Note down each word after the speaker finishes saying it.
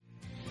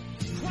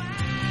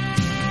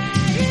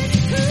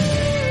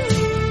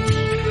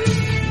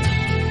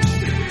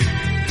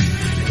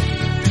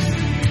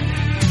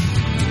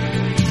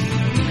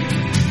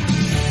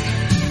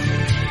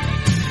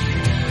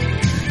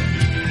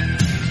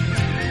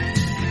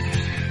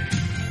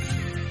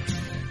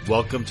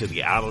Welcome to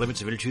the Outer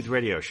Limits of Inner Truth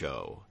Radio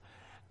Show,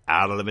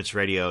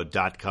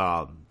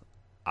 OuterLimitsRadio.com.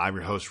 I'm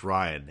your host,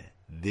 Ryan.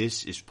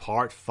 This is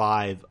part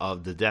 5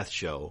 of The Death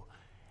Show,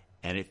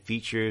 and it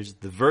features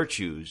the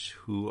Virtues,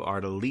 who are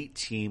an elite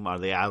team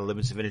on the Outer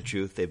Limits of Inner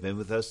Truth. They've been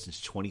with us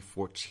since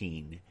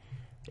 2014.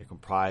 They're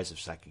comprised of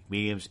psychic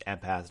mediums,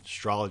 empath, and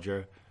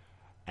astrologer.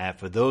 And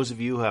for those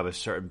of you who have a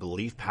certain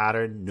belief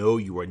pattern, know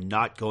you are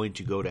not going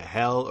to go to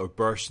hell or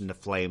burst into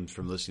flames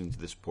from listening to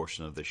this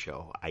portion of the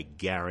show. I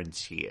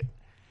guarantee it.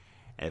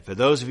 And for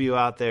those of you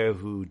out there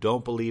who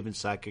don't believe in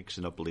psychics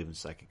and don't believe in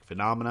psychic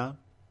phenomena,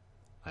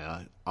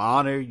 I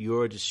honor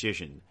your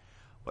decision.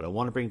 But I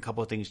want to bring a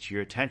couple of things to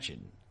your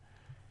attention.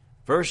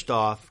 First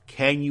off,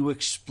 can you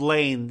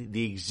explain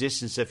the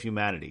existence of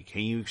humanity?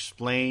 Can you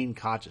explain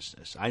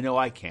consciousness? I know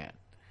I can.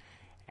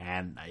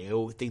 And I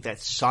think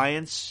that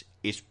science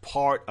is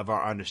part of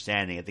our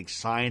understanding. I think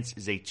science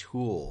is a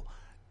tool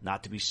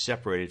not to be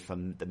separated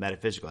from the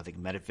metaphysical. I think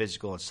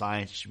metaphysical and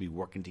science should be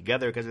working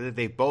together because I think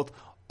they both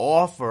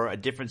offer a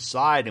different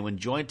side. And when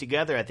joined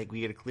together, I think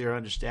we get a clear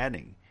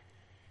understanding.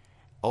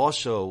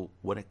 Also,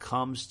 when it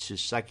comes to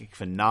psychic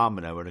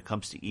phenomena, when it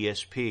comes to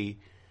ESP,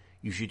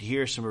 you should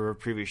hear some of our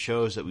previous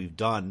shows that we've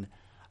done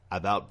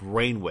about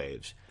brain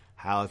waves.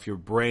 How if your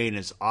brain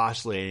is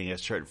oscillating at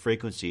a certain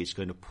frequency, it's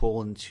going to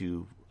pull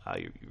into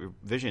your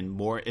vision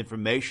more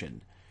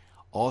information.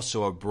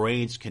 Also, our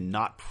brains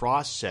cannot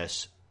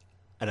process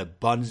an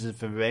abundance of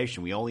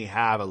information. We only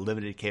have a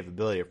limited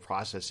capability of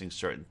processing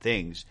certain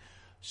things.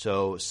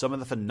 So some of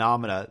the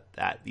phenomena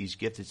that these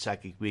gifted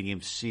psychic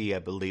mediums see, I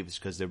believe, is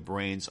because their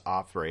brains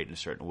operate in a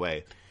certain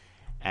way.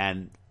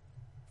 And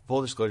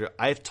full disclosure,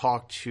 I've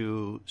talked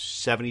to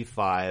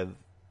 75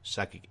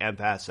 psychic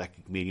empaths,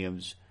 psychic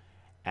mediums,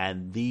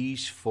 and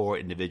these 4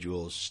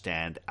 individuals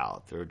stand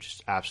out. They're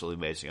just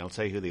absolutely amazing. I'll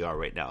tell you who they are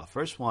right now.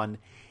 First one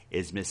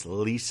is Miss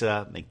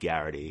Lisa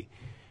McGarity.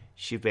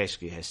 She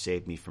basically has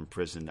saved me from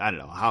prison, I don't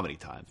know how many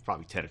times,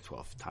 probably 10 or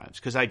 12 times,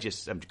 because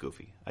I'm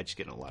goofy. I just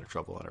get in a lot of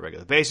trouble on a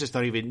regular basis,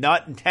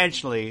 not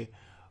intentionally,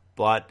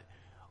 but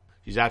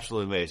she's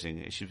absolutely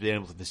amazing. She's been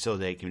able to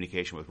facilitate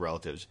communication with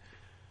relatives.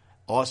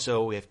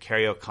 Also, we have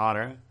Carrie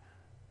O'Connor,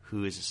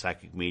 who is a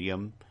psychic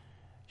medium.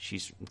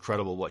 She's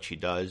incredible what she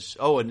does.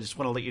 Oh, and just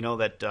want to let you know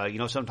that,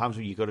 sometimes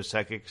when you go to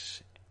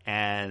psychics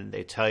and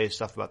they tell you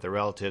stuff about their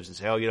relatives and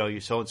say, oh, you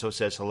so-and-so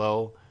says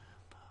hello.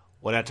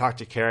 When I talk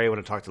to Carrie, when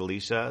I talk to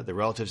Lisa, the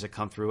relatives that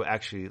come through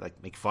actually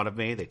make fun of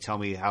me. They tell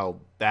me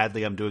how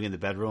badly I'm doing in the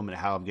bedroom and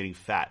how I'm getting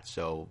fat.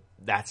 So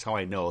that's how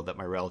I know that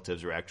my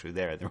relatives are actually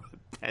there. They're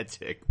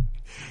authentic.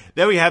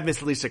 Then we have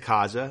Miss Lisa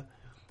Kaza,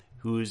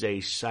 who's a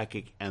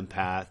psychic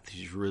empath.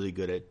 She's really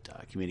good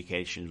at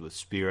communications with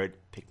spirit,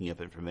 picking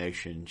up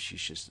information.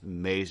 She's just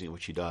amazing at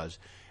what she does.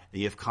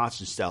 And you have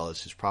Constance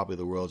Stellis, who's probably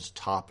the world's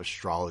top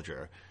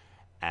astrologer.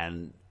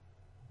 And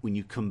when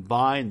you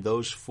combine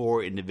those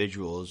 4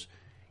 individuals,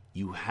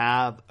 you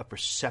have a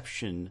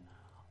perception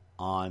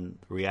on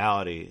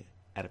reality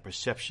and a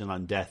perception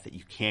on death that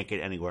you can't get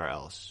anywhere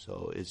else.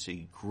 So it's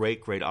a great,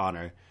 great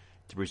honor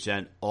to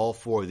present all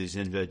 4 of these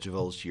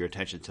individuals to your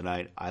attention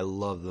tonight. I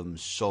love them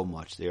so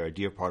much. They are a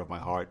dear part of my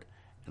heart.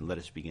 And let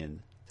us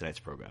begin tonight's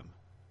program.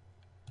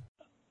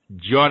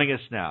 Joining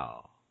us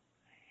now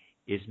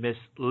is Miss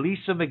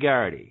Lisa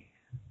McGarity,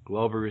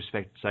 globally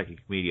respected psychic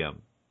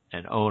medium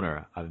and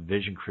owner of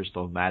Vision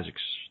Crystal Magic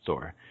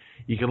Store.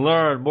 You can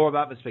learn more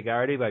about Miss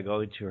McGarity by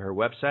going to her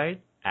website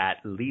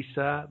at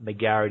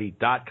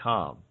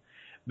lisamcgarity.com.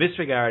 Miss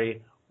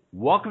McGarity,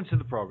 welcome to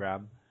the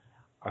program.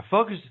 Our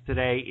focus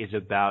today is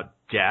about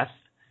death,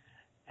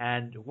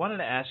 and wanted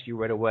to ask you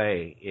right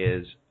away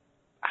is,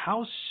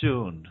 how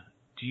soon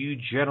do you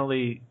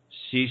generally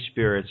see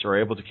spirits or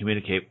are able to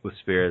communicate with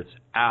spirits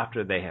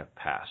after they have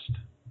passed?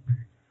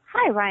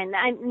 Hi, Ryan.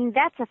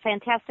 That's a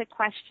fantastic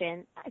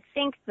question. I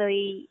think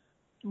the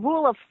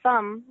rule of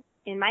thumb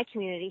in my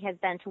community has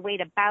been to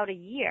wait about a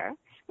year,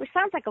 which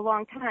sounds like a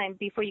long time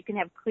before you can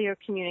have clear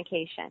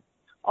communication,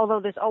 although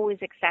there's always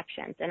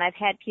exceptions. And I've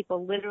had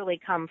people literally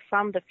come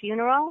from the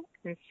funeral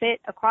and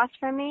sit across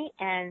from me,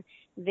 and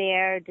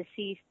their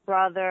deceased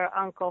brother,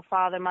 uncle,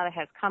 father, mother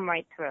has come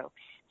right through.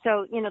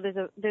 So,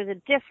 there's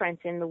a difference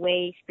in the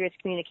way spirits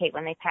communicate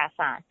when they pass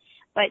on.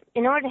 But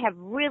in order to have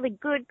really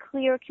good,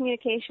 clear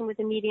communication with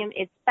the medium,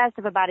 it's best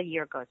if about a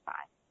year goes by.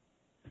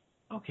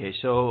 Okay,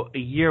 so a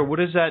year, what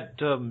does that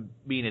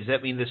mean? Does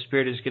that mean the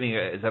spirit is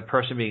that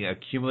person being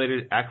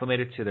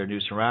acclimated to their new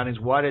surroundings?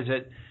 Why does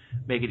it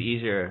make it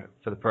easier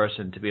for the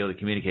person to be able to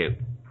communicate?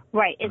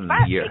 Right.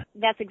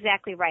 That's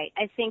exactly right.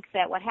 I think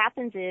that what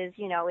happens is,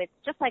 it's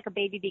just like a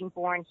baby being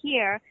born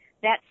here.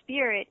 That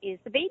spirit is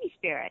the baby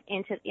spirit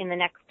in the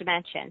next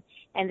dimension,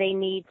 and they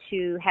need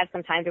to have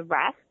some time to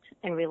rest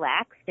and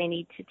relax. They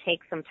need to take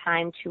some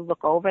time to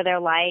look over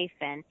their life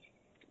and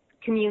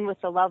commune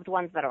with the loved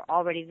ones that are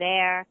already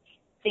there,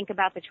 think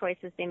about the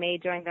choices they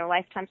made during their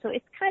lifetime. So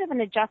it's kind of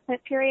an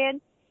adjustment period.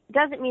 It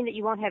doesn't mean that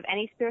you won't have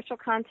any spiritual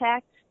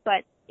contact,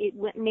 but it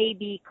may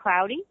be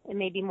cloudy, it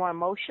may be more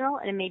emotional,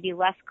 and it may be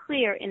less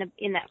clear in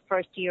that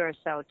first year or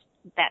so,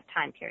 that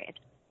time period.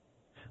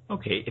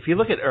 Okay, if you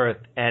look at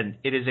Earth, and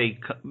it is a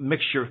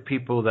mixture of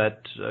people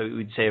that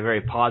we'd say are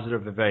very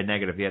positive and very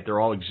negative, yet they're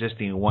all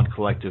existing in one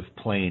collective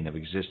plane of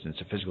existence,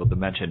 a physical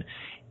dimension.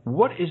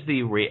 What is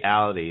the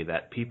reality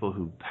that people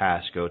who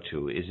pass go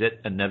to? Is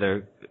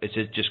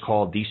it just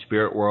called the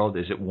spirit world?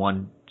 Is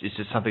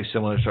it something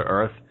similar to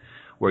Earth,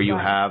 where you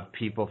have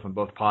people from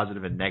both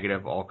positive and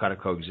negative all kind of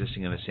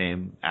coexisting in the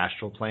same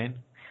astral plane?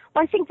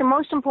 Well, I think the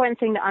most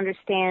important thing to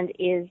understand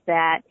is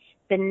that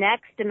the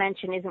next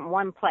dimension isn't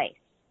one place.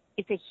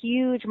 It's a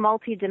huge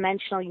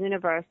multi-dimensional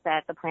universe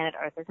that the planet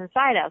Earth is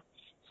inside of.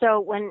 So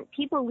when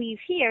people leave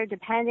here,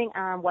 depending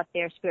on what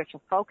their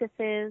spiritual focus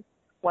is,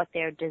 what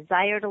their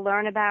desire to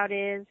learn about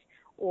is,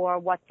 or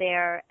what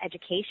their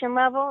education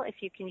level, if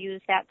you can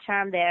use that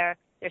term, their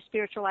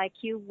spiritual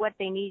IQ, what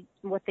they need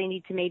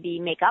to maybe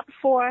make up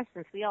for,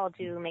 since we all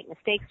do make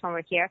mistakes when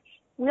we're here,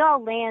 we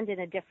all land in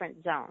a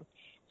different zone.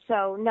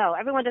 So no,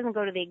 everyone doesn't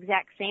go to the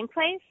exact same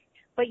place,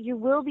 but you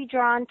will be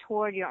drawn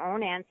toward your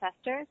own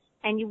ancestors,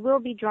 and you will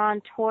be drawn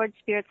toward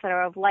spirits that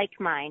are of like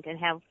mind and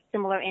have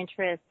similar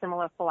interests,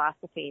 similar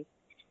philosophies.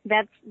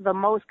 That's the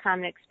most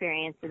common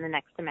experience in the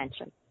next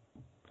dimension.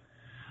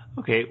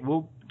 Okay,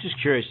 well, just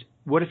curious,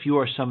 what if you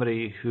are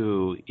somebody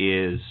who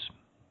is,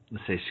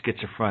 let's say,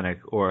 schizophrenic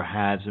or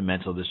has a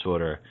mental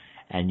disorder,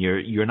 and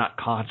you're not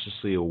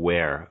consciously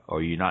aware,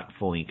 or you're not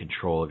fully in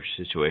control of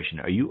your situation?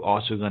 Are you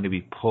also going to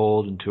be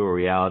pulled into a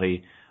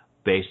reality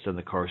based on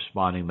the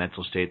corresponding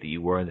mental state that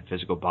you were in the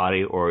physical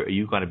body, or are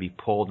you going to be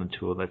pulled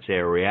into, let's say,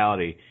 a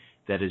reality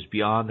that is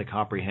beyond the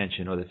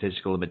comprehension or the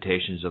physical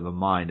limitations of the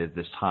mind at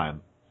this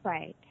time?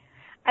 Right.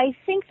 I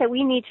think that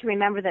we need to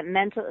remember that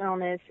mental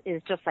illness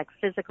is just like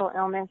physical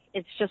illness.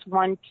 It's just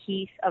one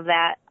piece of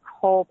that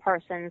whole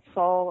person's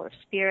soul or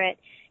spirit.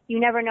 You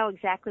never know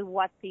exactly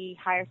what the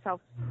higher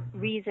self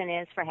reason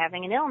is for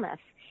having an illness.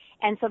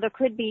 And so there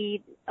could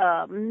be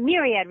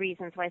myriad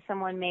reasons why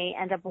someone may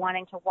end up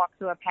wanting to walk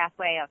through a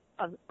pathway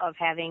of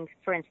having,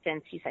 for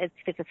instance, you said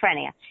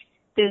schizophrenia.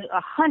 There's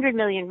 100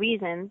 million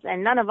reasons,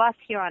 and none of us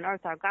here on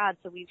Earth are God,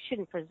 so we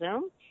shouldn't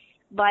presume.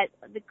 But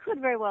there could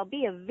very well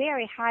be a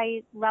very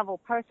high-level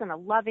person, a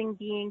loving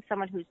being,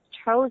 someone who's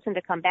chosen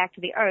to come back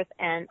to the Earth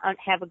and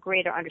have a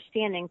greater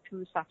understanding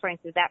through suffering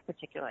through that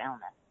particular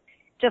illness.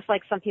 Just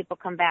like some people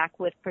come back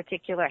with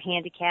particular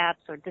handicaps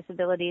or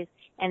disabilities,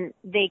 and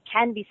they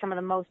can be some of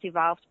the most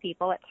evolved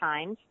people at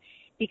times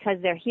because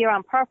they're here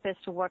on purpose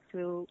to work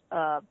through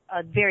a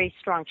very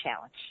strong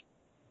challenge.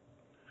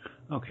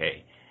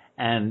 Okay.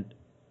 And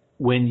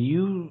when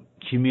you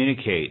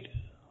communicate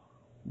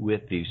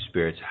with these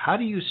spirits, how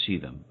do you see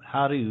them?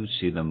 How do you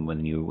see them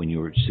when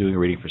you're doing a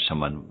reading for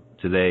someone?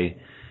 Do they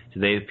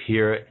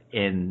appear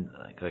in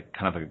like a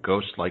kind of a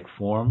ghost-like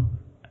form?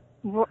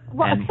 Well,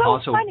 and it's so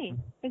also, funny.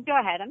 Go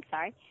ahead. I'm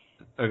sorry.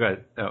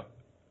 Okay. Oh.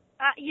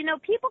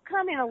 People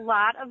come in a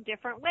lot of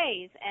different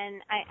ways,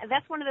 and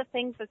that's one of the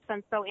things that's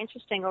been so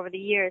interesting over the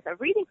years of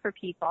reading for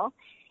people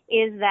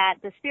is that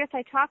the spirits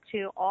I talk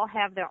to all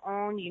have their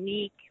own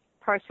unique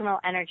personal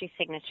energy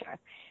signature.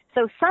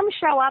 So some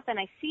show up and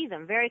I see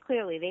them very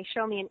clearly. They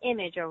show me an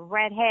image of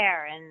red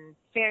hair and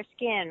fair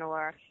skin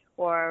or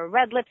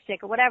red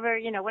lipstick or whatever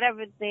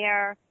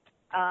their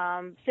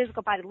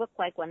physical body looked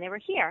like when they were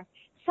here.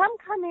 Some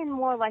come in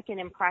more like an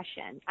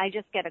impression. I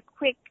just get a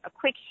quick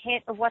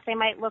hit of what they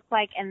might look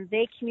like, and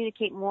they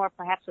communicate more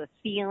perhaps with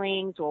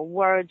feelings or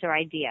words or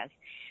ideas.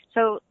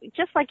 So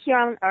just like here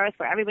on Earth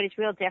where everybody's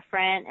real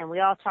different and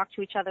we all talk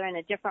to each other in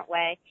a different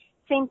way,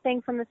 same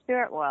thing from the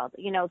spirit world.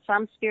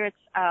 Some spirits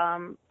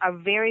are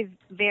very,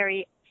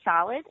 very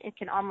solid. It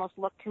can almost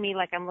look to me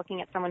like I'm looking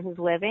at someone who's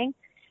living.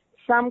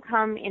 Some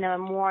come in a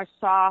more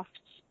soft,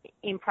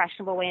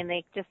 impressionable way, and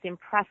they just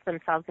impress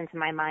themselves into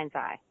my mind's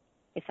eye,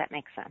 if that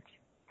makes sense.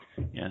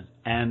 Yes.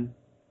 And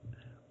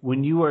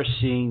when you are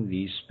seeing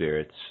these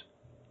spirits,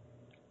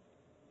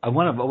 I've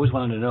always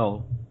wanted to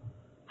know,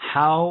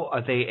 how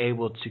are they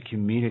able to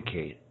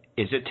communicate?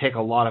 Does it take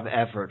a lot of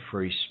effort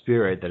for a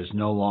spirit that is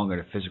no longer in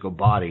a physical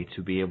body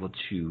to be able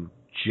to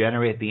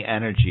generate the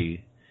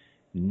energy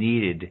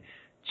needed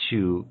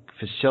to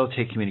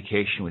facilitate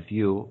communication with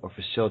you or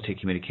facilitate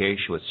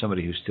communication with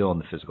somebody who's still in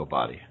the physical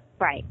body?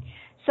 Right.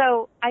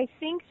 So I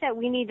think that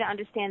we need to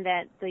understand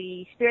that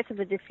the spirits of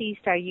the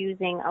deceased are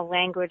using a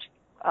language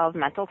of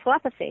mental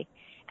telepathy.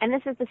 And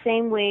this is the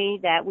same way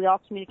that we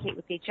all communicate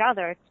with each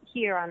other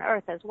here on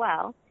Earth as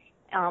well,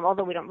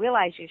 although we don't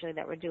realize usually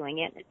that we're doing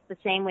it. It's the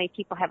same way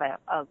people have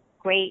a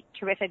great,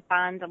 terrific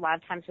bond a lot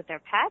of times with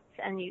their pets,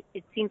 and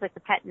it seems like the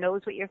pet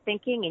knows what you're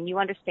thinking and you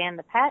understand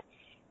the pet.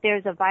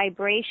 There's a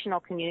vibrational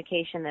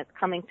communication that's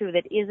coming through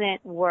that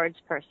isn't words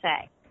per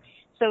se.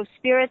 So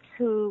spirits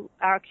who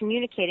are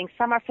communicating,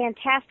 some are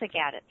fantastic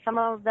at it. Some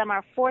of them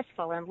are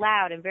forceful and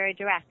loud and very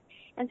direct.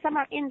 And some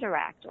are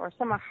indirect, or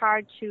some are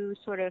hard to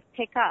sort of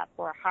pick up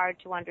or hard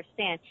to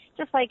understand,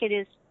 just like it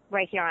is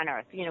right here on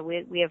Earth.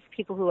 We have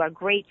people who are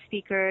great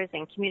speakers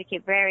and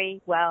communicate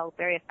very well,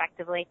 very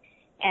effectively.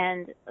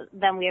 And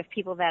then we have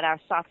people that are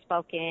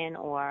soft-spoken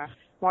or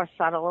more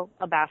subtle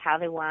about how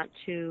they want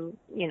to,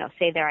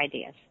 say their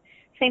ideas.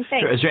 Same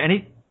thing. Sure.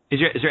 Is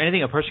there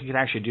anything a person can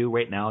actually do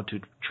right now to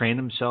train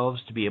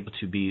themselves to be able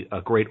to be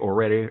a great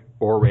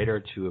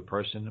orator to a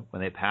person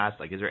when they pass?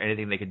 Like, is there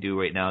anything they can do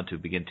right now to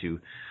begin to,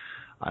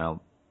 I don't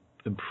know,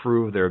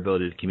 improve their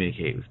ability to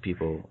communicate with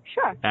people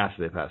Sure.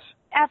 after they pass?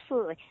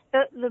 Absolutely.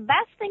 The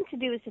best thing to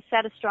do is to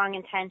set a strong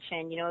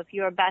intention. You know, if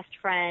your best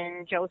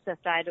friend Joseph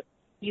died,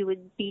 you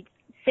would be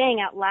saying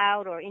out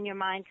loud or in your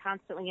mind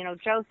constantly, you know,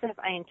 Joseph,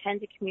 I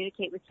intend to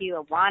communicate with you. I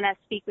want to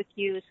speak with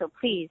you, so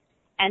please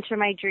enter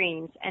my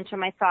dreams, enter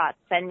my thoughts,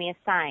 send me a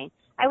sign.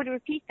 I would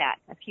repeat that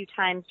a few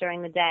times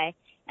during the day.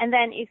 And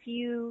then if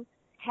you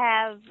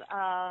have,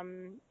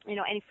 you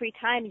know, any free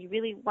time, you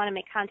really want to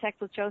make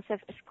contact with Joseph,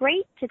 it's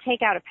great to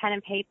take out a pen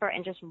and paper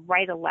and just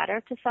write a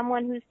letter to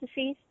someone who's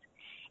deceased.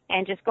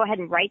 And just go ahead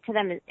and write to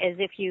them as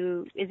if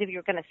you're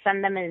going to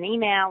send them an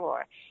email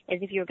or as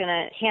if you're going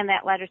to hand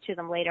that letter to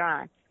them later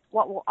on.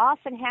 What will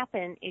often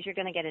happen is you're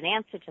going to get an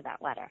answer to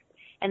that letter.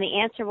 And the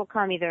answer will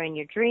come either in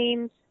your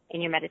dreams,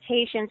 in your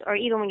meditations, or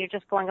even when you're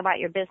just going about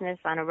your business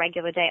on a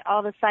regular day. All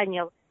of a sudden,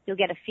 you'll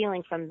get a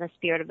feeling from the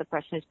spirit of the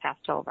person who's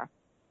passed over.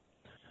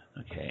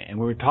 Okay, and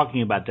we were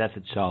talking about death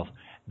itself.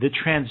 The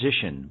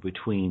transition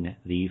between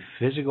the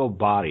physical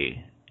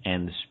body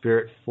and the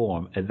spirit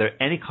form, are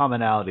there any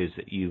commonalities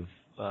that you've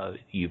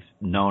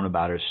known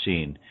about or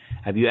seen?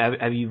 Have you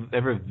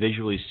ever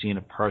visually seen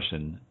a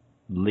person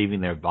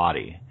leaving their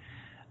body?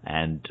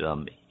 And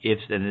and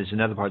there's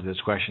another part of this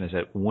question is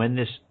that when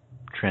this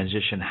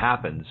transition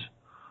happens,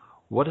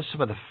 what are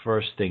some of the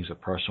first things a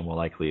person will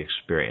likely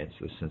experience,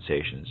 the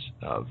sensations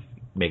of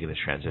making this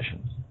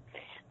transition?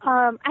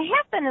 I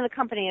have been in the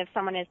company of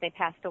someone as they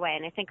passed away,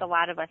 and I think a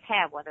lot of us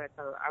have, whether it's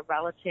a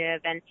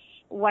relative. And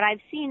what I've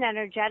seen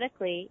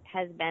energetically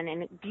has been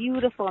a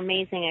beautiful,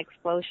 amazing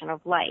explosion of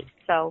light.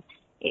 So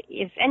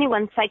if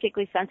anyone's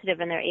psychically sensitive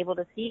and they're able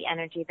to see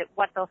energy, that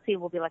what they'll see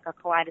will be like a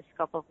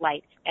kaleidoscope of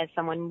light as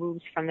someone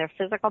moves from their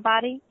physical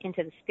body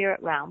into the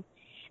spirit realm.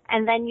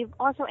 And then you've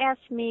also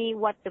asked me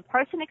what the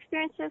person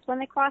experiences when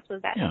they cross.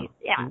 Was that?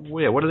 Yeah.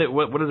 What are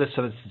the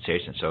some of the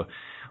sensations? So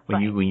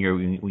when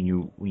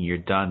you're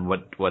done,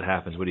 what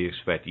happens? What do you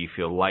expect? Do you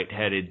feel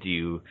lightheaded? Do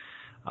you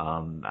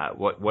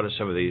what are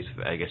some of these,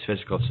 I guess,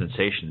 physical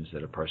sensations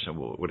that a person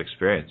would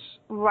experience?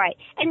 Right.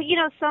 And you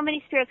know, so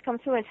many spirits come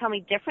through and tell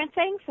me different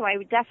things. So I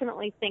would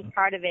definitely think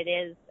part of it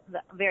is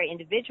very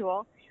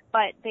individual.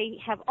 But they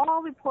have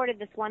all reported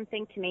this one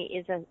thing to me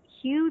is a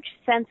huge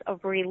sense of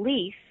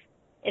relief.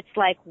 It's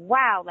like,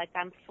 wow, like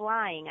I'm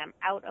flying, I'm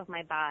out of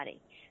my body.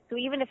 So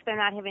even if they're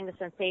not having the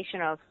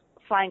sensation of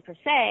flying per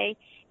se,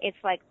 it's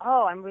like,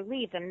 oh, I'm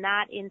relieved, I'm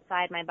not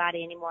inside my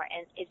body anymore,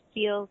 and it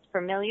feels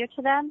familiar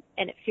to them,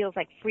 and it feels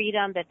like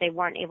freedom that they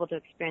weren't able to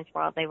experience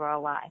while they were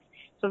alive.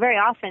 So very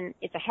often,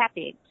 it's a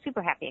happy,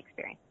 super happy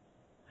experience.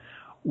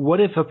 What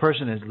if a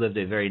person has lived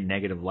a very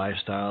negative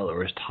lifestyle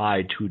or is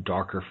tied to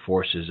darker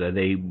forces? Are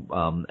they,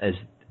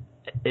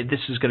 this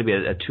is going to be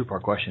a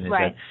two-part question. Is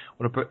right.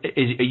 that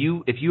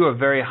if you are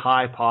very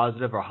high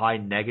positive or high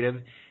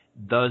negative,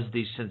 does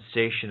the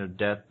sensation of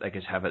death, I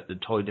guess, have a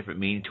totally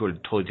different meaning to it, a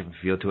totally different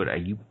feel to it? Are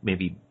you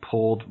maybe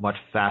pulled much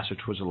faster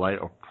towards the light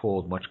or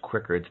pulled much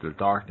quicker into the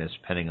darkness,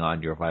 depending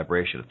on your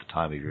vibration at the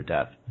time of your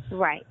death?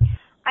 Right.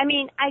 I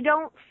mean, I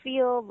don't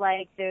feel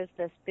like there's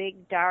this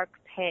big dark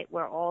pit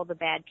where all the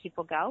bad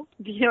people go.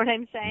 Do you know what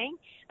I'm saying?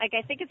 Like,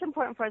 I think it's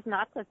important for us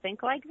not to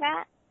think like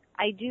that.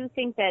 I do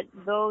think that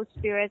those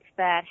spirits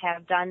that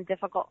have done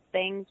difficult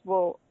things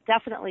will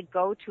definitely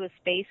go to a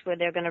space where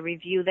they're going to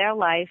review their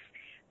life.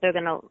 They're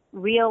going to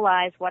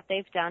realize what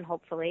they've done,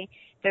 hopefully.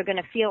 They're going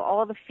to feel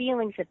all the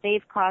feelings that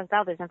they've caused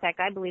others. In fact,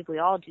 I believe we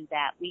all do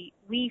that.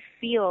 We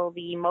feel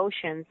the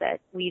emotions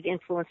that we've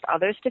influenced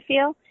others to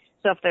feel.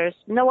 So if there's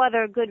no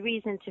other good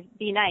reason to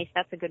be nice,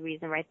 that's a good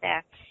reason right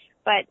there.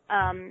 But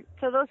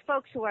so those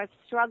folks who have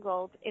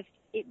struggled, if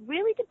it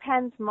really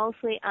depends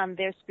mostly on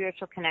their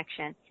spiritual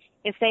connection.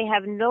 If they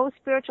have no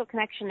spiritual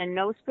connection and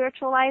no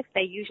spiritual life,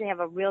 they usually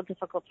have a real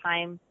difficult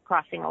time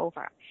crossing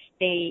over.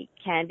 They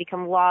can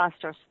become lost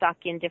or stuck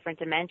in different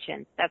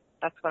dimensions.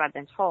 That's what I've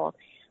been told.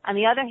 On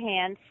the other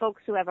hand,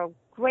 folks who have a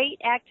great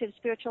active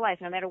spiritual life,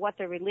 no matter what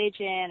their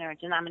religion or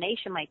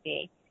denomination might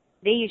be,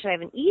 they usually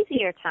have an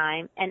easier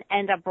time and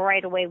end up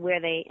right away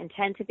where they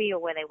intend to be or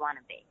where they want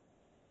to be.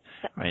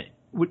 So, right.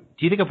 Do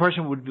you think a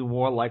person would be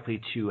more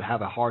likely to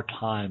have a hard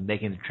time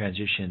making the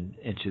transition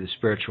into the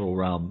spiritual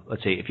realm?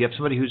 Let's say if you have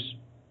somebody who's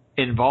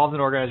involved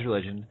in organized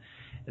religion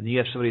and you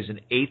have somebody who's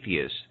an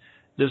atheist,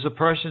 does the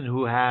person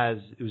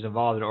who's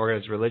involved in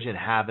organized religion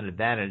have an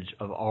advantage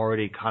of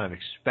already kind of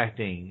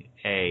expecting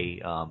a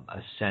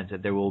sense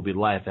that there will be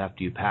life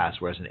after you pass,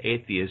 whereas an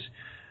atheist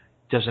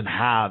doesn't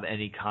have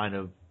any kind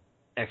of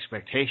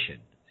expectation?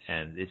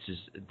 And it's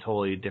just a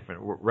totally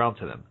different realm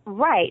to them.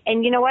 Right.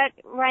 And you know what,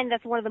 Ryan,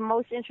 that's one of the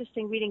most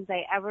interesting readings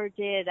I ever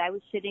did. I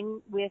was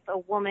sitting with a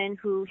woman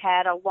who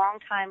had a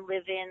long-time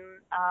live-in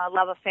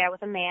love affair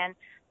with a man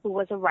who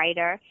was a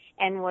writer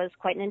and was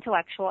quite an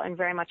intellectual and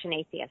very much an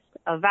atheist,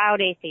 avowed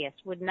atheist,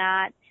 would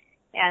not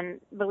and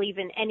believe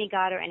in any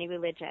God or any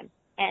religion.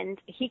 And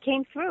he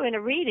came through in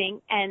a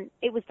reading, and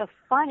it was the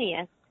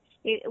funniest.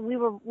 we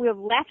were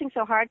laughing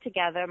so hard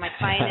together, my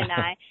client and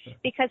I,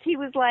 because he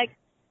was like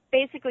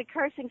basically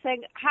cursing,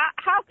 saying,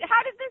 how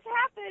did this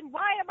happen?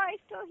 Why am I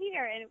still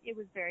here? And it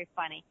was very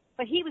funny.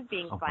 But he was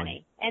being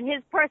funny. And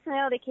his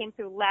personality came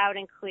through loud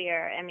and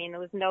clear. I mean, there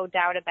was no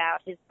doubt about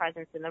his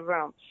presence in the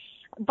room.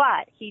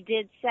 But he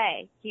did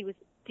say he was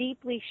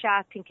deeply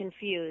shocked and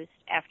confused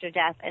after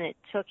death, and it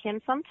took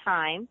him some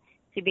time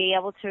to be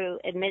able to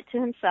admit to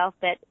himself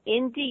that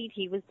indeed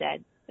he was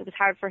dead. It was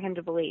hard for him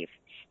to believe.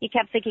 He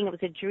kept thinking it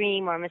was a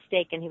dream or a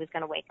mistake and he was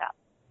going to wake up.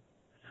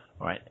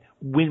 All right.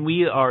 When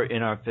we are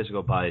in our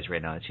physical bodies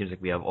right now, it seems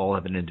like we all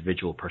have an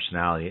individual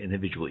personality, an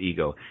individual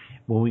ego.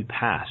 When we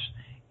pass,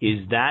 is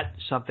that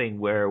something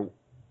where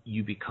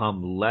you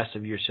become less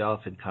of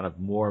yourself and kind of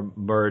more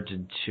merge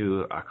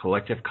into a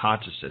collective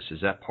consciousness? Is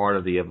that part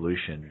of the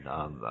evolution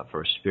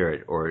for a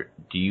spirit? Or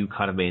do you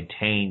kind of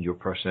maintain your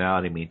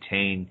personality,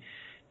 maintain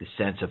the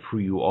sense of who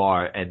you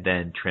are, and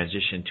then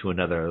transition to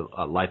another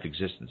life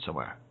existence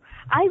somewhere?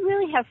 I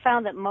really have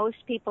found that most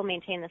people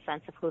maintain the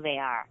sense of who they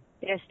are.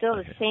 They're still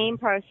the same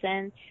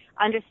person,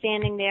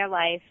 understanding their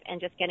life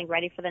and just getting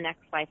ready for the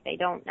next life. They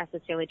don't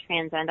necessarily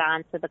transcend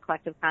on to the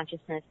collective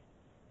consciousness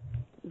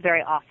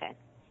very often.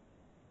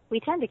 We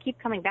tend to keep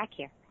coming back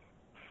here.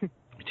 We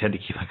tend to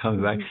keep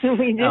coming back.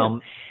 We do.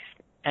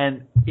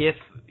 And if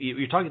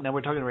you're talking now,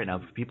 we're talking right now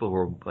for people who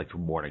are like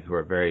from mourning, who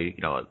are very,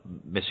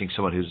 missing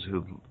someone who's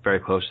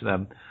very close to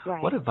them.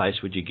 Right. What advice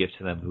would you give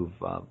to them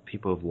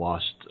people who've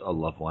lost a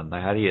loved one?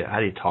 Like, how do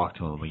you talk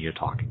to them when you're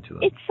talking to them?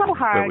 It's so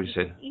hard. What would you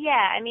say? Yeah,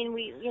 I mean,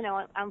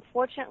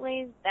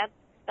 unfortunately,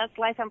 that's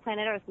life on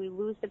planet Earth. We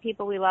lose the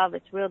people we love.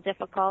 It's real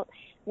difficult.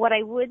 What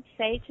I would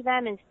say to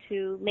them is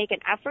to make an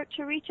effort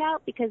to reach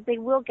out, because they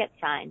will get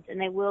signs and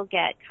they will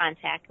get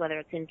contact, whether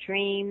it's in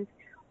dreams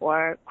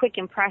or quick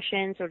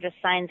impressions or just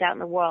signs out in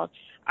the world.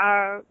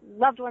 Our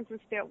loved ones in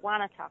spirit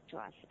want to talk to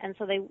us, and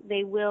so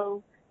they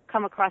will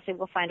come across, they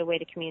will find a way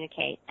to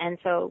communicate. And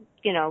so,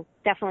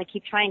 definitely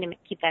keep trying to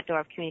keep that door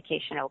of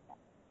communication open.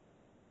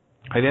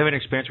 Have you ever had an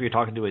experience where you're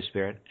talking to a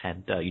spirit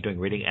and you're doing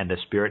reading and the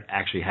spirit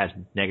actually has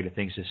negative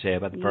things to say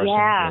about the person?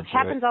 Yeah, it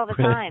happens all the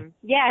time.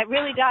 Yeah, it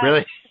really does.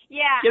 Really?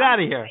 Yeah. Get out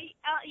of here.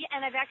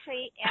 And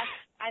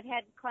I've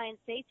had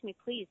clients say to me,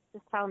 please,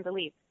 just tell them to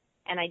leave.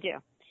 And I do.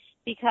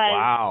 Because,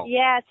 wow.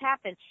 Yeah, it's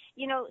happened.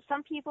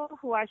 Some people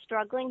who are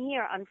struggling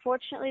here,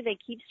 unfortunately, they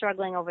keep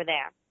struggling over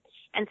there.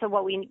 And so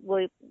what we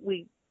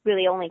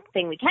really only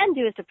thing we can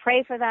do is to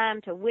pray for them,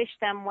 to wish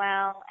them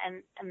well,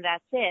 and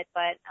that's it.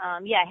 But, I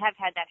have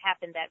had that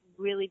happen, that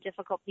really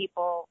difficult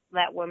people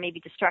that were maybe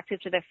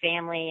destructive to their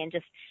family and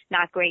just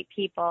not great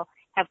people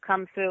have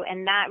come through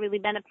and not really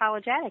been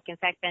apologetic. In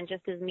fact, been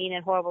just as mean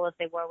and horrible as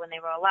they were when they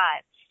were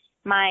alive.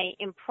 My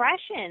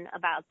impression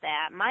about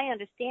that, my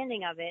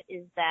understanding of it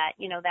is that,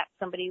 that's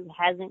somebody who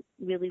hasn't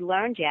really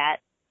learned yet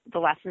the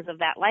lessons of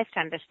that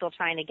lifetime. They're still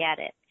trying to get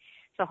it.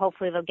 So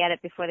hopefully they'll get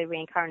it before they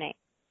reincarnate.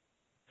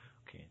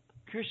 Okay.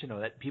 I'm curious to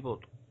know that people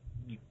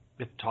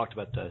have talked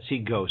about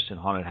seeing ghosts in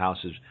haunted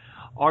houses.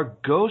 Are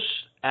ghosts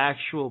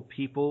actual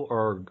people,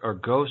 or are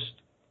ghosts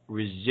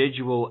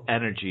residual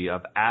energy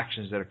of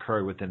actions that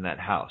occur within that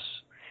house?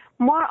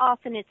 More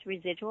often it's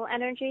residual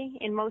energy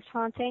in most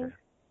hauntings. Okay.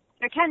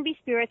 There can be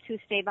spirits who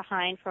stay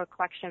behind for a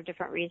collection of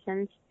different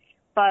reasons,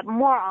 but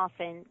more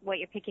often what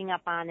you're picking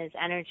up on is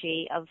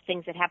energy of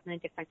things that happen in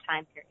different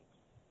time periods.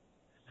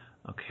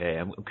 Okay,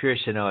 I'm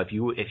curious to know if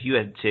you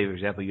had, say, for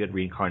example, you had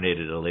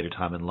reincarnated at a later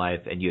time in life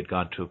and you had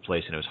gone to a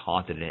place and it was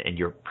haunted and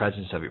your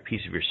presence of your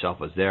piece of yourself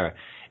was there.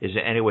 Is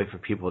there any way for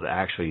people to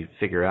actually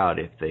figure out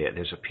if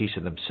there's a piece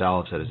of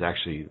themselves that is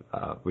actually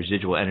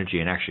residual energy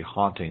and actually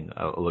haunting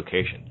a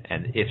location?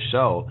 And if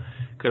so,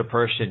 could a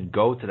person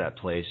go to that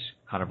place,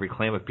 kind of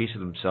reclaim a piece of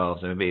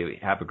themselves, and maybe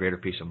have a greater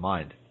peace of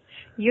mind?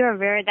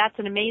 That's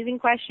an amazing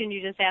question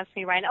you just asked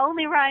me, Ryan.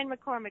 Only Ryan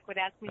McCormick would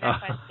ask me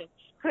that question.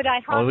 Could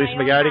I haunt my own house? Well, at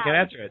least McGarity can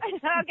answer it.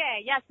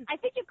 Okay, yes. I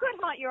think you could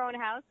haunt your own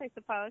house, I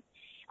suppose.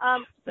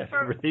 That's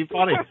really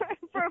funny.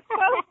 For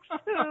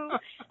folks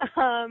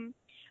who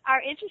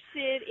are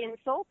interested in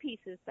soul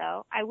pieces,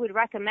 though, I would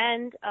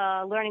recommend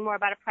learning more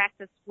about a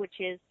practice which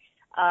is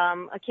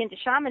akin to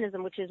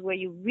shamanism, which is where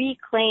you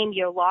reclaim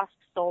your lost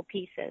soul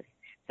pieces.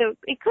 So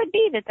it could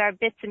be that there are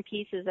bits and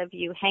pieces of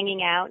you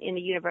hanging out in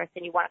the universe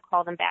and you want to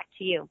call them back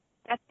to you.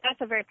 That's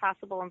a very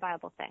possible and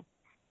viable thing.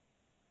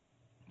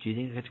 Do you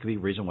think that could be a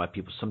reason why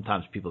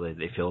sometimes people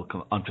they feel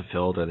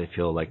unfulfilled, or they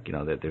feel like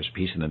that there's a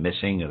piece of them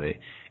missing, or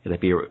could that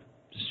be a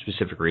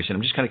specific reason?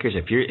 I'm just kind of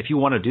curious, if you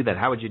want to do that,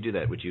 how would you do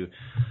that? Would you?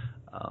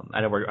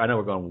 I know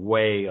we're going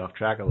way off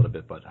track a little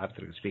bit, but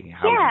hypothetically speaking,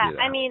 how would you do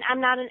that? I mean,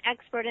 I'm not an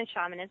expert in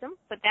shamanism,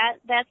 but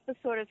that's the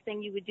sort of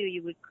thing you would do.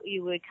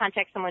 You would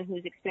contact someone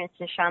who's experienced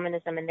in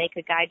shamanism, and they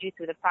could guide you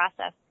through the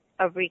process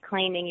of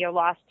reclaiming your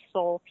lost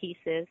soul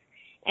pieces.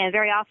 And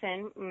very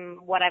often,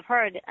 what I've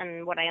heard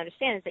and what I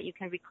understand is that you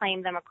can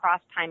reclaim them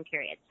across time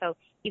periods. So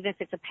even if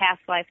it's a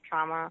past life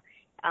trauma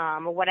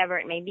or whatever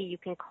it may be, you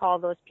can call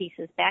those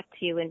pieces back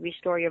to you and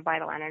restore your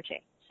vital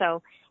energy.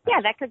 So,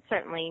 yeah, that could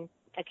certainly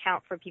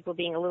account for people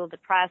being a little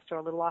depressed or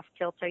a little off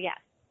kilter, yes.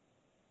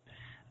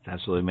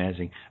 Absolutely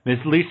amazing. Miss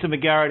Lisa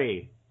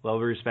McGarity,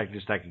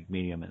 well-respected psychic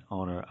medium and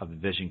owner of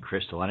Envision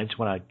Crystal. And I just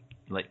want to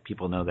let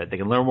people know that they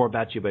can learn more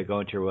about you by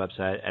going to your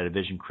website at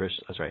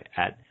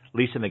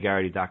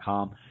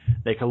LisaMcGarity.com.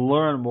 They can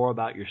learn more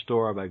about your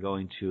store by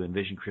going to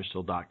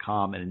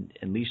EnvisionCrystal.com. And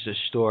in Lisa's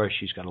store,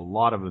 she's got a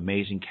lot of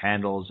amazing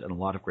candles and a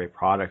lot of great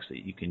products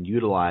that you can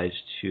utilize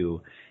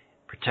to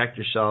protect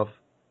yourself,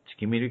 to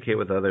communicate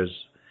with others,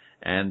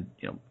 and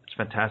it's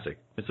fantastic.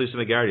 Ms. Lisa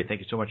McGarity, thank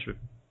you so much for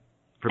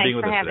being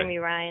with us today. Thanks for having me,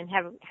 Ryan.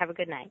 Have a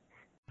good night.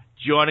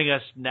 Joining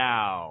us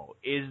now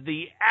is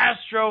the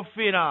Astro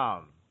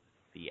Phenom,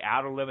 the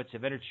Outer Limits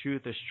of Inner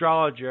Truth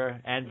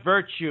astrologer and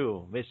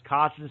virtue, Miss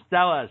Constance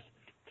Stellas.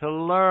 To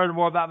learn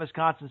more about Miss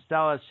Constance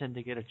Stellas and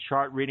to get a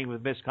chart reading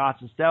with Miss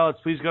Constance Stellas,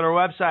 please go to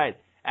our website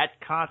at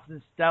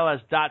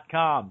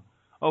ConstanceStellas.com.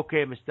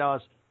 Okay, Miss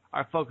Stellas,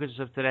 our focus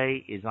of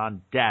today is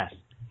on death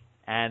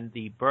and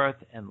the birth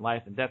and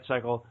life and death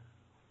cycle.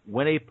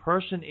 When a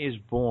person is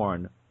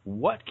born,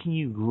 what can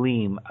you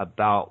glean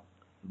about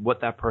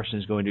what that person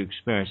is going to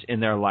experience in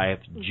their life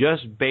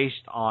just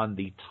based on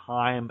the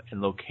time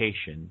and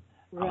location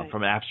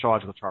from an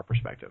astrological chart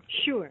perspective?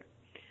 Sure.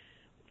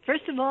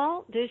 First of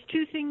all, there's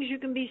two things you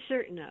can be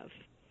certain of.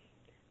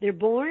 They're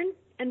born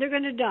and they're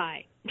going to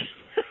die.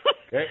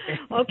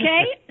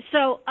 Okay?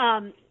 So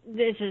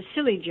there's a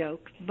silly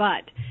joke,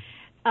 but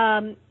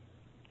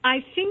I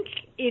think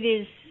it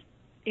is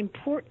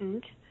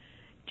important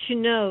to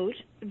note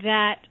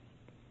that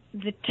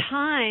the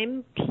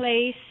time,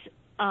 place,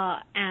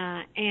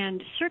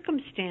 and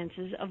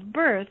circumstances of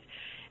birth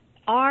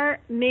are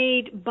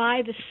made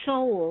by the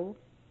soul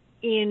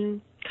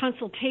in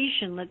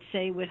consultation, let's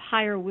say, with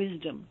higher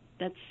wisdom.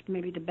 That's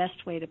maybe the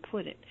best way to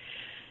put it.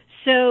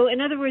 So, in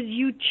other words,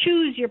 you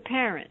choose your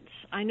parents.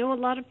 I know a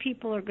lot of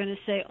people are going to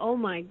say, oh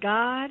my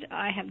God,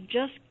 I have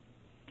just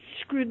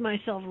screwed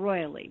myself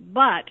royally.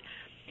 But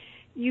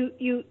you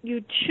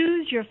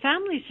choose your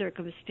family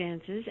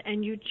circumstances,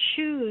 and you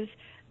choose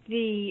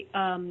the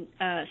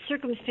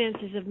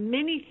circumstances of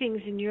many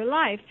things in your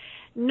life,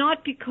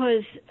 not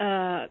because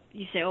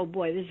you say, oh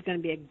boy, this is going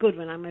to be a good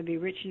one, I'm going to be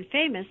rich and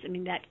famous. I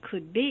mean, that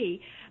could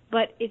be,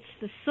 but it's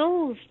the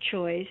soul's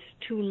choice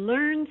to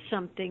learn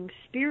something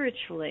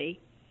spiritually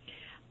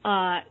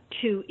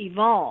to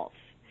evolve.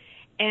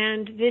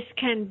 And this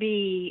can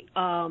be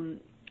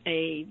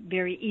a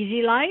very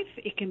easy life,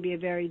 it can be a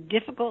very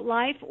difficult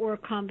life, or a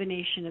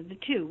combination of the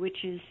two,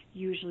 which is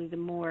usually the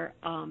more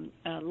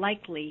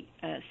likely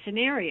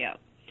scenario.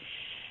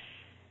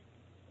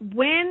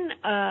 When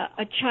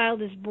a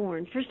child is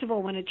born, first of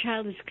all, when a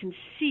child is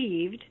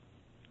conceived,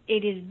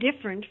 it is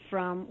different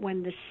from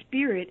when the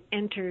spirit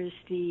enters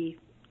the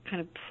kind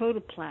of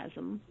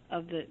protoplasm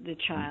of the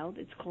child.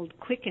 It's called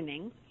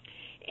quickening,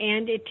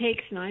 and it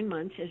takes 9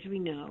 months, as we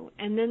know,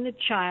 and then the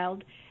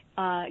child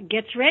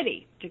gets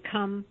ready to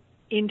come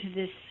into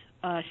this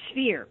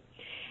sphere.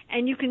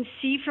 And you can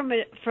see from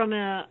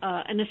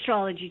an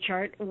astrology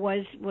chart,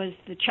 was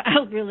the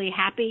child really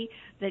happy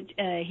that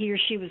he or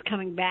she was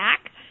coming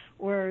back?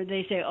 Or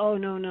they say, oh,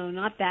 no,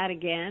 not that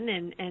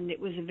again, and it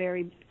was a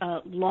very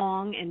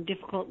long and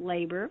difficult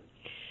labor.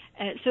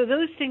 So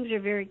those things are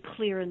very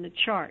clear in the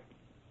chart.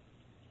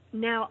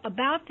 Now,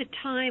 about the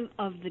time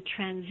of the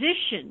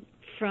transition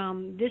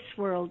from this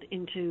world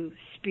into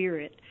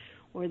spirit,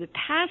 or the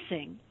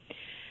passing,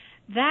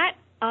 that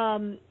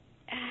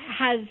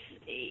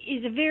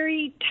is a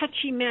very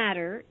touchy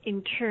matter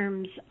in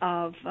terms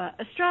of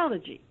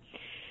astrology,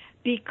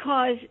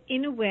 because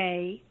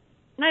it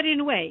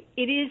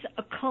is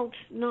occult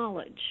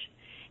knowledge,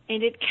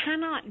 and it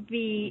cannot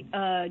be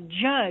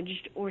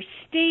judged or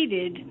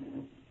stated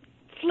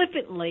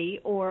flippantly,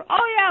 or,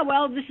 oh yeah,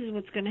 well, this is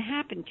what's going to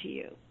happen to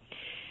you,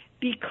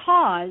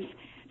 because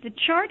the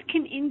chart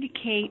can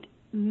indicate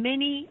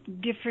many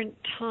different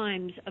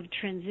times of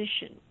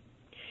transition.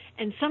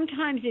 And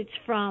sometimes it's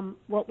from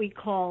what we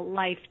call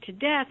life to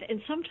death,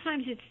 and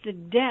sometimes it's the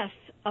death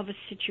of a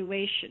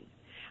situation.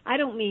 I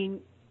don't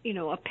mean,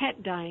 a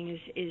pet dying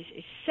is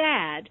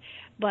sad,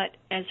 but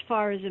as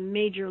far as a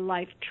major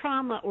life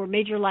trauma, or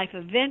major life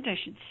event, I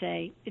should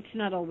say, it's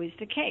not always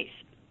the case.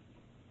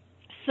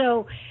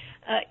 So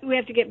we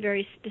have to get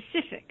very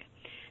specific.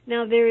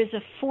 Now, there is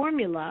a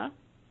formula,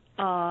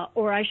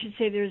 or I should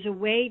say there's a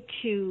way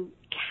to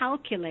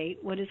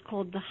calculate what is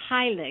called the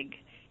Heilig,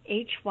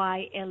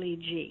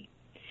 Hyleg.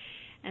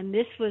 And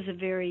this was a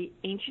very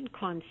ancient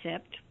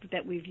concept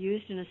that we've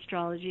used in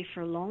astrology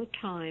for a long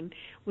time,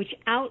 which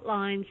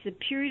outlines the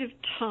period of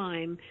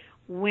time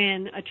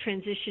when a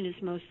transition is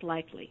most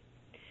likely.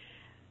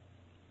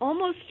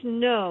 Almost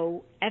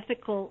no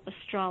ethical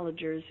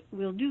astrologers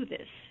will do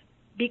this,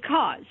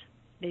 because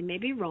they may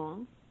be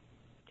wrong,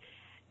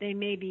 they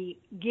may be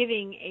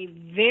giving a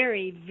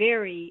very,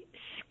 very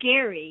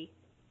scary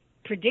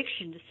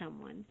prediction to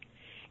someone,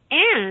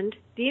 and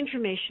the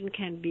information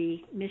can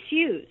be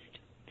misused.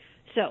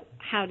 So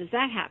how does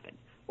that happen?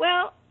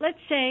 Well, let's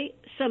say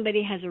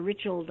somebody has a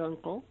rich old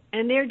uncle,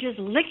 and they're just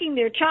licking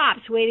their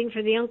chops waiting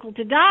for the uncle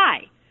to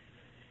die.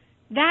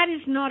 That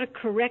is not a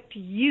correct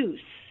use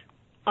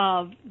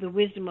of the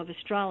wisdom of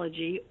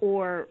astrology,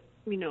 or,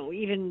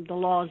 even the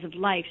laws of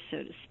life, so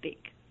to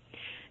speak.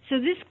 So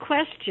this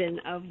question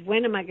of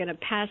when am I going to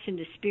pass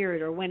into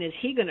spirit, or when is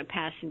he going to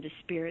pass into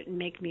spirit and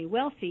make me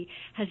wealthy,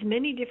 has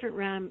many different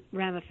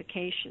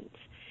ramifications.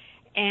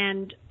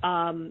 And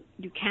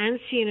you can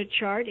see in a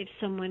chart if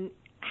someone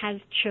has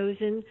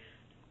chosen,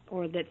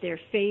 or that their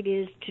fate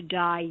is to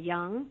die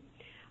young.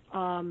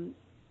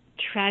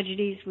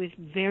 Tragedies with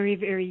very,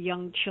 very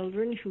young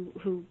children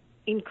who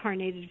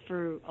incarnated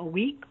for a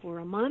week or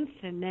a month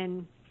and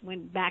then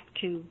went back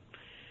to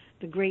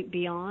the great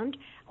beyond.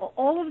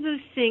 All of those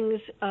things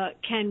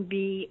can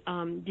be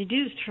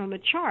deduced from a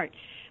chart.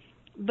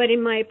 But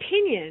in my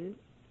opinion,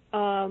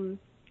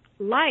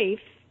 life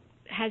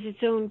has its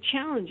own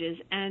challenges,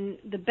 and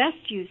the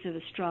best use of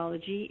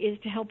astrology is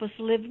to help us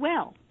live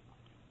well.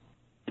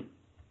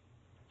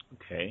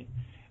 Okay.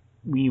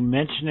 You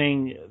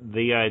mentioning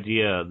the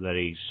idea that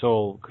a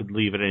soul could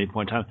leave at any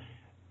point in time,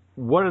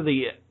 what are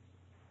the,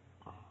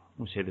 let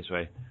me say it this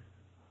way,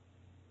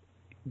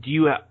 do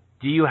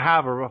you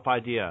have a rough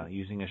idea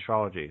using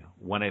astrology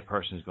when a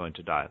person is going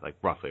to die, like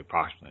roughly,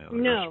 approximately,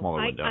 like no, a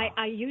smaller window?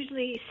 I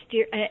usually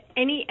steer,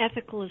 any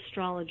ethical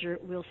astrologer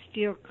will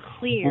steer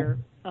clear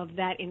of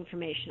that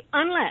information,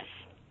 unless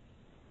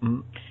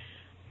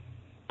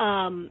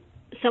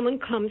someone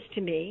comes to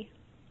me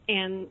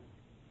and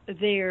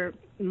their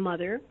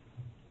mother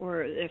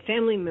or a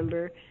family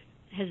member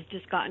has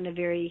just gotten a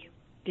very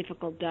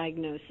difficult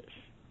diagnosis,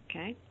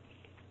 okay?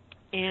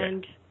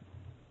 And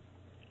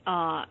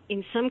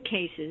in some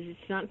cases,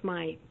 it's not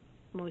my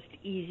most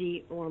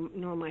easy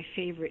nor my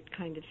favorite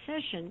kind of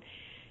session.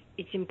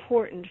 It's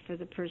important for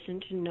the person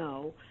to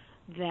know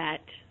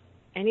that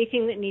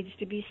anything that needs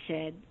to be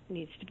said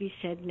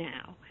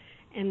now,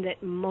 and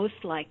that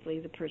most likely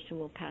the person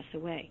will pass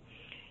away.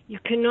 You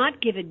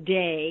cannot give a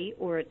day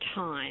or a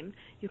time.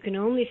 You can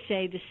only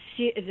say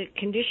the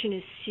condition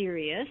is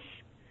serious,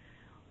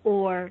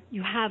 or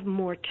you have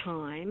more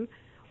time,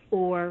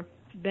 or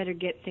better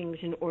get things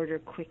in order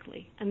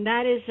quickly. And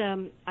that is,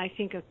 I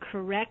think, a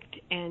correct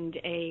and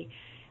a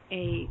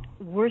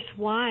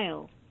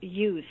worthwhile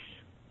use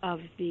of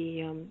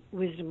the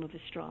wisdom of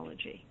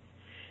astrology.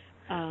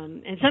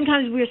 And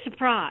sometimes we're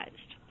surprised.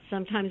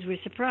 Sometimes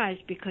we're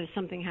surprised because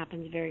something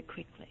happens very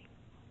quickly.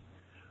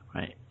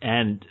 Right.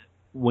 And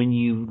when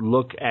you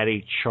look at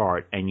a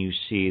chart and you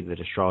see that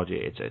astrology,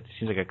 it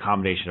seems like a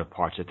combination of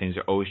parts, that things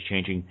are always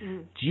changing.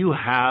 Do you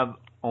have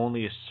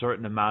only a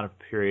certain amount of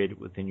period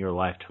within your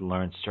life to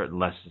learn certain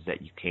lessons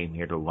that you came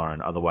here to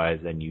learn? Otherwise,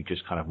 then you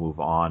just kind of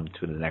move on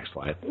to the next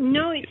life.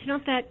 No, it's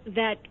not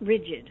that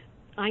rigid.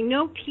 I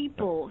know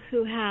people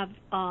who have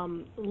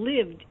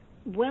lived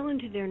well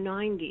into their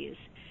 90s,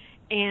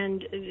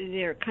 and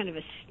they're kind of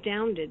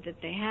astounded that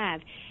they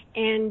have.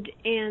 And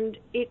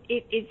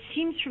it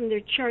seems from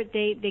their chart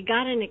they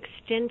got an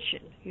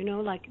extension,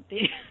 like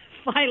they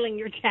filing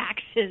your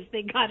taxes,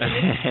 they got an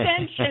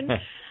extension.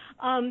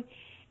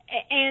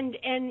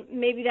 And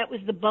maybe that was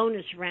the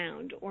bonus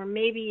round, or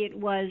maybe it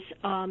was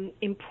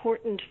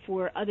important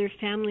for other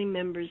family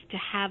members to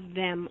have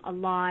them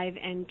alive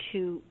and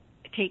to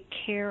take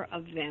care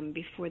of them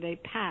before they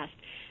passed.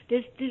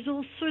 There's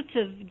all sorts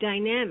of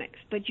dynamics,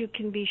 but you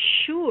can be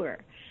sure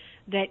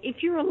that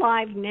if you're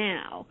alive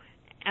now,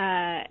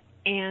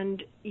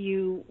 and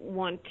you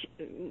want,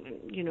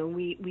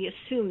 we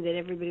assume that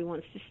everybody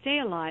wants to stay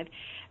alive,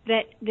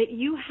 that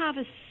you have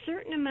a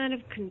certain amount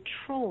of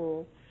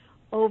control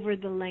over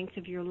the length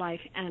of your life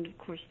and, of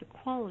course, the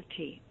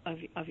quality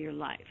of your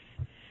life.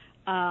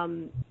 I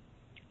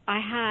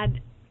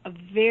had a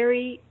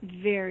very,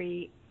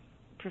 very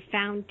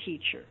profound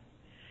teacher,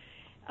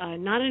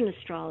 not an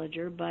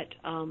astrologer, but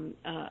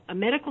a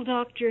medical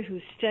doctor who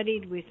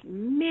studied with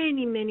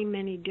many, many,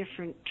 many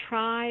different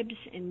tribes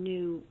and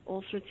knew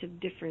all sorts of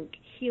different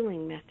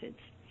healing methods.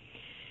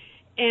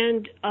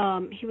 And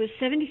he was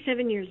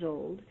 77 years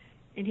old,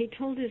 and he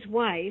told his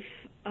wife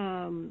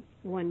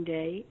one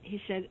day, he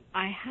said,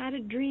 I had a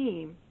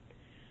dream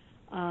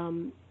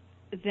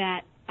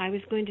that I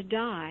was going to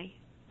die,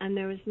 and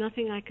there was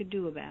nothing I could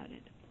do about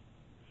it.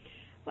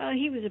 Well,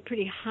 he was a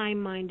pretty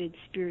high-minded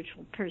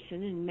spiritual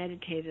person and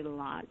meditated a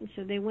lot, and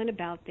so they went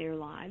about their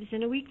lives,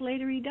 and a week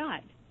later he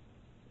died.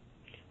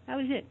 That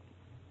was it.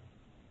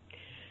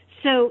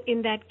 So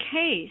in that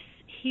case,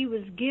 he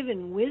was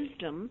given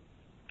wisdom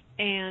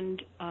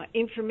and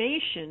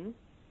information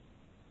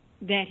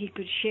that he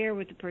could share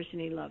with the person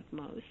he loved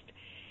most,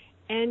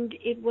 and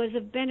it was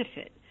of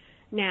benefit.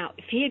 Now,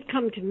 if he had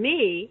come to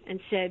me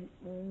and said,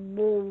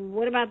 well,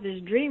 what about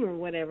this dream or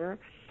whatever,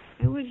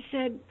 I would have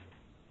said,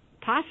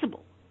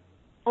 possible.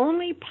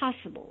 Only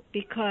possible,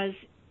 because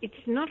it's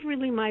not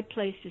really my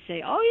place to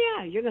say, oh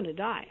yeah, you're going to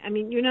die. I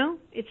mean,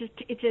 it's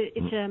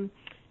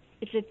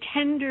a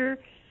tender,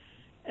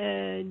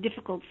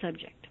 difficult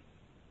subject.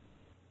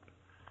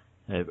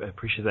 I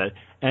appreciate that.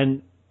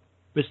 And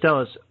Ms.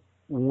 Delis,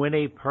 when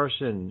a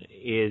person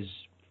is,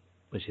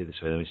 let's say it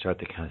this way, let me start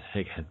the count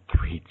again,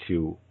 3,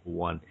 2,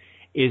 1.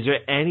 Is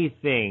there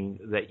anything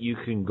that you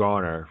can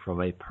garner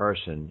from a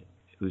person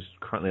who's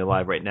currently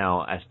alive right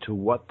now as to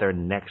what their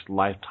next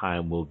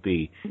lifetime will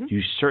be.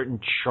 Do certain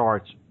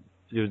chart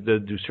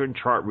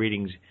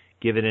readings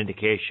give an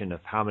indication of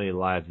how many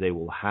lives they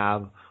will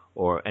have,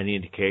 or any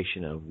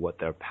indication of what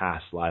their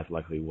past life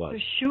likely was?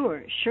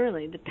 Sure,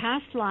 surely. The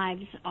past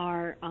lives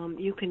are,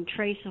 you can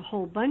trace a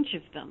whole bunch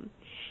of them.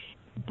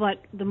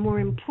 But the more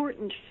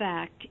important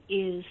fact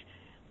is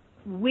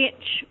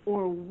which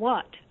or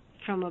what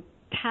from a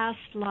past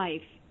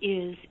life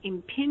is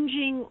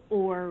impinging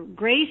or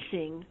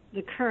gracing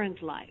the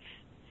current life.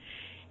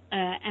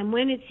 And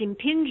when it's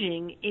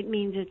impinging, it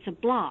means it's a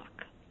block.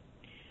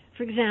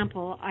 For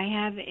example, I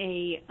have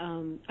a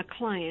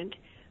client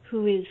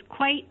who is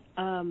quite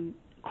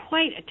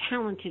a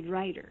talented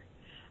writer.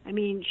 I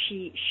mean,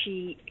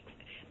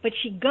 but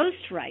she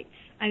ghostwrites.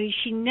 I mean,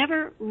 she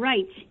never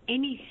writes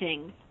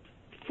anything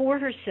for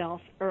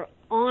herself or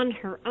on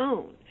her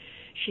own.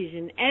 She's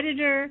an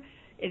editor.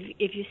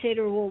 If you say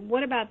to her, well,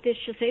 what about this?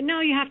 She'll say,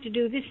 no, you have to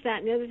do this, that,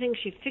 and the other thing.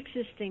 She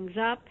fixes things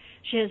up.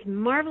 She has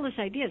marvelous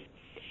ideas.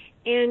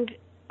 And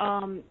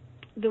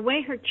the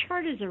way her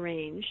chart is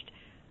arranged,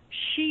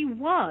 she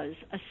was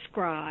a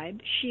scribe,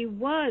 she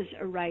was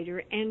a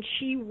writer, and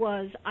she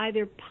was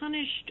either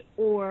punished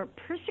or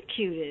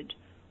persecuted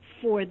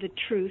for the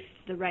truth,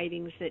 the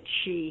writings that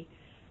she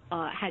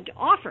had to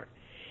offer.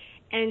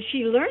 And she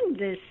learned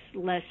this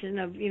lesson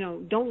of,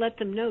 don't let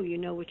them know you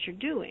know what you're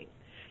doing.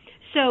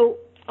 So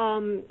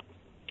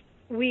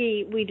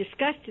we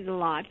discussed it a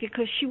lot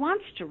because she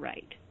wants to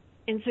write.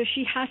 And so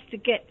she has to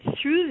get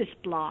through this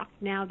block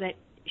now that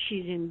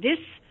she's in this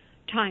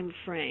time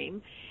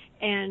frame,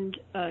 and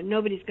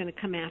nobody's going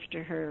to come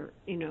after her,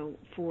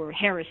 for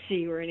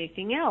heresy or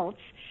anything else,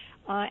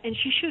 and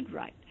she should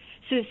write.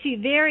 So see,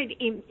 there it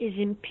is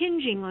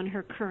impinging on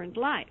her current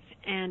life,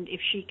 and if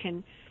she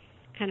can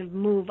kind of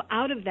move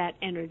out of that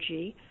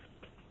energy,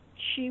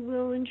 she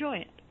will enjoy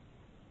it.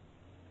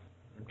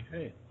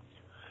 Okay.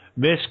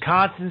 Miss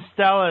Constance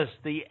Stellis,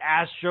 the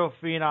Astro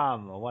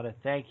Phenom, I want to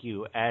thank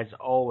you, as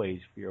always,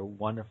 for your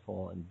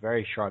wonderful and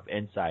very sharp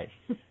insight.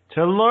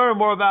 To learn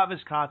more about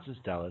Miss Constance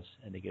Stellis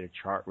and to get a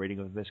chart reading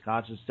with Miss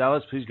Constance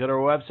Stellis, please go to our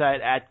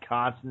website at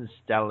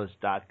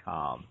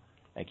ConstanceStellis.com.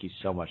 Thank you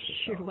so much.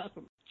 You're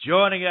welcome.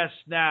 Joining us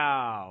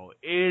now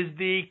is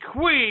the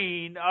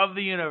Queen of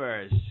the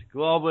Universe,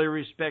 globally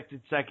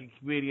respected psychic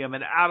medium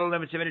and Outer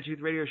Limits of Inner Truth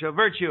radio show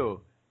Virtue,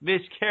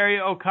 Miss Carrie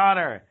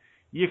O'Connor.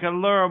 You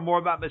can learn more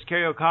about Miss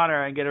Carrie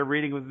O'Connor and get a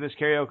reading with Miss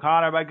Carrie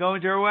O'Connor by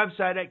going to her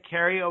website at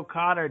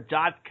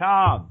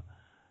CarrieO'Connor.com.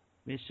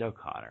 Miss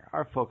O'Connor,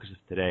 our focus of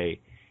today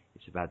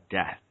is about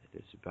death.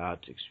 It's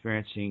about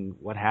experiencing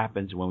what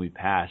happens when we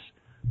pass.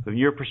 From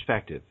your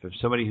perspective, from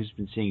somebody who's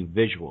been seeing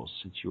visuals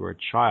since you were a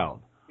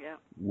child,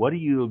 what do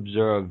you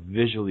observe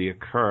visually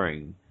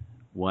occurring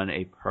when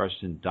a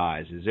person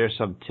dies? Is there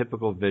some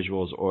typical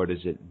visuals, or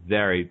does it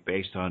vary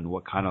based on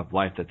what kind of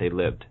life that they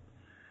lived?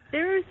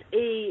 There's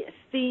a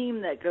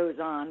theme that goes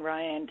on,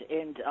 Ryan,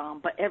 and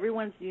but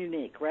everyone's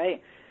unique,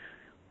 right?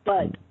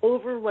 But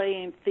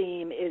overlaying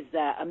theme is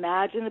that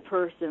imagine the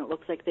person, it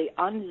looks like they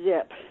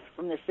unzip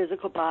from their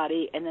physical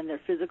body, and then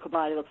their physical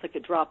body looks like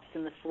it drops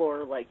in the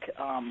floor like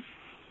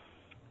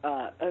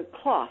a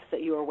cloth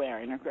that you are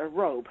wearing, a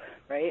robe,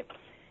 right?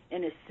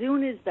 And as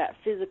soon as that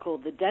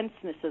the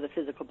denseness of the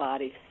physical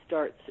body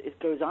it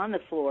goes on the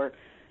floor,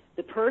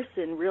 the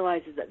person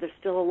realizes that they're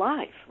still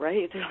alive,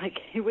 right? They're like,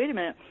 hey, wait a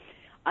minute,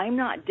 I'm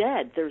not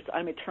dead.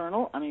 I'm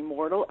eternal, I'm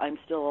immortal, I'm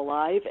still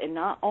alive. And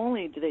not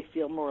only do they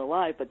feel more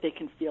alive, but they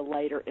can feel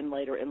lighter and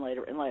lighter and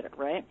lighter and lighter,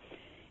 right?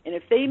 And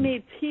if they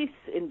made peace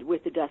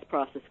with the death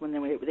process when they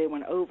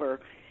went over,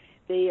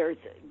 there's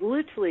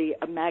literally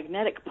a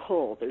magnetic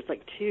pull. There's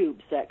like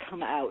tubes that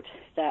come out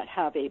that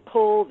have a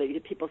pull.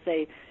 People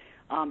say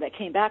that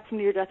came back from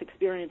near-death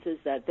experiences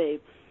that they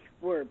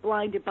were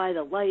blinded by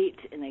the light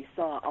and they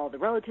saw all the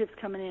relatives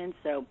coming in.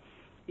 So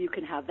you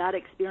can have that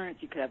experience.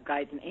 You could have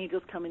guides and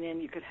angels coming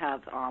in. You could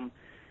have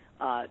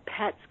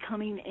pets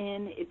coming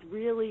in. It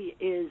really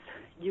is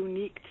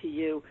unique to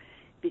you,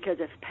 because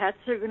if pets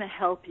are going to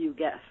help you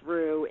get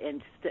through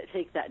and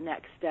take that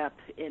next step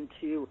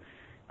into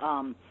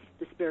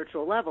the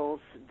spiritual levels,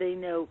 they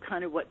know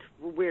kind of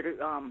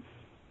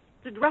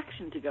the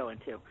direction to go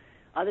into.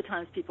 Other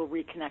times people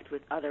reconnect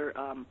with other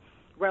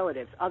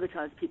relatives. Other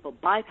times people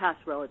bypass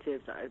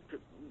relatives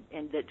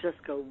and that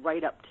just go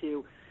right up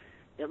to,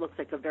 it looks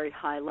like a very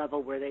high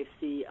level where they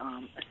see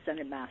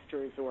ascended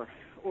masters or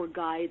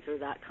guides or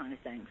that kind of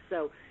thing.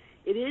 So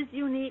it is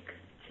unique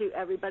to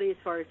everybody as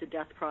far as the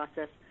death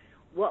process.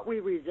 What we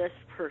resist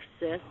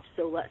persists.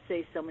 So let's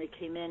say somebody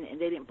came in and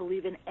they didn't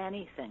believe in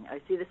anything. I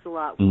see this a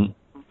lot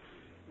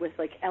with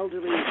like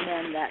elderly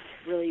men that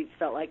really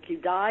felt like you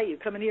die, you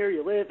come in here,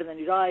 you live, and then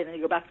you die, and then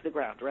you go back to the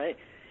ground, right?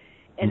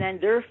 And then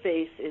their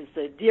face is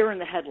the deer in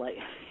the headlight.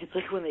 It's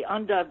like when they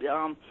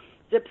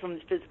zip from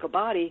the physical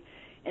body,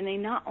 and they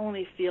not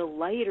only feel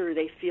lighter,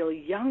 they feel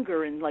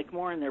younger and like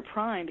more in their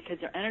prime because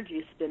their energy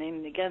is spinning.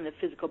 And again, the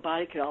physical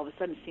body could all of a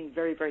sudden seem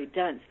very, very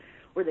dense.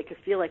 or they could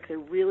feel like they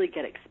really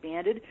get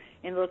expanded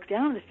and look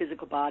down at the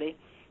physical body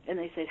and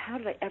they say, how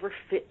did I ever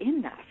fit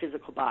in that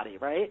physical body,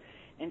 right?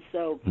 And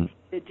so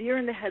the deer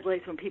in the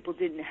headlights, when people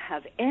didn't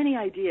have any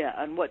idea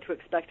on what to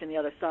expect on the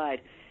other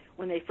side,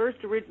 when they first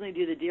originally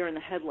do the deer in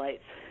the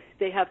headlights,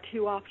 they have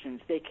two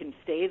options. They can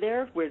stay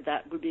there, where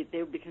they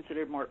would be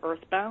considered more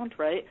earthbound,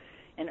 right?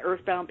 And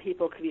earthbound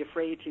people could be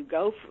afraid to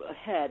go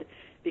ahead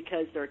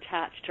because they're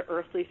attached to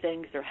earthly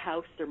things, their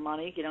house, their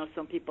money. You know,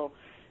 some people,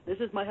 this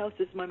is my house,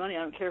 this is my money.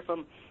 I don't care if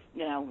I'm,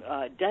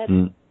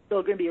 dead.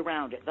 Still going to be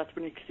around it. That's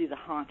when you see the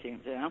hauntings,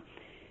 you know.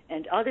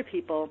 And other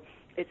people,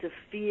 it's a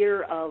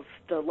fear of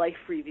the life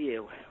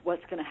review,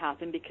 what's going to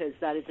happen, because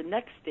that is the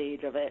next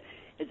stage of it,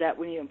 is that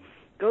when you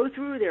go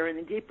through there and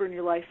then deeper in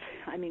your life,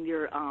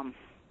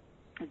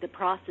 the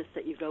process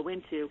that you go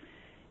into,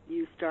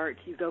 you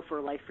go for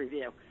a life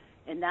review.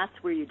 And that's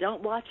where you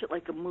don't watch it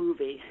like a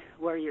movie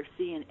where you're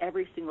seeing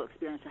every single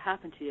experience that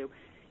happened to you.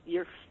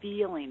 You're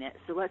feeling it.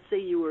 So let's say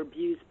you were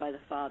abused by the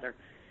father.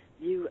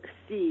 You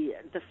see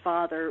the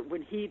father,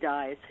 when he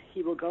dies,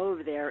 he will go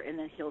over there and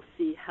then he'll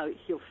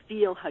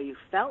feel how you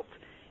felt.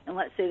 And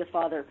let's say the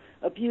father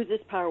abused his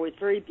power, was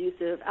very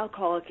abusive,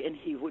 alcoholic, and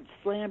he would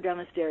slam down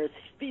the stairs,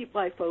 feet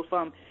by faux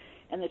fum,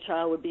 and the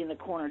child would be in the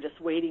corner just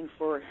waiting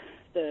for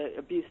the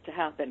abuse to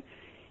happen.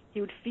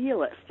 He would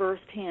feel it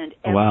firsthand.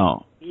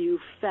 Wow. You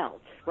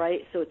felt,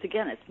 right? So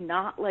it's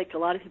not like a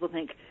lot of people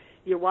think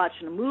you're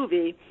watching a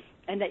movie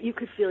and that you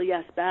could feel,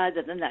 yes, bad,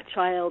 that then that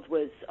child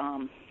was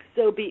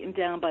so beaten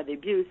down by the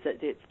abuse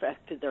that it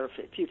affected their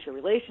future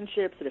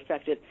relationships. It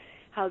affected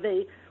how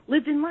they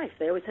lived in life.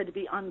 They always had to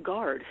be on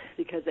guard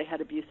because they had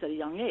abuse at a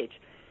young age.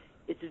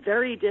 It's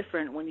very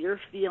different when you're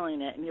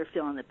feeling it and you're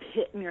feeling the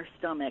pit in your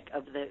stomach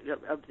of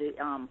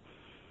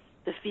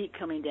the feet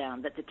coming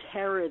down, that the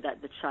terror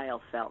that the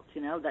child felt,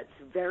 that's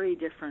very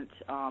different.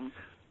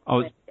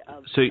 So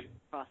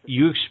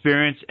you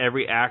experience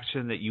every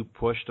action that you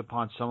pushed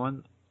upon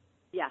someone?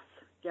 Yes,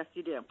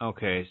 you do.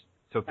 Okay,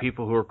 so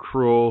people who are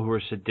cruel, who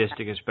are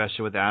sadistic,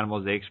 especially with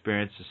animals, they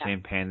experience the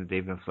same pain that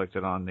they've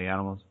inflicted on the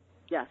animals?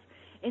 Yes,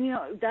 and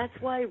that's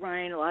why,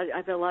 Ryan,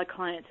 I've had a lot of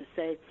clients to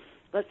say,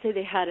 let's say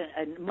they had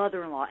a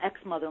mother-in-law,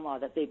 ex-mother-in-law,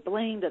 that they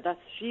blamed that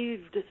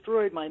she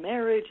destroyed my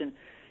marriage and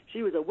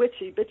she was a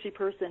witchy, bitchy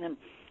person, and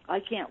I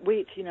can't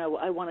wait,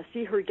 I want to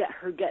see her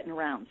getting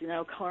around,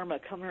 karma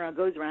coming around,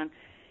 goes around,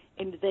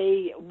 and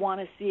they want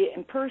to see it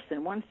in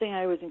person. One thing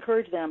I always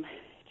encourage them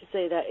to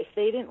say that if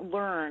they didn't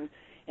learn,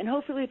 and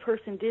hopefully a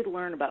person did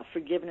learn about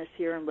forgiveness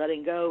here and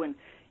letting go and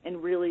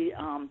really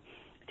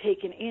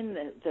taking in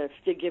the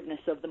forgiveness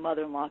of the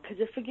mother-in-law, because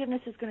the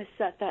forgiveness is going to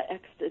set that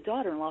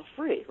ex-daughter-in-law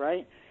free,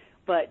 right?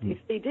 But if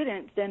they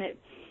didn't, then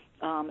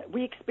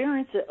we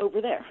experience it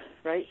over there,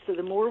 right? So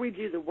the more we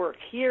do the work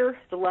here,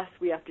 the less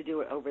we have to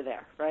do it over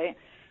there, right?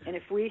 And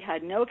if we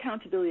had no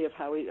accountability of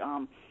how we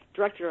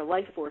directed our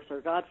life force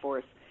or God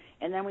force,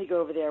 and then we go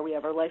over there, we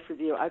have our life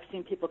review. I've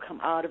seen people come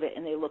out of it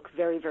and they look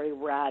very, very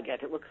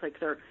ragged. It looks like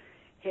their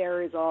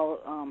hair is all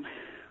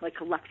like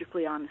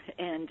electrically on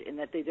end, and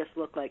that they just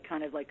look like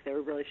kind of like they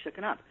were really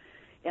shooken up.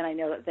 And I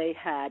know that they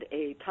had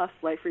a tough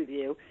life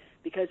review,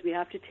 because we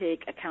have to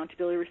take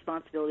accountability,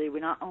 responsibility. We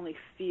not only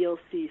feel,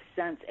 see,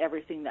 sense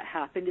everything that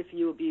happened. If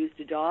you abused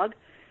a dog,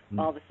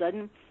 all of a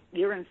sudden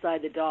you're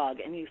inside the dog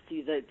and you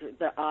see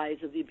the eyes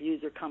of the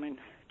abuser coming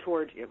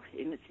towards you,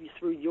 and it's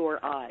through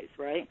your eyes,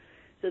 right?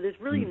 So there's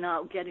really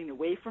not getting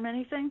away from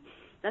anything.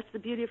 That's the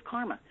beauty of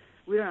karma.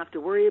 We don't have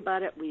to worry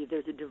about it.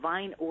 There's a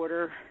divine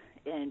order,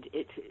 and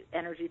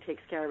energy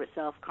takes care of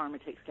itself. Karma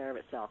takes care of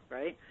itself,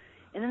 right?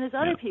 And then there's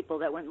other people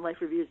that went in life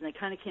reviews and they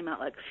kind of came out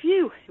like,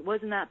 phew, it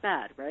wasn't that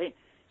bad, right?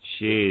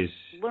 Jeez.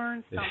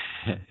 Learn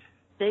something.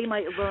 They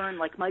might learn,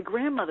 like my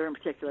grandmother in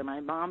particular,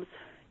 my mom's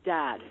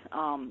dad,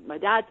 my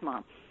dad's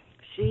mom,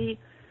 she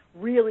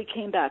really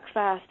came back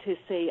fast to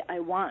say, I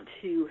want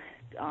to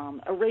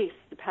erase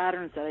the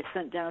patterns that I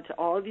sent down to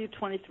all of you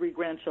 23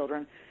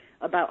 grandchildren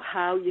about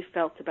how you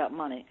felt about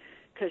money,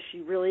 because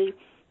she really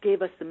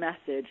gave us the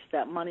message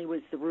that money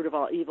was the root of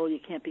all evil. You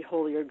can't be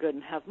holy or good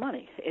and have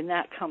money. And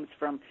that comes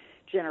from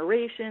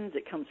generations,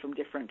 it comes from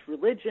different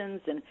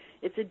religions, and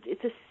it's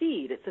a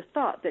seed, it's a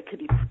thought that could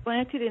be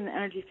planted in the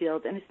energy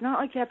field, and it's not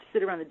like you have to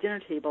sit around the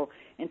dinner table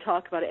and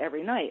talk about it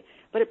every night,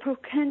 but it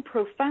can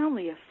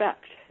profoundly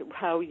affect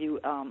how you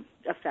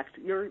affect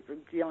your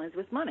dealings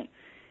with money.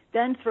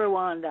 Then throw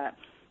on that,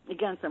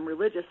 again, some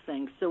religious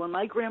things. So when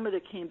my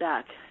grandmother came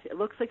back, it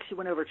looks like she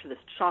went over to this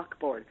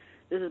chalkboard.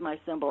 This is my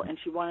symbol, and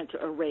she wanted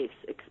to erase,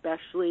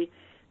 especially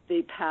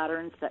the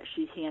patterns that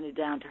she handed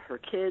down to her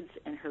kids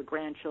and her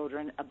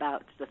grandchildren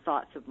about the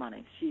thoughts of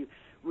money. She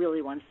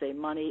really wants to say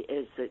money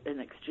is an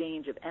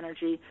exchange of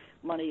energy.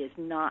 Money is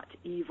not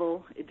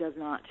evil. It does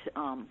not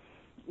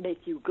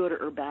make you good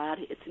or bad.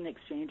 It's an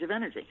exchange of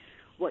energy.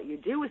 What you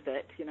do with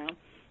it,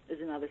 is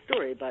another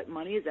story, but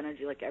money is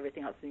energy like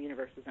everything else in the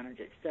universe is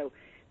energy. So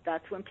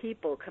that's when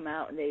people come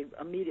out and they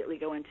immediately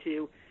go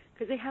into,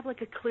 because they have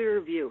like a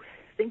clearer view.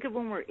 Think of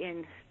when we're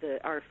in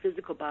our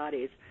physical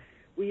bodies,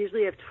 we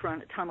usually have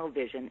tunnel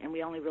vision, and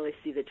we only really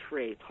see the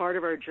tree. Part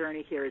of our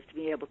journey here is to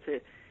be able to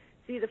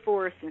see the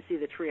forest and see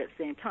the tree at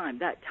the same time.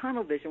 That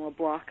tunnel vision will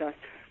block us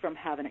from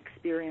having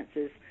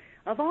experiences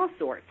of all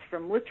sorts,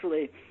 from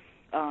literally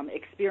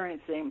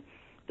experiencing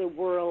the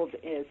world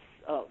as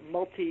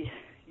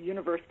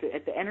multi-universe,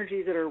 the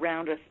energies that are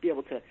around us, be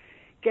able to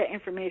get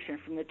information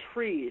from the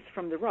trees,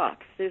 from the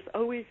rocks. There's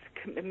always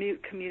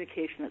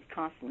communication that's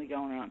constantly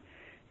going on.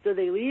 So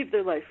they leave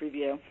their life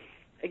review.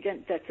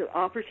 Again, that's an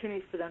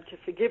opportunity for them to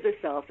forgive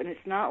themselves, and it's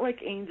not like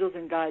angels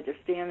and guides are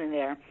standing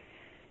there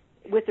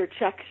with their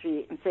check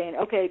sheet and saying,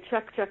 okay,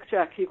 check,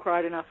 you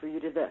cried enough or you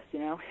did this, you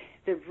know.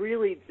 They're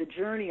really, the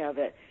journey of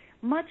it,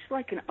 much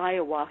like an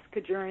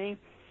ayahuasca journey,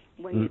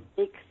 when you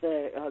take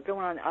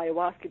going on an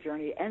ayahuasca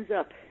journey, it ends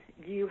up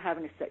you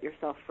having to set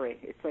yourself free.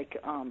 It's like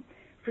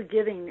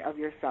forgiving of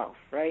yourself,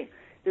 right?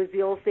 There's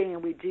the old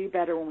saying, we do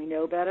better when we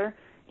know better,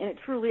 and it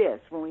truly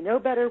is. When we know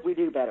better, we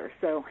do better.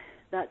 So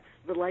that's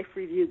the life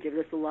review gives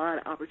us a lot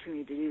of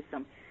opportunity to do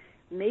some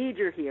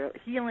major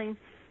healing,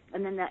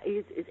 and then that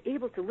is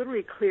able to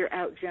literally clear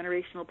out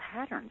generational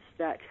patterns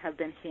that have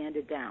been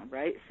handed down,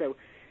 right? So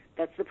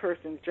that's the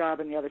person's job.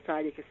 On the other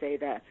side, you could say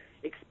that,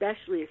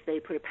 especially if they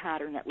put a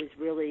pattern that was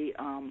really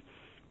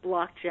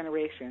blocked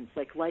generations,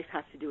 like life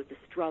has to do with the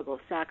struggle,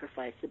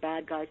 sacrifice, the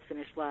bad guys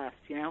finish last,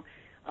 you know?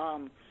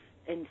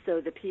 And so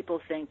the people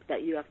think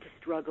that you have to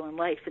struggle in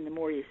life, and the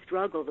more you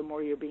struggle, the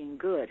more you're being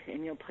good,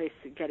 and you'll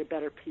get a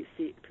better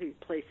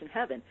place in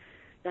heaven.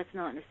 That's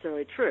not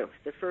necessarily true.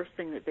 The first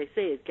thing that they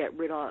say is get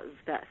rid of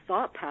that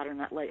thought pattern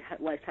that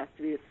life has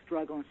to be a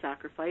struggle and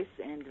sacrifice,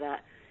 and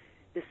that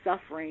the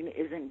suffering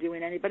isn't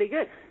doing anybody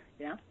good,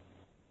 you know?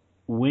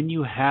 When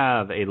you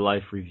have a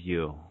life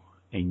review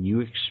and you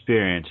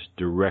experience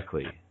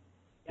directly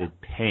the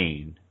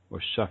pain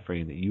or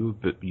suffering that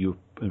you've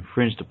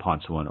infringed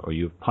upon someone or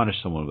you've punished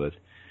someone with,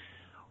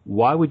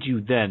 why would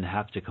you then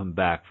have to come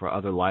back for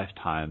other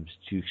lifetimes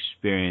to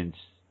experience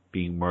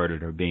being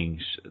murdered or being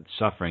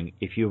suffering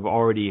if you've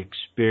already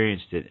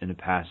experienced it in the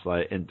past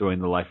life and during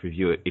the life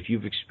review? If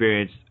you've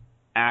experienced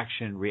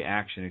action,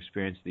 reaction,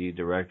 experience the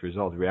direct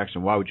result,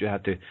 reaction, why would you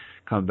have to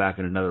come back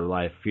in another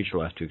life, future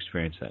life, to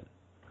experience that?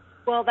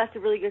 Well, that's a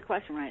really good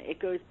question, right?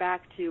 It goes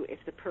back to if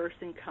the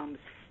person comes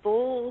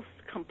full,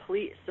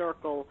 complete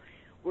circle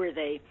where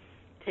they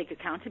take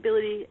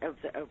accountability of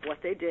what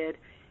they did,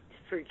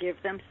 forgive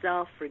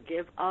themselves,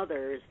 forgive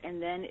others,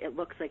 and then it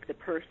looks like the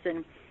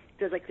person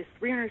does like this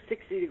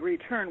 360-degree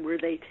turn where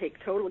they take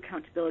total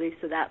accountability,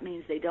 so that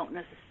means they don't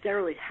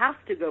necessarily have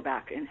to go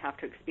back and have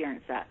to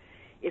experience that.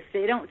 If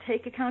they don't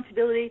take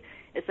accountability,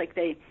 it's like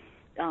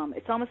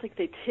it's almost like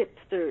they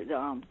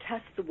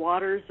test the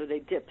waters, or they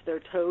dip their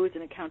toes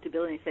in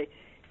accountability and say,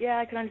 yeah,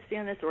 I can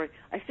understand this, or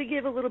I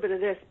forgive a little bit of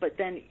this, but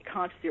then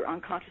consciously or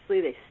unconsciously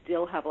they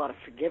still have a lot of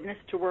forgiveness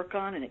to work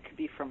on, and it could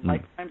be from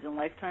lifetimes and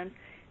lifetimes.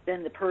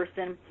 Then the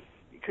person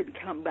could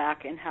come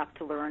back and have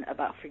to learn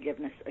about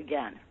forgiveness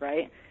again,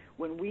 right?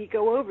 When we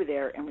go over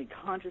there and we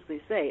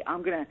consciously say,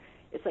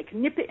 it's like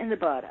nip it in the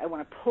bud. I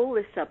want to pull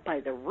this up by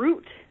the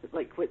root,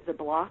 like with the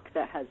block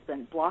that has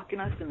been blocking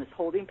us in this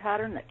holding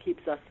pattern that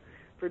keeps us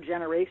for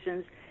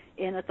generations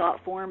in a thought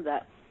form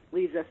that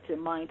leads us to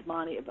mind,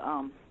 body,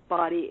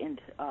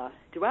 and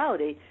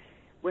duality.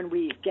 When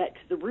we get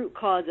to the root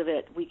cause of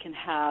it, we can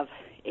have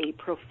a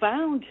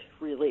profound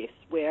release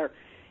where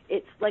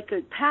it's like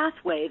a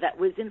pathway that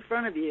was in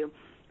front of you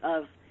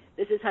of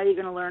this is how you're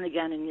going to learn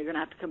again, and you're going to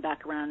have to come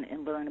back around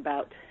and learn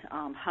about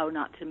how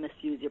not to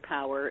misuse your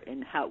power,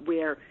 and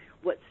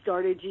what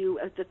started you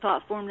as the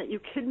thought form that you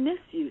could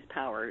misuse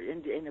power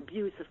and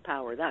abuse of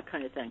power, that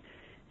kind of thing.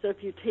 So if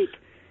you take,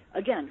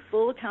 again,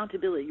 full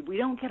accountability, we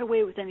don't get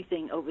away with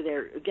anything over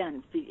there.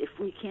 Again, if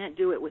we can't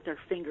do it with our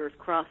fingers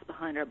crossed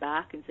behind our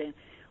back and saying,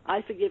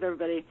 I forgive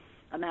everybody,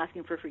 I'm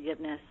asking for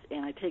forgiveness,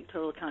 and I take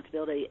total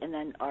accountability, and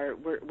then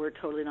we're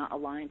totally not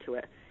aligned to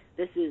it.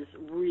 This is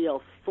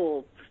real,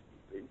 full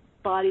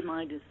body,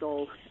 mind, and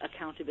soul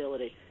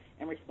accountability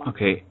and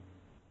responsibility. Okay.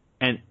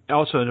 And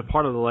also, in a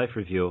part of the life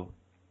review,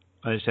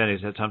 understanding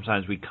is that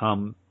sometimes we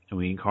come and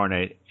we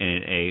incarnate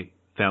in a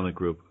family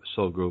group,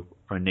 soul group,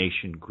 or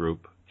nation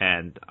group,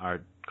 and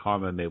our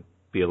karma may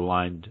be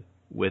aligned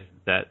with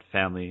that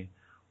family,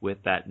 with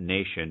that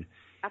nation.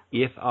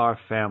 Absolutely. If our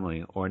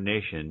family or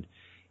nation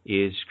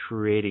is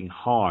creating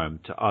harm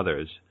to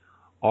others,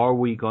 are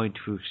we going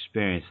to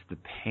experience the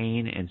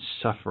pain and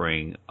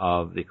suffering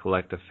of the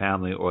collective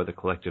family or the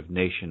collective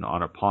nation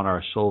upon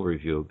our soul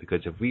review?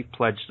 Because if we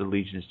pledged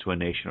allegiance to a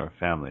nation or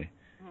family,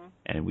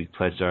 and we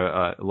pledged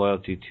our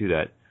loyalty to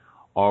that,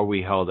 are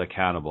we held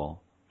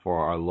accountable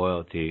for our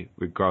loyalty,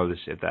 regardless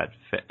if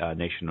that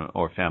nation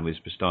or family is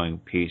bestowing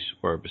peace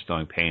or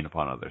bestowing pain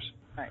upon others?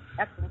 All right,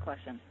 excellent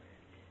question.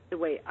 The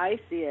way I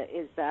see it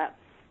is that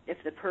if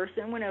the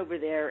person went over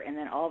there and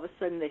then all of a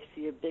sudden they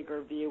see a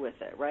bigger view with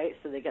it, right?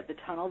 So they get the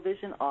tunnel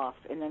vision off,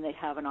 and then they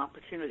have an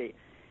opportunity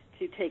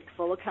to take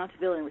full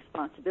accountability and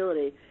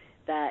responsibility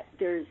that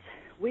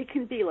we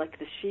can be like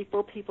the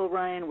sheeple people,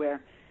 Ryan,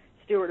 where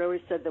Stuart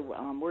always said the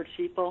word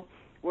sheeple,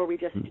 where we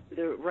just do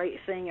the right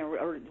thing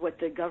or what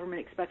the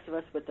government expects of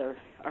us with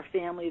our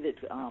family,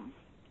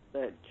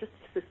 just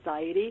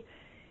society.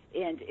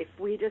 And if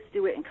we just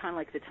do it in kind of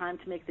like the time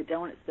to make the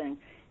donuts thing,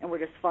 and we're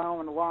just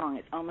following along,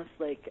 it's almost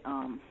like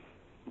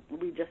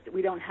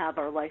we don't have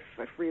our life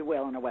for free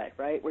will in a way,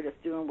 right? We're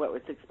just doing what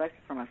was expected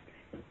from us.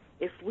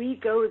 If we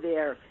go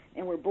there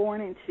and we're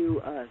born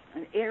into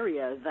an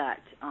area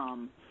that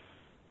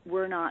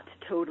we're not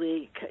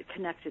totally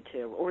connected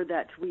to, or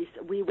that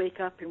we wake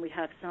up and we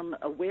have some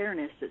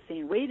awareness that's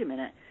saying, wait a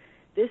minute,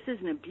 this is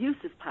an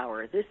abusive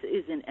power. This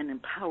isn't an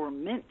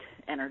empowerment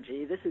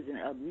energy. This is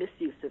a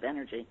misuse of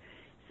energy.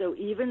 So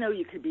even though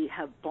you could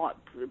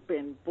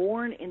been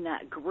born in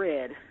that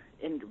grid,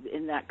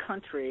 in that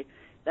country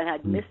that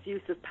had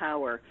misuse of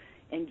power,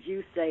 and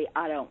you say,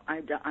 I'm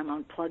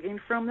unplugging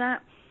from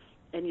that,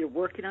 and you're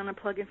working on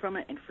unplugging from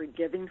it and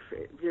forgiving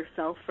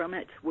yourself from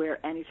it,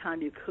 where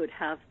anytime you could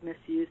have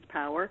misused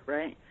power,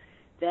 right,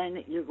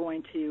 then you're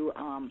going to,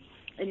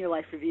 in your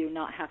life review,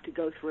 not have to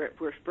go through it,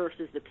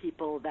 versus the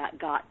people that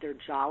got their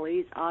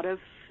jollies out of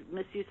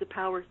misuse of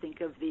power.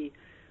 Think of the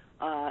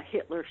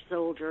Hitler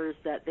soldiers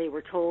that they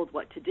were told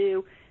what to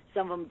do.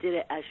 Some of them did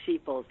it as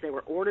sheeples. They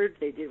were ordered,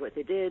 they did what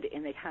they did,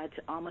 and they had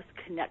to almost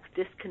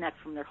disconnect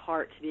from their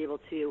heart to be able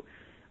to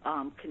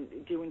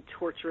doing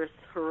torturous,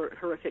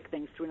 horrific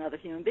things to another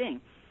human being.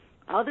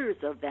 Others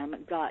of them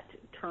got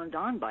turned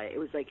on by it. It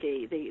was like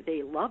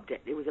they loved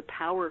it. It was a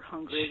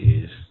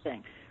power-hungry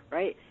thing,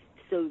 right?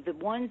 So the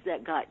ones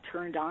that got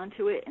turned on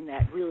to it and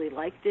that really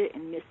liked it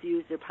and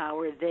misused their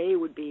power, they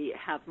would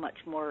have much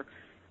more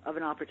of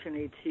an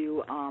opportunity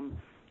to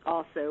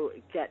also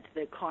get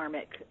the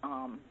karmic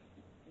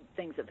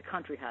things that the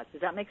country has.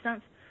 Does that make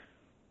sense?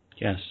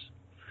 Yes.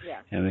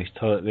 Yeah.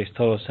 It makes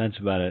total sense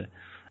about it.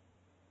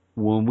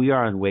 When we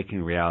are in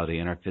waking reality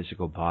in our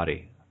physical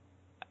body,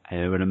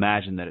 I would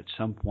imagine that at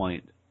some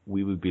point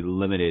we would be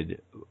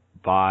limited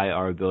by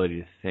our ability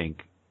to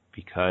think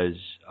because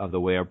of the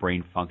way our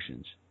brain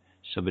functions.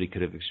 Somebody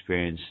could have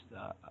experienced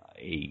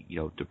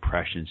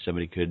depression.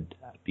 Somebody could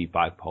be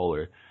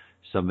bipolar.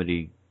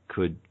 Somebody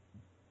could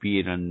be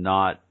in a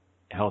not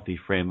healthy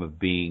frame of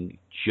being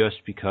just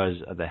because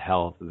of the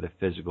health of the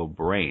physical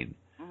brain.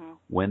 Mm-hmm.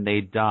 When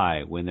they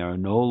die, when they are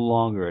no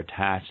longer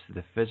attached to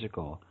the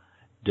physical,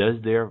 does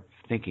their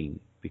thinking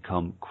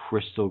become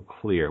crystal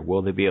clear?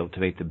 Will they be able to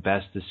make the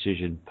best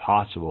decision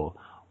possible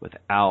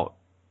without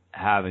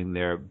having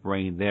their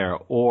brain there?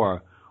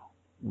 Or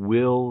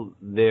will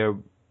their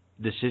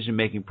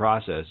decision-making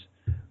process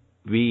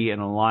be in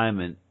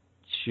alignment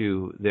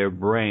to their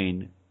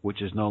brain,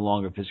 which is no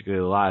longer physically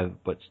alive,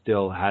 but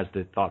still has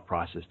the thought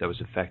process that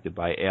was affected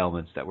by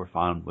ailments that were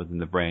found within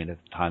the brain at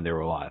the time they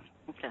were alive?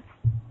 Okay.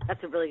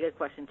 That's a really good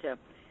question, too.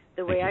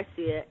 The way I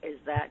see it is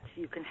that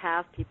you can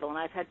have people, and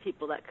I've had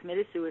people that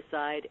committed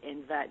suicide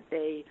and that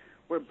they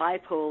were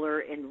bipolar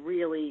and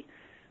really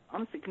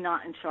almost like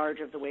not in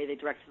charge of the way they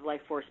directed the life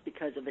force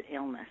because of an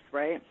illness,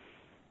 right?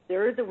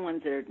 They're the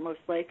ones that are most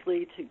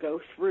likely to go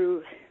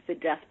through the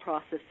death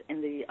process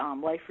and the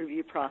life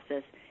review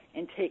process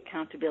and take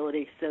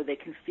accountability so they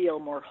can feel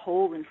more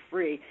whole and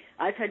free.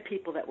 I've had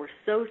people that were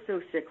so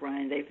sick,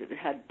 Ryan. They've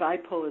had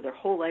bipolar their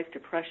whole life,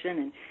 depression,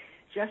 and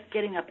just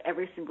getting up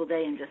every single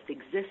day and just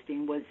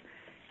existing was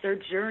their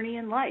journey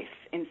in life.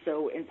 And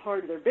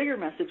part of their bigger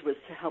message was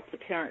to help the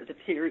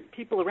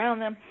people around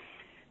them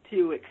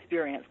to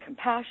experience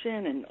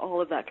compassion and all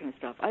of that kind of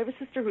stuff. I have a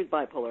sister who's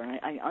bipolar, and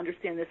I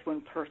understand this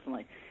one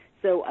personally.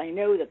 So I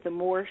know that the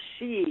more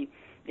she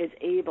is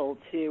able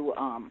to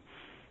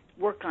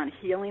work on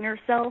healing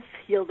herself,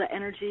 heal the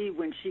energy,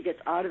 when she gets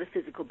out of the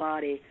physical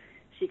body,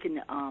 she can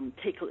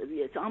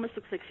it almost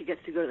looks like she gets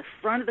to go to the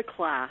front of the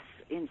class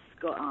in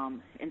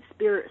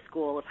spirit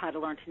school of how to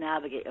learn to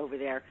navigate over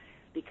there,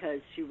 because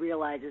she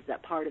realizes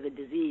that part of the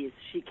disease,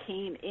 she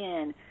came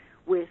in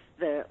with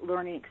the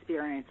learning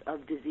experience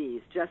of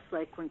disease, just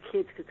like when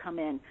kids could come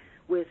in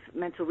with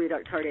mental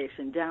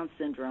retardation, Down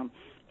syndrome,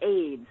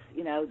 AIDS,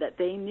 that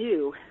they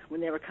knew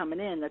when they were coming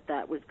in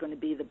that was going to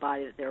be the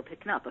body that they were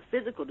picking up, a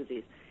physical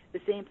disease. The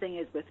same thing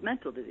is with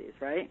mental disease,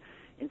 right?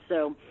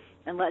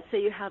 And let's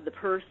say you have the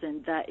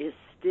person that is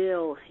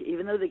still,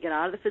 even though they get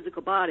out of the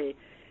physical body,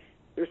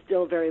 they're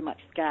still very much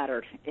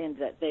scattered in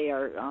that they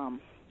are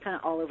kind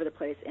of all over the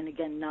place, and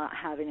again, not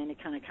having any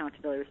kind of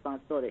accountability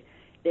responsibility.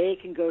 They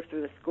can go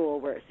through the school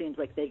where it seems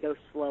like they go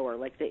slower,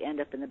 like they end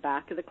up in the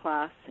back of the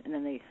class, and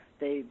then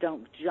they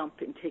don't jump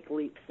and take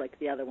leaps like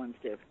the other ones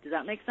do. Does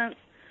that make sense?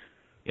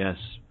 Yes,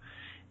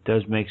 it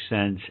does make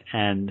sense.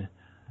 And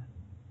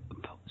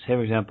say,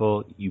 for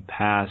example, you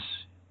pass,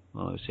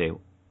 let's say,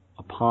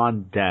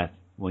 upon death,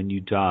 when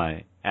you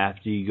die,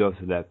 after you go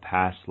through that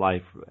past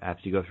life,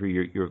 after you go through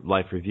your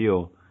life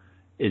review,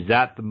 is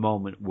that the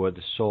moment where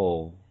the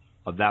soul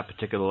of that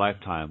particular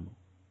lifetime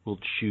will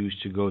choose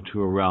to go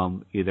to a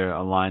realm either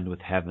aligned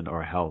with heaven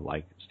or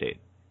hell-like state?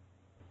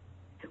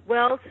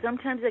 Well,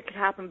 sometimes it could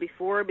happen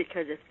before,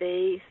 because if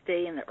they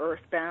stay in the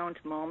earthbound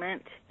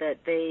moment, that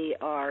they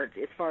are,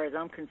 as far as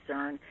I'm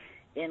concerned,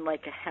 in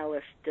like a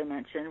hellish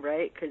dimension,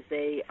 right? Because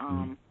they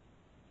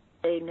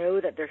know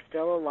that they're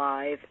still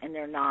alive and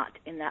they're not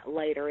in that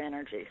lighter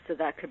energy. So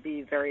that could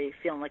be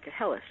feeling like a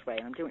hellish way.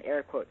 I'm doing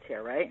air quotes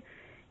here, right?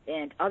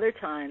 And other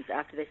times,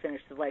 after they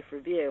finish the life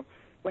review,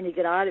 when you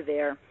get out of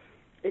there,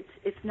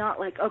 it's not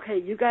like, okay,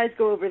 you guys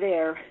go over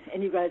there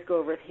and you guys go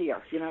over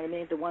here. You know what I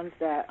mean? The ones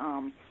that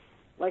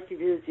life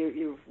reviews,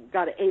 you've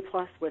got an A+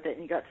 with it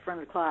and you got the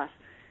front of the class,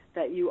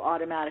 that you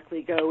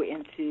automatically go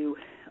into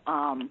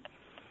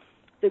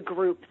the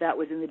group that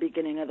was in the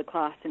beginning of the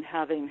class and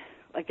having,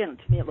 again,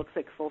 to me it looks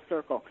like full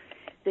circle.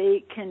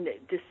 They can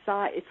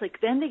decide, it's like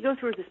then they go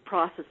through this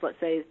process, let's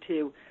say,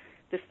 to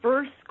the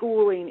first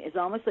schooling is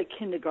almost like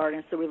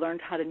kindergarten, so we learned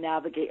how to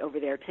navigate over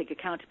there, take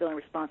accountability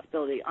and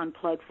responsibility,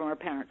 unplug from our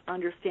parents,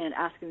 understand,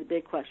 asking the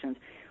big questions.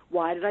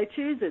 Why did I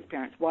choose those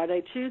parents? Why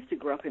did I choose to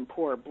grow up in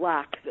poor,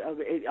 black,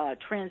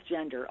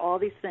 transgender, all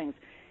these things?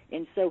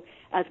 And so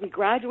as we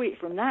graduate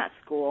from that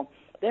school,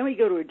 then we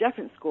go to a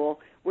different school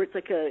where it's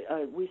like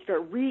we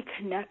start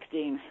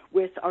reconnecting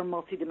with our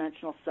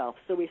multidimensional self.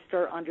 So we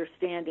start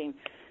understanding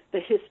the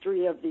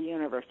history of the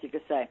universe, you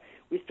could say.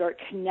 We start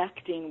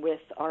connecting with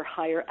our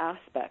higher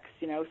aspects,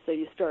 so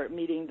you start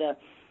meeting the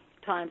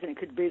times, and it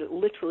could be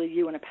literally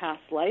you in a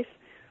past life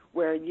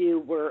where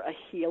you were a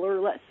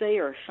healer, let's say,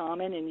 or a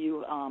shaman, and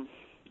you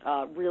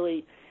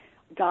really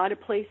got a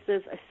place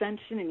of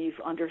ascension, and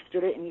you've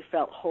understood it, and you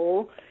felt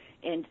whole,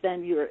 and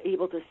then you're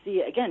able to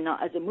see it, again,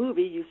 not as a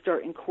movie, you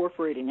start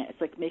incorporating it.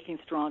 It's like making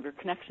stronger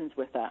connections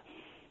with that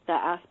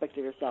aspect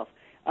of yourself.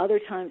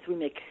 Other times we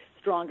make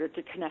stronger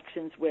to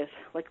connections with,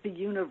 like, the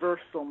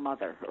universal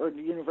mother or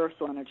the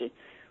universal energy,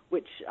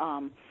 which,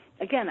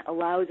 again,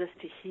 allows us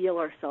to heal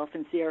ourselves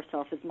and see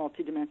ourselves as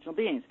multidimensional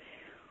beings.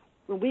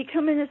 When we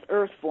come in this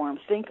earth form,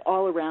 think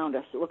all around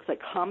us. It looks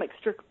like comic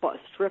strip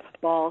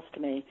balls to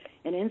me,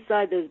 and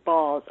inside those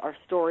balls are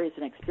stories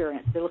and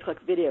experience. They look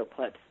like video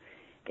clips.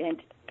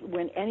 And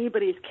when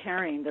anybody's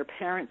carrying their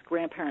parents,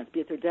 grandparents,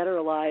 be it they're dead or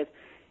alive,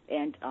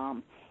 and,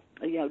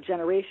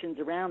 generations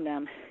around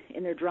them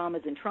in their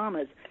dramas and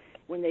traumas,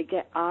 when they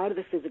get out of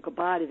the physical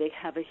body, they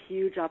have a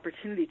huge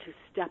opportunity to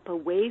step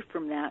away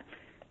from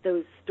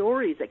those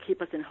stories that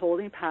keep us in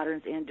holding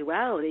patterns and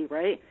duality,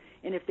 right?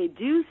 And if they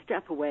do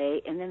step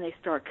away and then they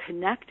start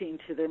connecting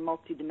to their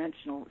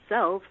multidimensional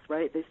selves,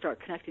 right, they start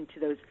connecting to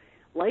those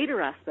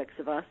lighter aspects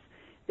of us,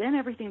 then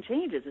everything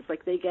changes. It's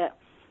like they get,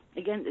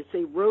 again,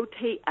 they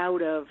rotate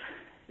out of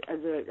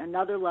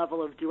another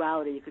level of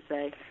duality, you could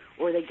say,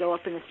 or they go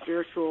up in a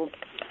spiritual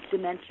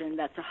dimension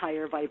that's a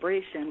higher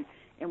vibration,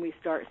 and we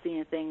start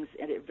seeing things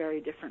at a very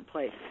different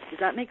place. Does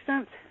that make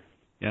sense?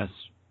 Yes,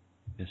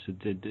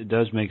 it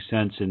does make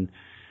sense. And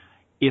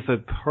if a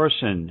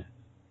person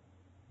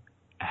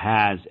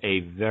has a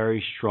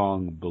very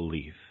strong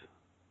belief,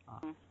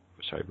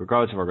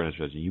 regardless of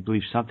organization, you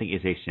believe something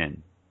is a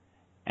sin,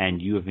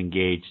 and you have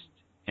engaged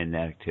in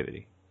that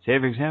activity. Say,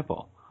 for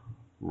example,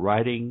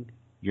 writing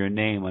your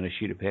name on a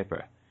sheet of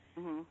paper.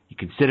 Mm-hmm. You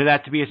consider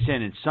that to be a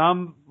sin. In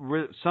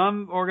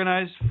some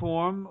organized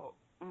form,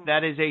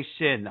 that is a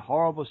sin, a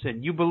horrible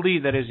sin. You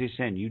believe that is a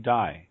sin. You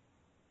die.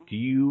 Do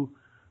you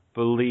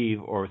believe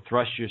or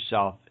thrust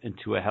yourself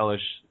into a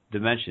hellish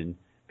dimension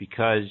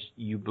because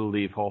you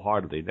believe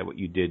wholeheartedly that what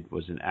you did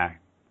was an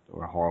act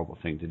or a horrible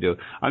thing to do?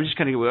 I'm just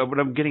kind of, what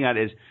I'm getting at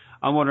is,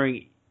 I'm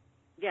wondering,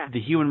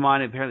 the human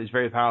mind apparently is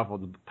very powerful.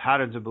 The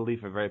patterns of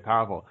belief are very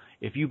powerful.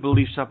 If you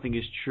believe something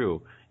is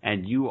true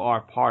and you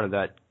are part of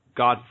that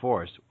God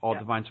force, all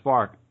divine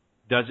spark,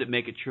 does it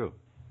make it true?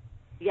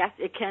 Yes,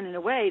 it can in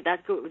a way.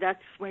 That's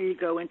where you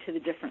go into the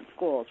different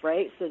schools,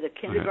 right? So the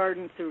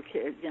kindergarten through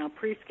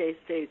pre-K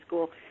stage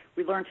school,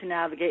 we learn to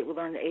navigate. We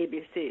learn the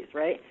ABCs,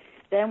 right?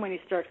 Then when you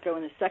start to go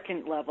in the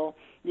second level,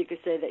 you could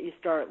say that you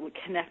start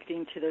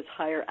connecting to those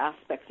higher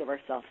aspects of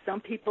ourselves.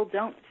 Some people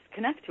don't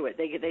connect to it.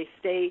 They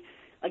stay,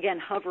 again,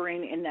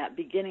 hovering in that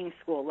beginning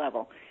school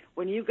level.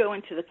 When you go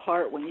into the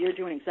part when you're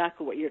doing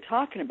exactly what you're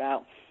talking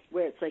about,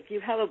 where it's like you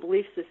have a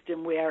belief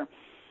system where,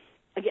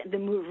 again, the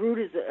root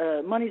is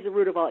money's the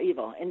root of all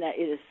evil, and that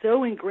it is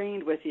so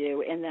ingrained with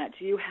you, and that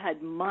you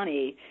had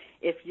money.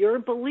 If your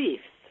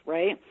beliefs,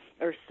 right,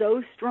 are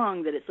so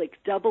strong that it's like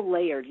double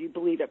layered, you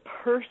believe it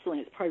personally.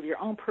 It's part of your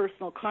own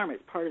personal karma.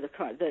 It's part of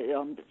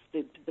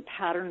the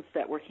patterns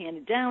that were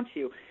handed down to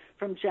you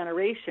from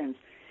generations.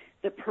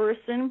 The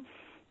person,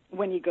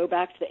 when you go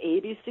back to the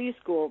ABC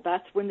school,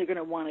 that's when they're going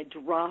to want to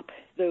drop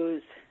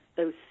those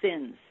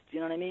sins. Do you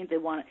know what I mean? They're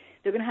going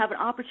to have an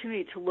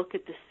opportunity to look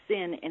at the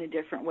sin in a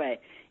different way.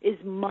 Is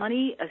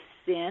money a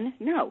sin?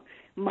 No.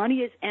 Money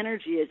is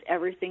energy, as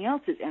everything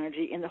else is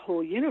energy, and the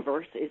whole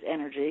universe is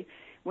energy.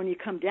 When you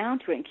come down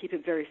to it and keep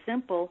it very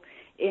simple,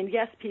 and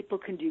yes, people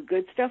can do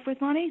good stuff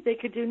with money. They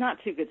could do not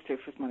too good stuff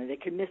with money. They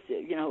could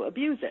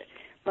abuse it.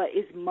 But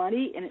is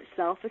money in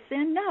itself a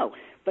sin? No.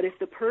 But if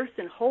the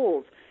person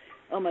holds,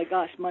 oh my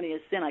gosh, money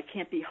is sin, I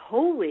can't be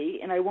holy,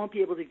 and I won't be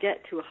able to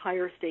get to a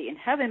higher state in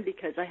heaven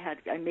because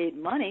I made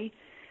money,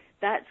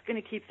 that's going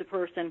to keep the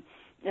person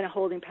in a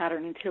holding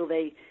pattern until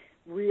they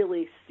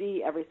really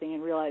see everything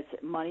and realize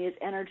that money is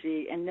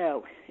energy, and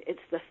no, it's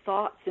the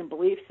thoughts and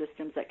belief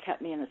systems that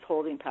kept me in this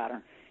holding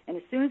pattern. And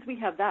as soon as we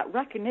have that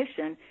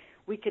recognition,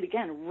 we could,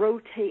 again,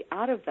 rotate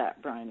out of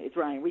that, Brian.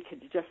 We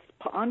could just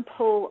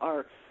unpull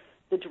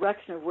the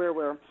direction of where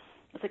we're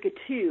it's like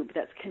a tube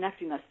that's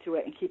connecting us to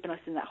it and keeping us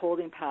in that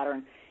holding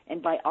pattern.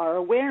 And by our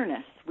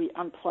awareness, we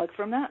unplug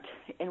from that,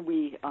 and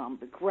we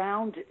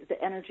ground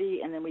the energy,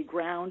 and then we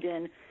ground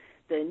in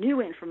the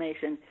new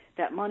information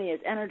that money is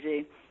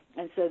energy.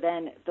 And so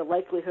then the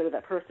likelihood of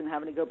that person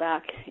having to go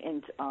back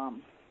and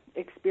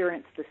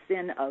experience the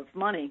sin of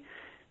money,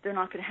 they're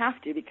not going to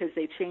have to, because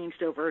they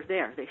changed over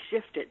there. They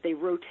shifted. They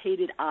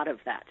rotated out of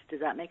that.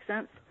 Does that make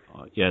sense?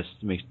 Yes,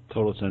 it makes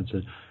total sense.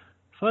 And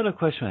final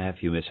question I have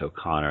for you, Ms.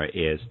 O'Connor,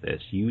 is this: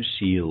 you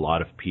see a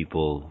lot of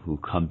people who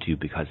come to you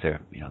because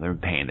they're in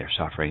pain, they're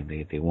suffering,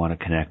 they want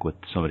to connect with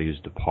somebody who's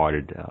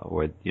departed,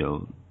 or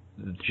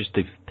just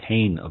the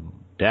pain of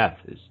death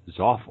is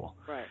awful.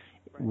 Right.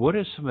 What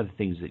are some of the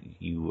things that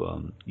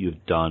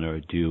you've done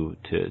or do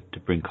to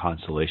bring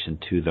consolation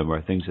to them,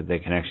 or things that they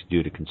can actually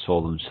do to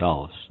console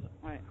themselves?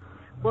 Right.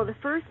 Well, the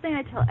first thing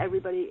I tell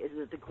everybody is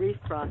that the grief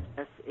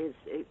process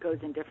it goes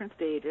in different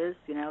stages.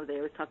 They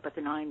always talk about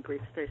the 9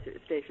 grief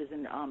stages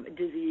in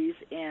disease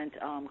and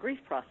grief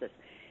process.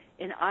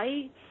 And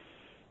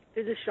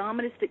there's a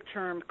shamanistic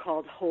term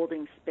called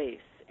holding space.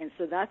 And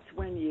so that's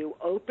when you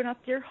open up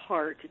your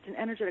heart. It's an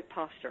energetic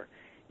posture.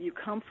 You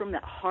come from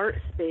that heart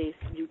space.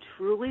 You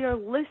truly are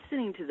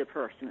listening to the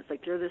person. It's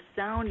like you're the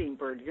sounding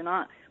bird. You're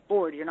not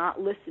bored. You're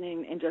not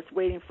listening and just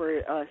waiting for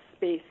a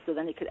space so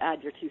then you could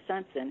add your 2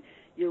 cents in.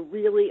 You're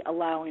really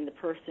allowing the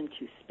person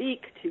to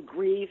speak, to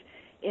grieve.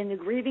 And the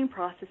grieving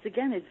process,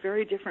 again, is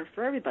very different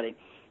for everybody.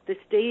 The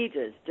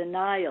stages: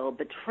 denial,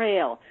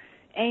 betrayal,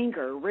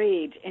 anger,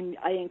 rage, and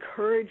I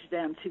encourage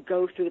them to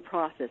go through the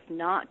process,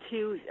 not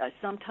to,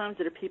 sometimes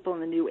there are people in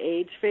the New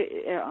Age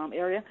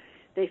area,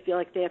 they feel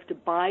like they have to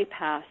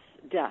bypass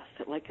death,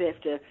 like they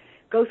have to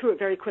go through it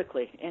very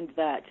quickly, and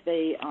that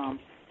they,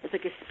 it's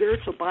like a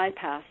spiritual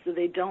bypass, so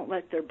they don't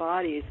let their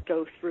bodies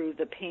go through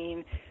the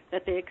pain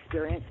that they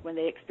experience when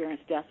they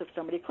experience death of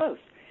somebody close.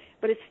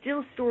 But it's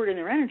still stored in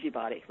their energy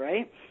body,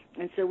 right?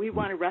 And so we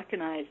want to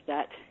recognize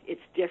that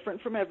it's different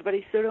from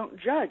everybody, so don't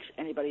judge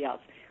anybody else.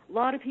 A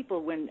lot of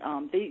people, when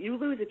you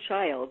lose a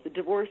child, the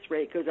divorce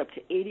rate goes up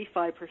to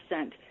 85%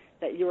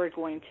 that you are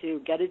going to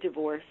get a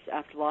divorce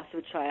after loss of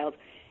a child.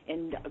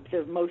 And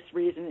the most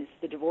reason is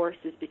the divorce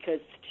is because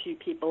 2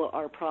 people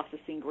are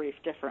processing grief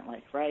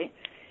differently, right?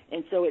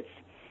 And so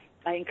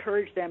I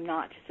encourage them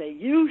not to say,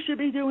 you should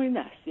be doing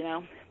this,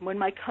 When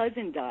my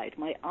cousin died,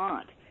 my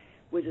aunt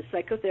was a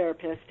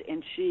psychotherapist,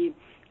 and she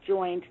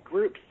joined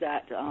groups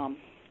that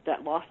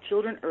lost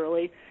children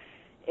early,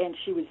 and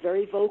she was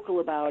very vocal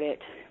about it.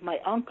 My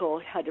uncle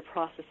had to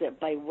process it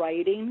by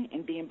writing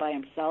and being by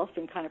himself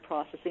and kind of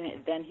processing it,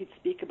 and then he'd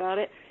speak about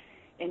it.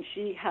 And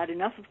she had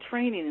enough of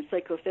training in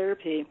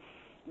psychotherapy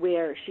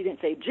where she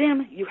didn't say,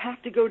 Jim, you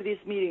have to go to these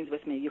meetings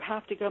with me. You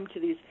have to come to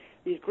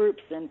these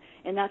groups, and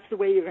that's the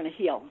way you're going to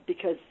heal,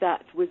 because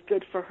that was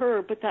good for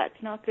her, but that's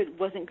not good.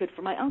 Wasn't good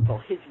for my uncle.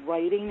 His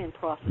writing and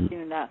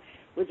processing and that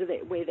was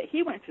the way that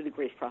he went through the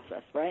grief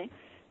process, right?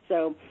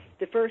 So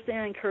the first thing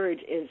I encourage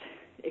is,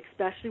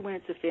 especially when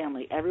it's a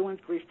family, everyone's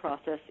grief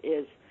process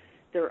is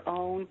their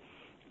own.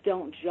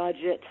 Don't judge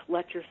it.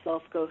 Let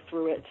yourself go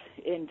through it.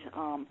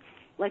 And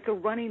like a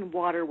running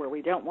water where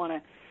we don't want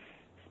to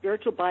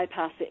spiritual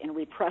bypass it and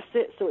repress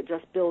it so it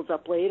just builds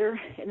up later.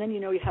 And then,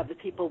 you have the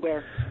people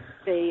where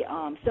they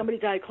somebody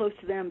died close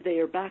to them. They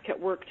are back at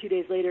work 2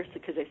 days later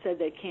because they said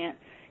they can't,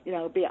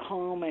 be at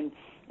home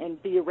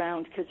and be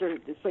around because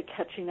it's like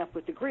catching up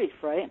with the grief,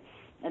 right?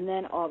 And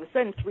then all of a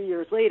sudden, 3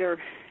 years later,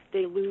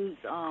 they lose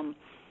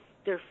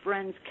their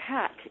friend's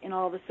cat, and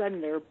all of a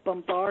sudden they're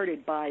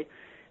bombarded by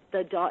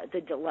the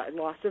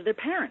loss of their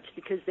parents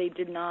because they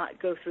did not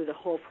go through the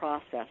whole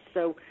process.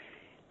 So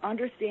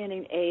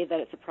understanding, A, that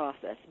it's a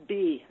process,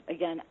 B,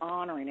 again,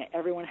 honoring it.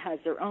 Everyone has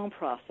their own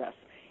process,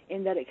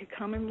 in that it could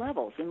come in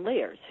levels and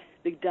layers.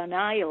 The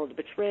denial, the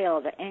betrayal,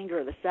 the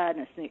anger, the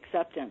sadness, and the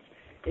acceptance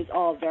is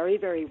all very,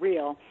 very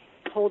real.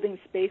 Holding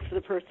space for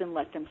the person,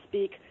 let them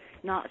speak,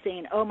 not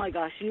saying, oh, my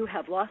gosh, you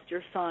have lost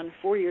your son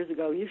 4 years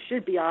ago. You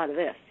should be out of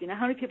this.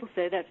 How many people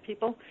say that to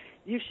people?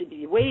 You should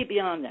be way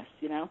beyond this,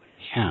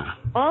 Yeah.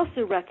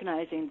 Also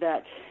recognizing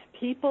that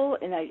people,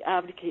 and I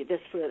advocate this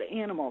for the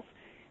animals,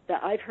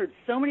 that I've heard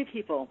so many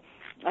people,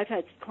 I've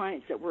had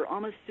clients that were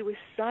almost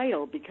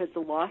suicidal because the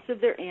loss of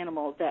their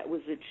animal that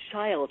was a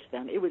child to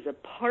them. It was a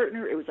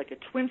partner. It was like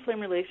a twin flame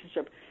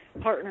relationship,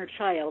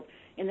 partner-child.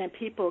 And then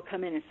people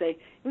come in and say,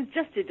 it was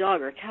just a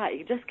dog or a cat.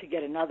 You just could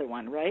get another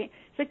one, right?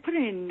 It's like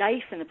putting a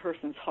knife in a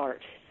person's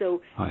heart.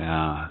 So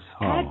I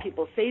had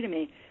people say to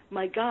me,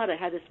 my God, I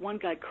had this one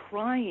guy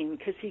crying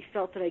because he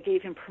felt that I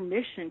gave him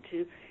permission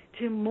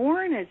to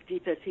mourn as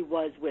deep as he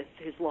was with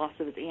his loss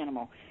of his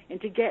animal, and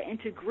to get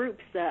into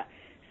groups that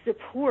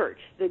support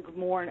the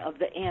mourn of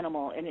the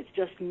animal, and it's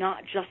just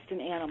not just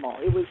an animal.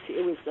 It was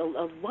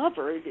a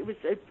lover. It was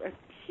a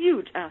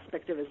huge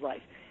aspect of his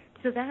life.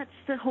 So that's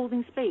the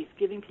holding space,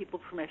 giving people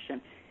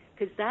permission,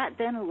 because that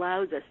then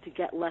allows us to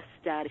get less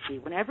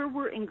staticky. Whenever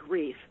we're in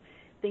grief,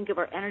 think of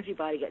our energy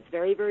body gets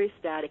very, very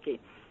staticky.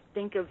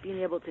 Think of being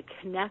able to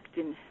connect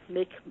and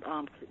make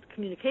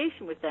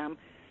communication with them.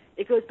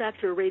 It goes back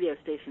to a radio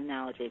station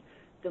analogy.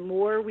 the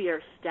more we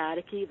are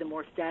staticky, the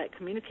more static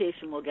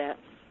communication we'll get,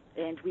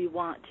 and we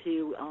want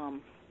to,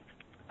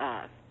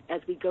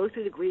 as we go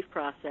through the grief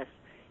process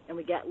and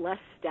we get less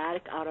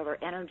static out of our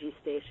energy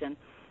station,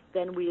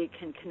 then we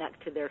can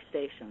connect to their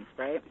stations,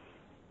 right,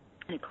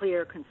 in a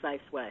clear, concise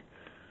way.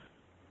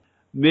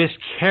 Miss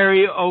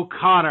Carrie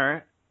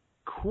O'Connor,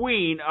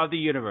 Queen of the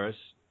Universe.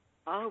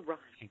 All right.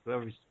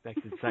 Whoever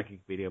respected psychic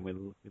medium, we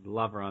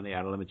love her on the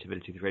Outer Limits of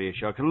Inner Truth radio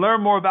show. Can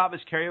learn more about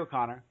Miss Carrie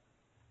O'Connor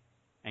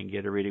and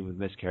get a reading with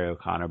Miss Carrie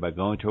O'Connor by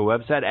going to her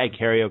website at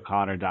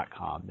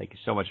carrieoconnor.com. Thank you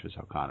so much, Miss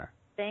O'Connor.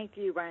 Thank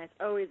you, Ryan. It's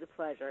always a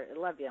pleasure. I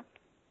love you.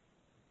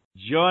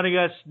 Joining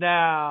us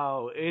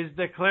now is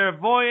the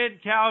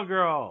clairvoyant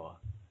cowgirl,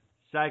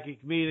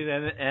 psychic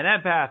medium and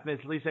empath, Miss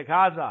Lisa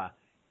Kaza.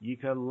 You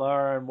can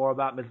learn more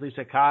about Miss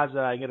Lisa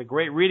Kaza and get a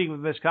great reading with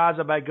Miss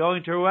Kaza by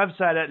going to her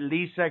website at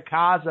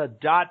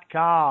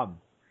lisakaza.com.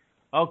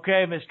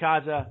 Okay, Miss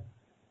Kaza,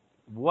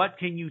 what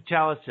can you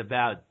tell us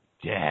about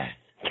death?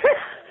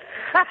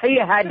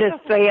 You had to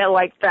say it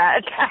like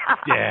that.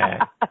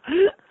 Death.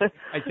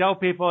 I tell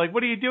people, like,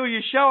 what are you doing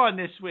your show on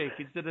this week?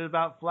 Instead of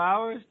about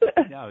flowers?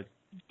 No, it's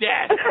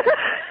death.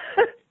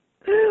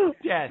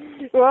 Death.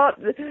 Well,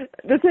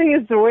 the thing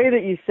is, the way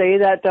that you say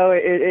that, though,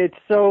 it's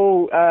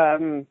so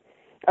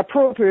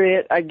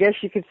appropriate, I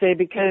guess you could say,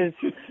 because,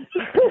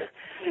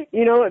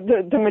 you know,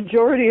 the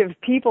majority of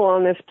people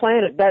on this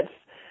planet, that's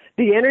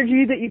the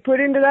energy that you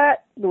put into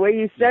that, the way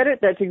you said it,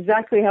 that's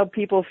exactly how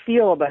people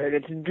feel about it.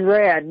 It's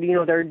dread, you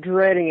know, they're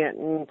dreading it,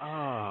 and,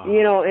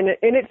 you know, and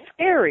it's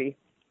scary.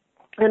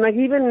 And, like,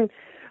 even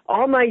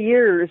all my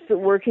years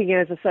working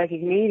as a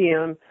psychic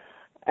medium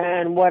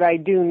and what I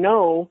do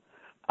know,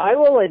 I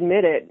will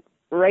admit it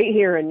right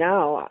here and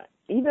now,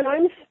 even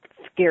I'm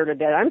scared of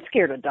death. I'm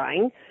scared of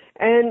dying.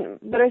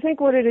 But I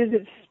think what it is,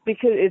 it's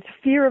because it's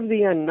fear of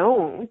the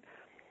unknown,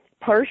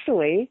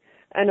 partially,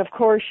 and of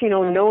course, you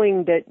know,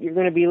 knowing that you're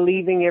going to be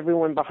leaving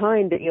everyone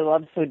behind that you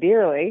love so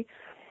dearly.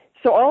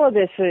 So all of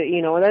this,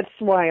 you know, that's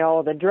why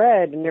all the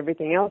dread and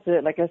everything else,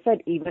 like I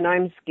said, even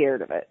I'm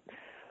scared of it.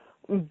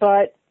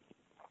 But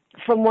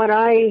from what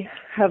I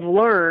have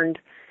learned,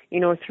 you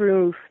know,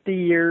 through the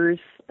years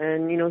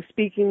and, you know,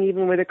 speaking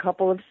even with a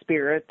couple of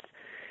spirits,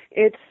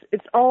 it's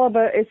all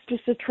about, it's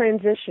just a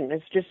transition.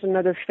 It's just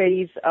another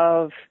phase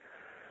of,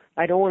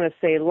 I don't want to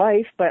say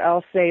life, but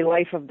I'll say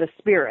life of the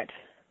spirit.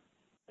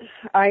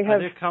 Are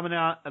there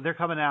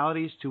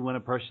commonalities to when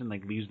a person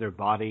like leaves their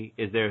body?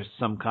 Is there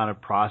some kind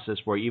of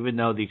process where even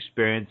though the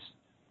experience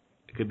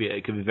it could be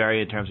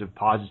vary in terms of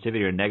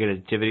positivity or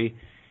negativity,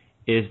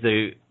 is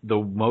the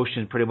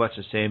motion pretty much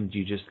the same? Do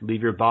you just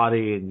leave your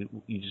body and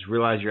you just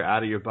realize you're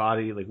out of your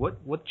body? Like what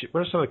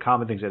are some of the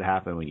common things that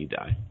happen when you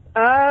die?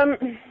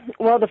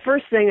 Well, the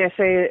first thing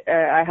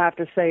I have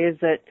to say is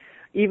that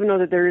even though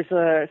that there's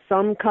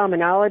some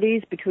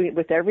commonalities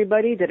with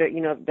everybody that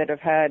that have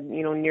had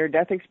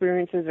near-death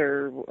experiences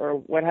or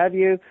what have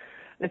you,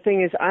 the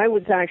thing is I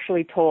was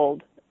actually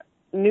told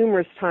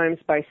numerous times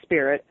by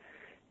Spirit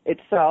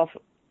itself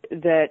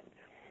that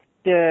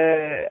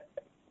the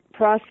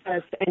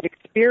process and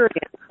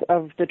experience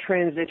of the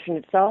transition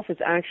itself is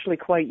actually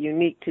quite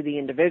unique to the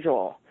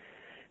individual.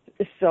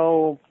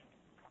 So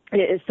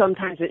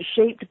sometimes it's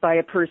shaped by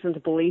a person's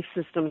belief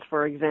systems,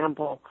 for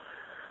example,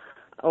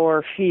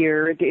 or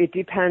fear. It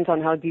depends on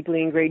how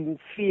deeply ingrained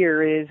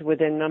fear is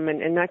within them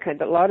and that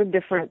kind of, a lot of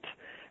different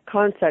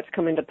concepts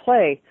come into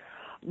play.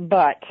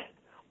 But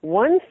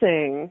one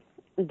thing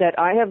that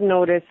I have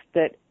noticed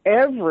that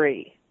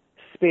every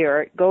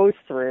spirit goes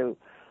through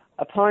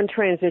upon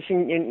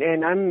transition,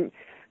 and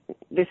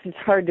this is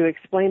hard to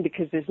explain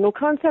because there's no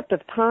concept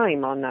of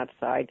time on that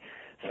side.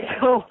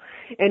 So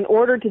in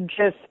order to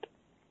just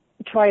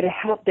try to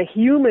help the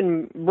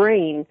human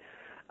brain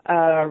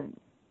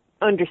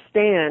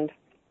understand,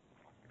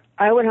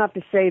 I would have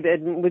to say that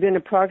within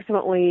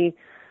approximately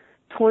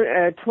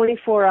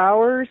 24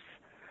 hours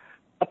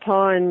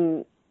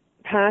upon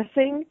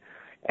passing,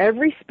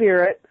 every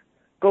spirit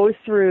goes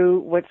through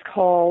what's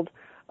called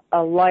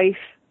a life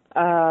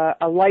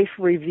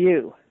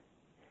review.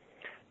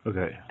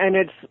 Okay. And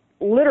it's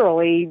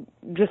literally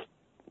just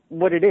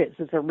what it is.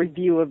 It's a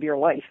review of your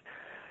life.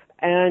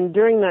 And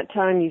during that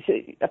time, we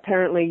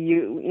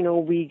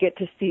get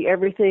to see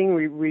everything,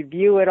 we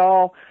review it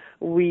all,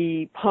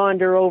 we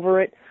ponder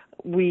over it,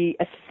 we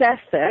assess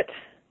it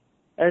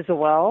as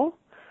well.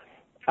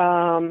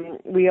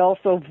 We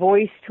also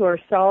voice to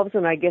ourselves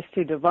and I guess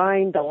to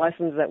divine the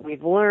lessons that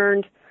we've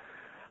learned.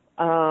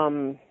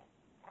 And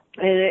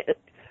it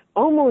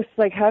almost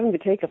like having to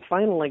take a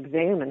final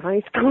exam in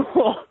high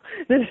school.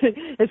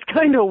 It's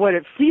kind of what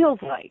it feels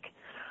like.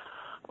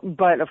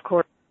 But of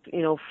course,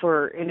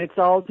 and it's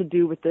all to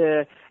do with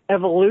the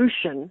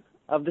evolution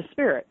of the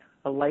spirit,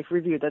 a life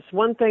review. That's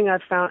one thing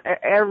I've found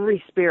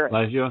every spirit.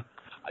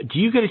 Do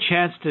you get a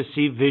chance to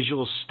see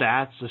visual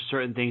stats of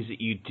certain things that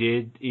you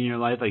did in your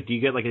life? Like, do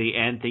you get like at the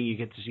end thing, you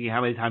get to see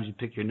how many times you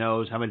pick your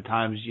nose, how many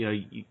times,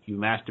 you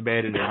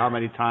masturbated, or how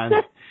many times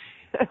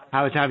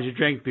how many times you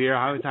drank beer,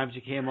 how many times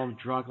you came home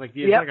drunk. Like, do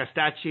you get like a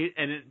stat sheet,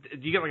 and do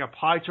you get like a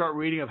pie chart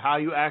reading of how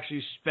you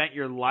actually spent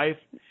your life?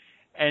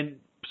 And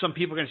some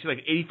people are going to see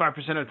like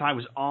 85% of the time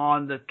was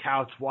on the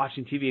couch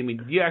watching TV. I mean,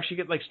 do you actually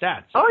get like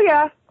stats? Oh,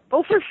 yeah.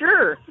 Oh, for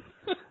sure.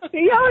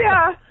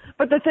 Yeah.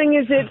 But the thing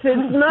is, it's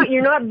not,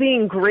 you're not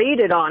being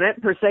graded on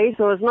it per se,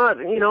 so it's not,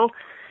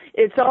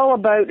 it's all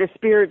about the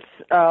spirit's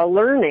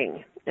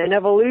learning and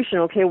evolution.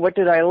 Okay, what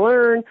did I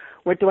learn?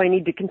 What do I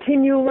need to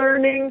continue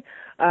learning?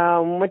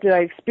 What did I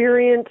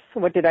experience?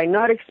 What did I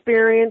not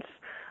experience?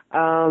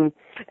 And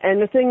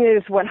the thing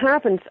is, what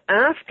happens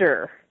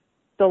after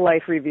the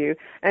life review,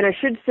 and I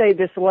should say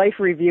this life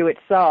review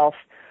itself,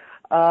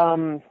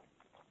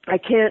 I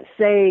can't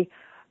say,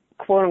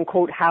 quote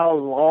unquote, how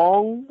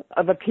long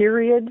of a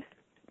period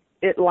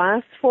it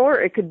lasts for.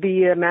 It could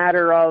be a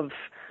matter of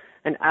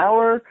an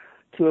hour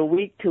to a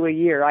week to a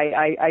year.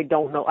 I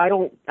don't know.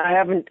 I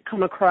haven't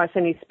come across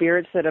any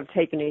spirits that have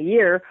taken a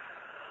year,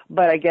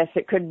 but I guess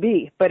it could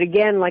be. But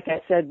again, like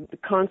I said, the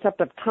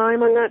concept of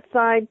time on that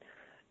side,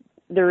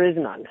 there is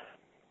none.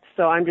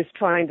 So I'm just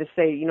trying to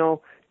say,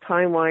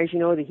 time-wise,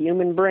 the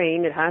human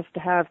brain, it has to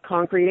have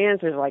concrete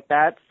answers like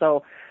that.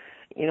 So,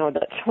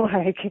 that's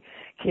why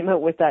I came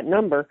out with that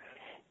number.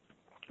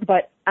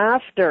 But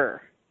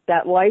after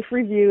that life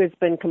review has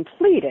been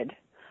completed,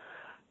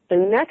 the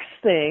next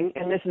thing,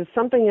 and this is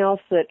something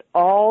else that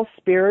all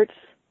spirits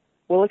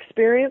will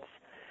experience,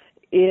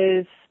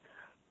 is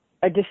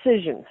a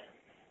decision.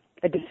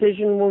 A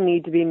decision will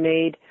need to be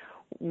made.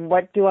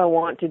 What do I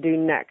want to do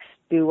next?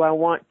 Do I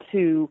want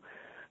to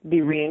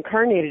be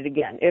reincarnated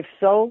again? If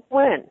so,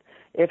 when?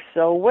 If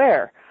so,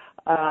 where?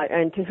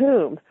 And to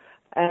whom?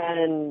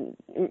 And,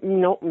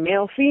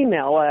 male,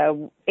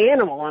 female,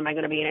 animal am I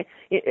going to be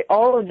in?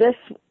 All of this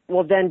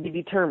will then be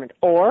determined.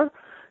 Or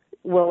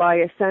will I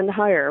ascend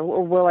higher?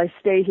 Or will I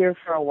stay here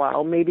for a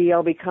while? Maybe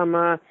I'll become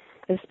a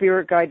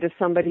spirit guide to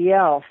somebody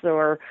else.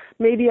 Or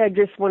maybe I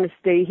just want to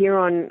stay here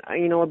on,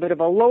 a bit of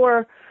a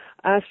lower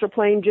astral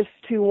plane just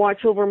to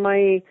watch over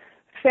my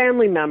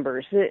family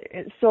members.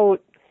 So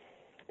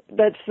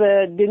that's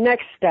the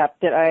next step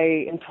that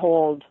I am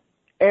told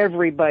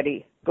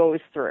everybody goes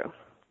through.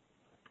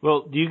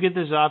 Well, do you get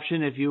this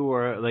option if you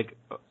were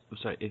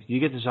if you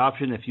get this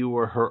option if you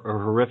were a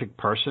horrific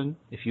person,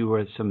 if you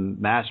were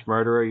some mass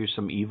murderer, you're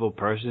some evil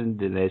person,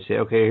 then they say,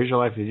 okay, here's your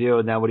life review,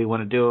 and now what do you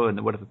want to do?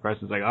 And what if the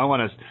person's like, I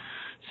want to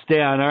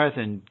stay on Earth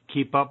and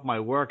keep up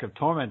my work of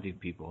tormenting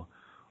people?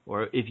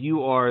 Or if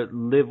you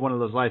live one of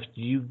those lives,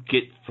 do you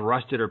get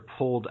thrusted or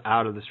pulled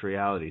out of this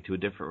reality to a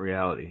different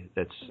reality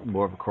that's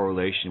more of a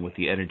correlation with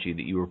the energy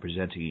that you were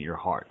presenting in your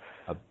heart,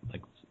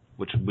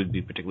 which would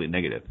be particularly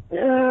negative?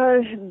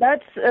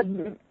 That's a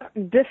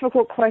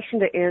difficult question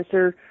to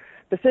answer.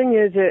 The thing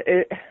is,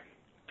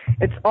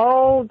 it's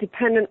all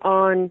dependent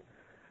on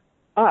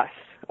us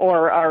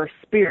or our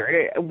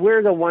spirit.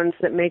 We're the ones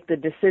that make the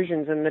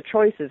decisions and the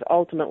choices,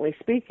 ultimately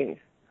speaking.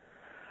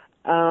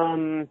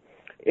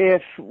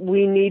 If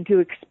we need to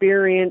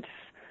experience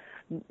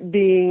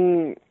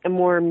being a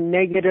more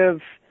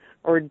negative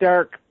or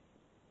dark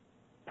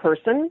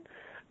person,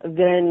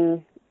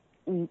 then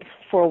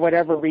for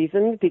whatever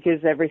reason,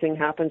 because everything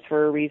happens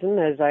for a reason,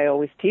 as I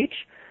always teach,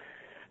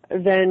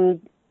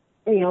 then,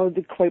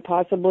 quite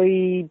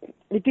possibly,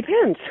 it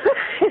depends.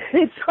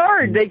 It's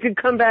hard. They could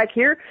come back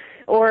here,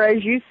 or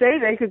as you say,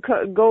 they could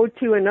go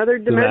to another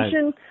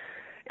dimension.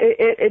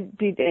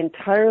 It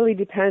entirely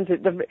depends.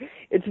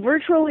 It's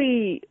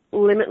virtually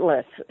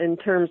limitless in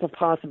terms of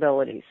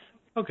possibilities.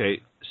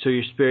 Okay, so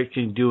your spirit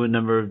can do a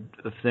number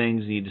of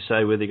things, and you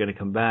decide whether they're going to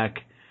come back.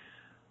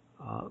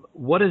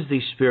 What is the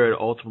spirit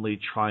ultimately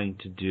trying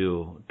to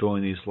do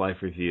during these life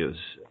reviews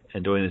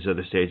and during these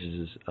other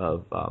stages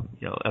of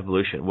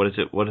evolution? What is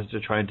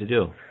it trying to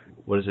do?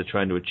 What is it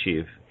trying to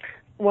achieve?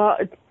 Well,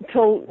 it's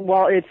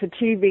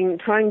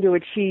trying to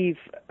achieve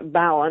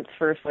balance.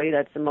 Firstly,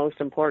 that's the most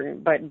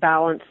important. But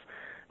balance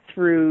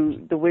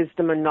through the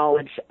wisdom and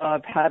knowledge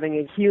of having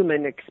a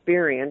human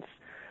experience,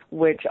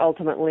 which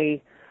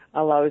ultimately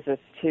allows us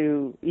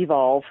to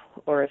evolve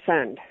or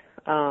ascend.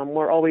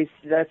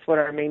 That's what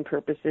our main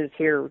purpose is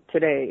here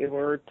today.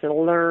 We're to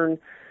learn,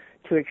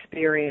 to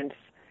experience,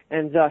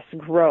 and thus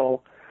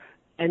grow,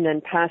 and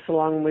then pass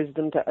along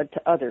wisdom to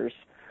others.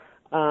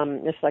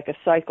 It's like a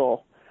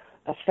cycle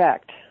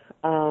effect.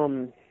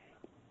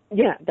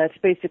 That's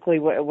basically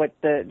what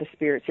the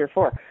Spirit's here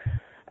for,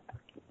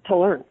 to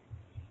learn.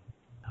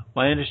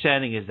 My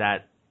understanding is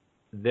that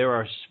there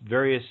are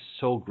various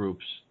soul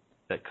groups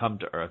that come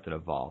to Earth and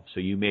evolve. So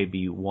you may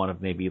be one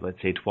of maybe,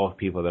 let's say, 12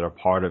 people that are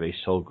part of a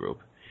soul group.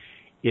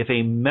 If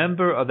a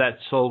member of that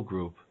soul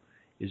group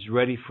is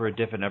ready for a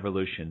different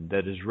evolution,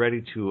 that is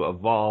ready to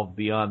evolve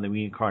beyond the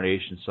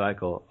reincarnation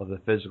cycle of the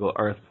physical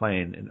Earth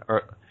plane, and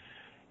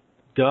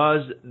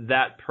does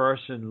that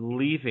person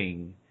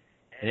leaving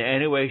in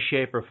any way,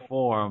 shape, or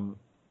form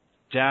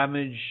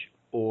damage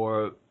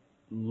or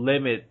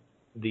limit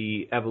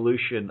the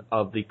evolution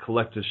of the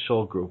collective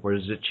soul group, or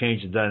does it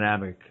change the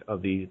dynamic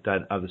of the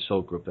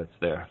soul group that's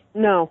there?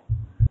 No.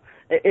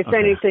 If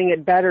anything,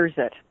 it betters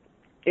it.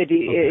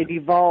 It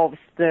evolves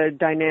the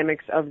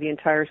dynamics of the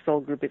entire soul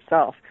group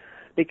itself,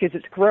 because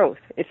it's growth.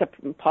 It's a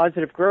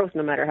positive growth,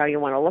 no matter how you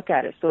want to look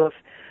at it. So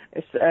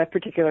if a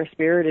particular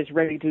spirit is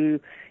ready to,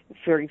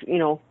 for, you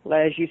know,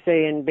 as you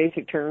say in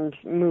basic terms,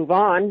 move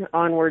on,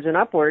 onwards and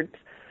upwards,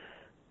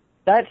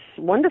 that's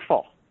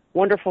wonderful.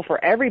 Wonderful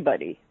for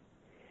everybody.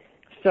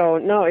 So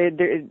no, it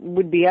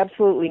would be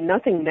absolutely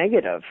nothing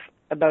negative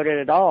about it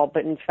at all,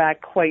 but in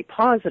fact quite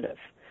positive,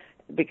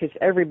 because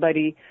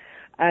everybody,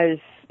 as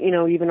you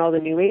know, even all the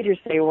New Agers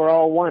say, we're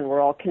all one, we're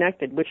all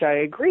connected, which I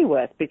agree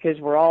with, because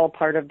we're all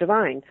part of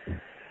divine,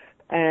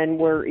 and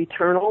we're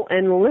eternal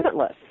and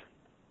limitless.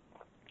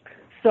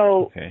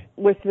 So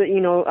with the,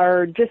 you know,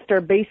 our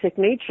basic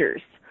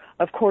natures,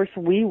 of course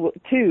we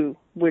too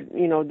would,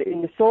 you know,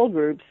 in the soul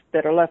groups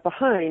that are left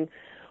behind,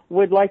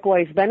 would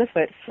likewise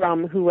benefit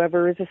from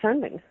whoever is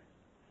ascending.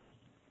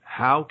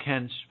 How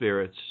can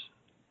spirits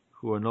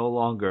who are no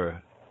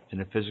longer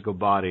in a physical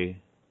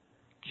body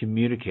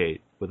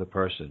communicate with a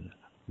person?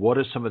 What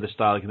is some of the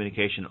style of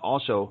communication?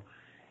 Also,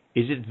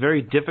 is it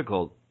very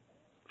difficult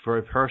for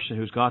a person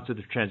who's gone through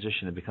the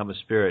transition and become a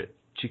spirit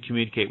to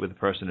communicate with a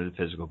person in a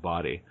physical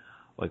body?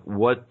 Like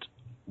what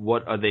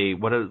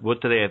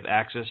do they have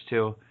access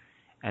to,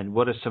 and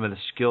what are some of the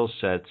skill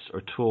sets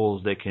or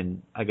tools they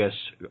can, I guess,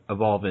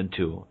 evolve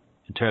into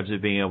in terms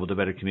of being able to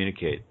better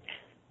communicate?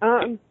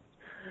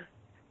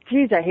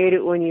 Geez, I hate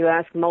it when you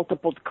ask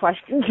multiple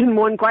questions in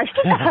one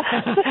question.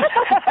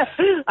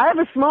 I have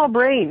a small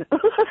brain.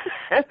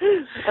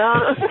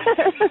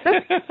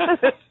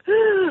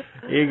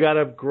 You got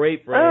a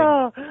great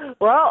brain.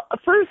 Well,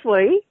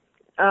 firstly,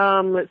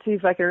 let's see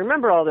if I can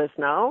remember all this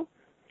now.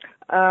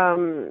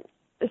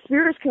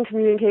 Spirits can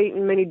communicate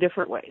in many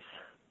different ways.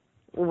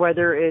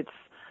 Whether it's,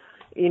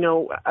 you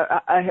know,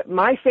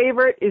 my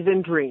favorite is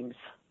in dreams.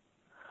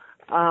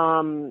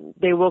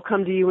 They will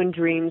come to you in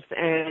dreams,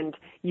 and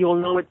you'll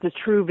know it's a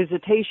true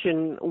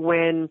visitation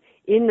when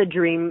in the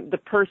dream the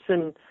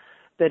person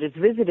that is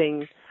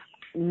visiting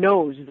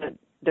knows that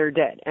they're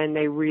dead, and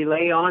they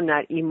relay on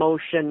that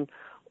emotion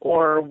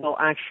or will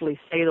actually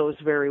say those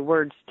very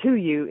words to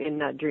you in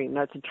that dream.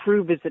 That's a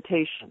true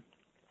visitation.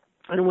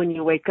 And when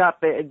you wake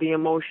up, the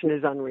emotion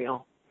is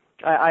unreal.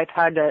 I've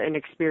had an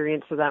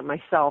experience of that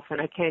myself, and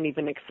I can't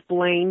even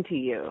explain to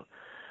you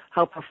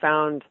how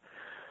profound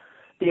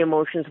the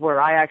emotions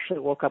were. I actually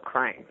woke up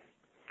crying.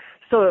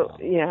 So,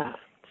 yeah.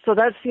 So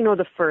that's, you know,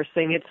 the first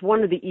thing. It's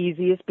one of the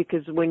easiest,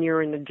 because when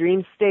you're in the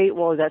dream state,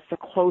 well, that's the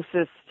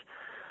closest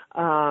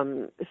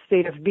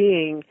state of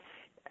being,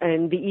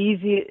 and the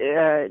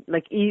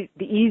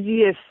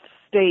easiest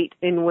state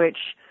in which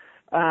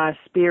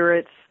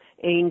spirits,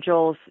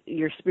 angels,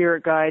 your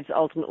spirit guides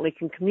ultimately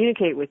can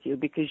communicate with you,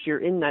 because you're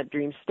in that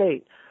dream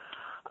state.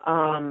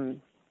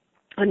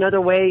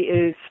 Another way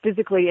is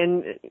physically,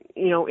 in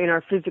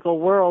our physical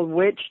world,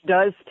 which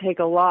does take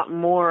a lot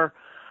more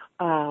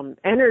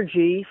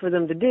energy for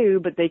them to do,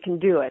 but they can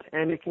do it.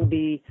 And it can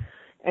be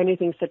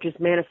anything such as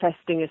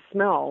manifesting a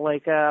smell.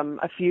 Like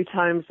a few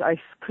times I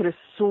could have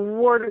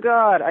swore to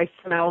God I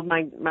smelled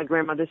my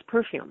grandmother's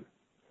perfume,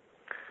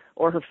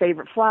 or her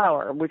favorite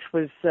flower, which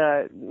was,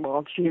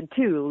 she had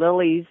two,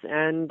 lilies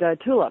and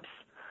tulips.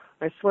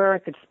 I swear I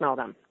could smell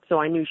them. So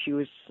I knew she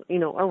was,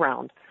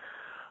 around.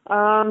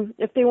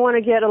 If they want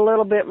to get a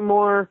little bit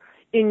more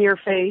in your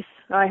face,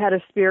 I had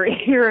a spirit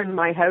here in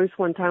my house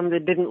one time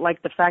that didn't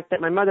like the fact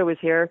that my mother was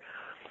here.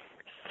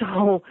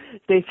 So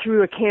they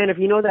threw a can of,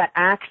 that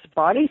Axe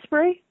body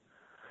spray?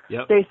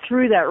 Yep. They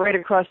threw that right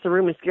across the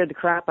room and scared the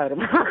crap out of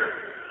her.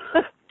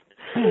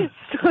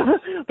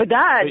 But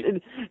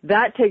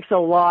that takes a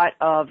lot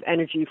of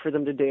energy for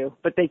them to do.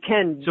 But they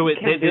can. So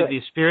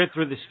the spirit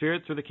threw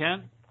the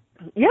can?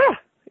 Yeah.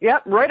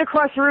 Yep, right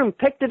across the room,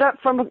 picked it up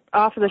from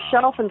off of the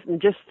shelf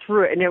and just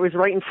threw it, and it was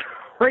right in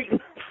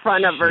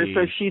front of her.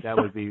 So she. That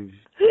would be.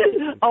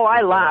 Oh,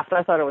 I laughed.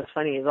 I thought it was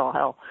funny as all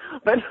hell.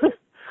 But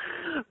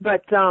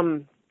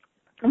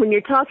when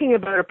you're talking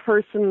about a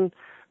person,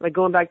 like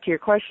going back to your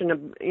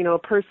question, a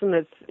person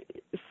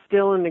that's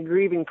still in the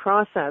grieving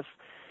process,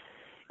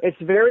 it's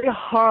very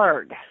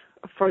hard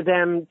for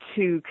them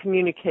to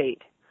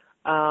communicate.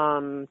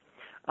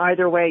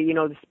 Either way,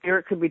 the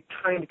spirit could be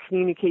trying to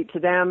communicate to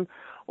them,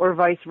 or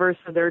vice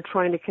versa. They're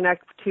trying to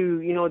connect to,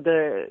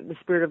 the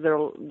spirit of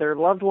their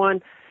loved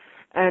one,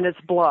 and it's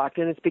blocked.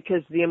 And it's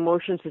because the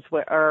emotions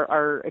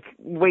are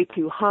way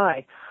too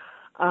high.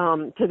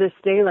 To this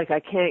day, like I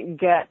can't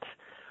get,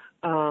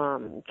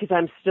 because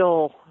I'm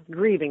still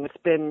grieving. It's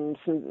been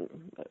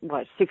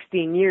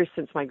 16 years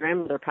since my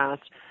grandmother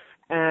passed,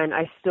 and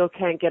I still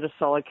can't get a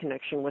solid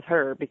connection with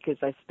her because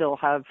I still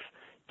have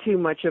too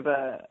much of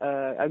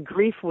a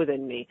grief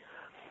within me.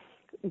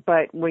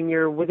 But when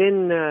you're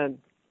within the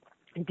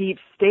deep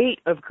state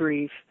of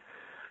grief,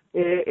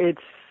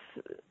 it's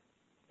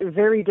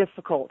very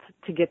difficult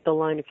to get the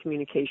line of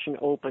communication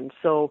open.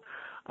 So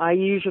I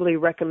usually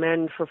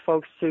recommend for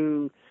folks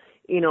to,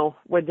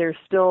 when they're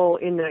still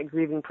in that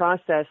grieving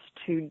process,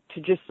 to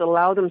just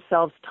allow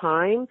themselves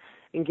time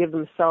and give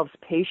themselves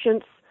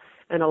patience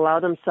and allow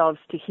themselves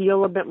to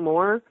heal a bit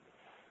more,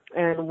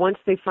 And once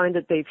they find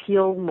that they've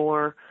healed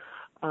more,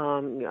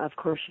 of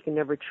course you can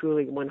never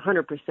truly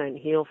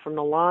 100% heal from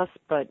the loss,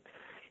 but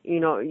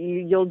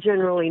you'll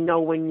generally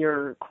know when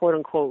you're quote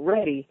unquote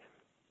ready.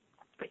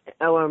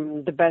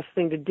 The best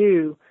thing to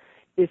do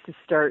is to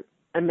start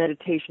a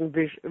meditation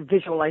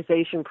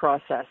visualization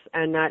process,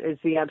 and that is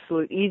the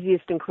absolute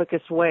easiest and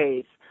quickest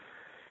ways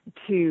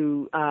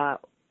to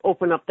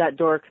open up that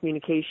door of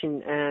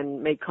communication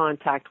and make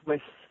contact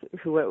with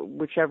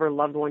whichever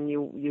loved one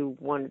you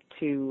want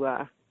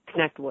to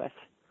connect with.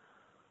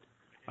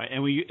 Right,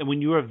 and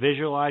when you are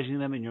visualizing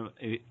them, and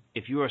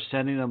if you are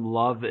sending them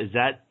love, is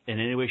that in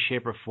any way,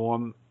 shape, or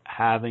form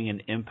having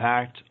an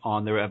impact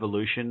on their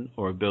evolution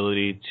or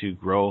ability to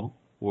grow,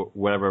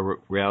 whatever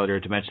reality or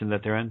dimension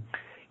that they're in?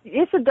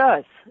 Yes, it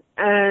does.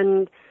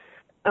 And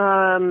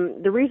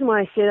the reason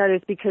why I say that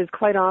is because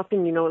quite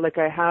often, like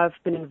I have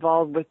been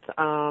involved with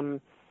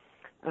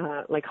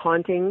like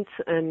hauntings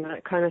and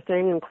that kind of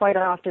thing, and quite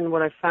often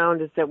what I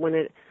found is that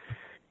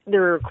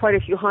there are quite a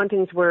few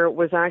hauntings where it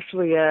was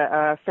actually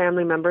a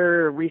family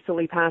member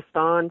recently passed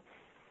on,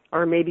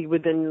 or maybe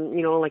within,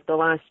 like the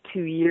last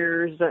 2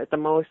 years at the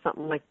most,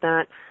 something like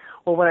that.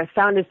 Well, what I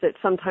found is that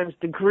sometimes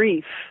the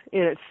grief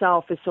in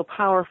itself is so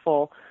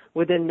powerful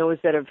within those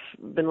that have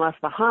been left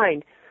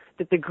behind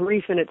that the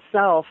grief in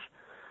itself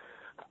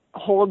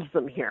holds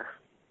them here.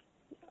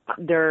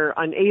 They're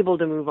unable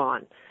to move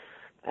on.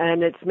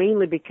 And it's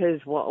mainly because,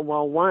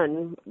 well,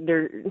 one,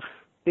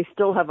 they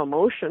still have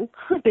emotion.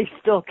 They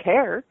still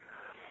care.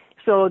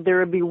 So there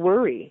would be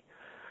worry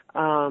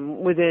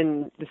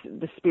within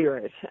the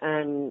spirit,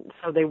 and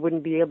so they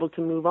wouldn't be able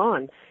to move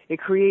on. It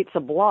creates a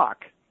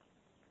block.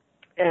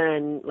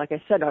 And like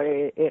I said,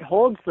 it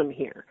holds them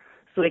here,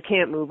 so they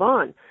can't move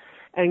on.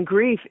 And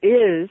grief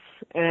is,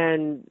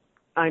 and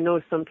I know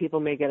some people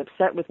may get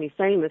upset with me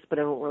saying this, but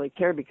I don't really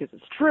care because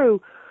it's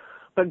true,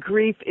 but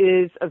grief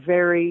is a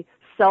very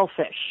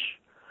selfish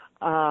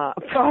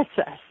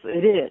process.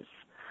 It is.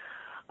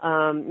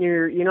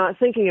 You're not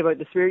thinking about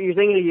the spirit, you're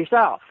thinking of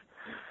yourself.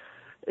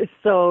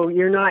 So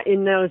you're not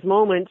in those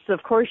moments,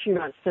 of course you're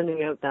not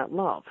sending out that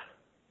love.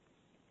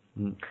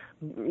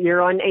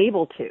 You're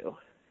unable to.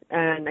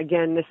 And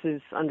again, this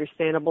is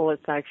understandable.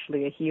 It's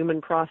actually a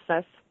human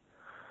process.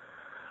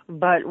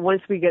 But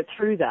once we get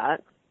through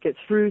that, get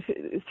through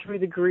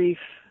the grief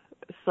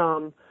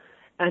some,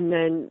 and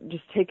then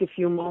just take a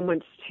few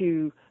moments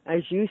to,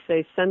 as you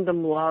say, send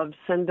them love,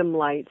 send them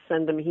light,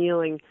 send them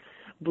healing,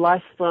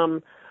 bless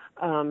them,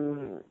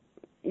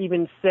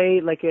 even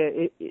say, like,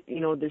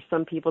 there's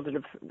some people that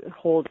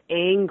hold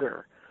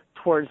anger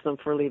towards them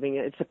for leaving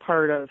it. It's a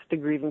part of the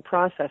grieving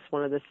process,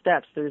 one of the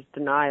steps. There's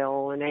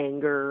denial and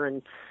anger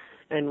and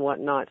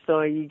whatnot.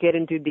 So you get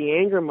into the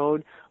anger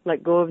mode,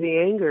 let go of the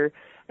anger,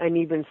 and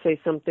even say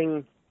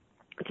something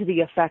to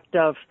the effect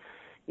of,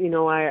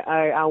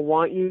 I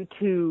want you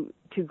to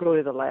go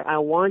to the light. I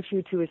want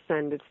you to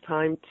ascend. It's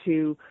time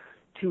to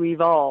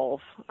evolve,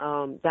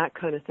 that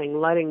kind of thing.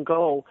 Letting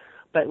go,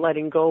 but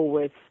letting go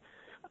with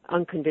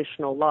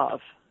unconditional love.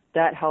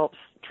 That helps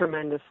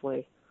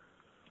tremendously.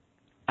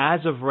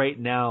 As of right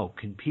now,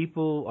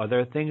 are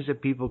there things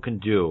that people can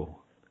do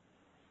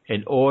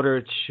in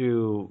order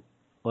to,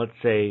 let's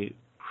say,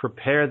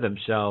 prepare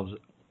themselves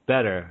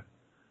better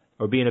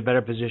or be in a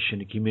better position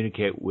to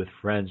communicate with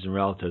friends and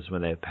relatives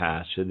when they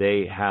pass? So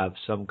they have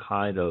some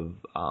kind of,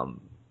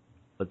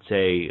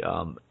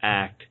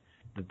 act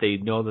that they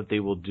know that they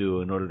will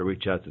do in order to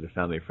reach out to their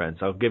family and friends.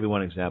 I'll give you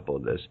one example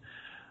of this.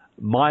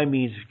 My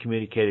means of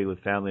communicating with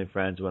family and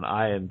friends when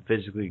I am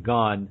physically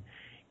gone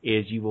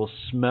is you will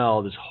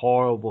smell this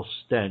horrible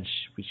stench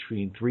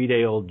between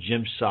 3-day-old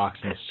gym socks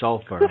and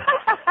sulfur,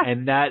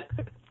 and that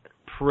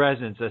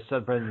presence, that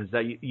sudden presence,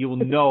 that you will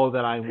know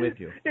that I'm with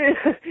you.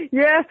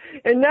 Yeah,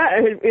 and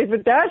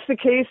if that's the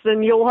case,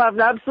 then you'll have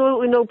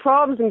absolutely no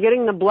problems in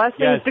getting the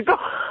blessings to go.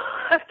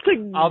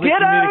 I'll be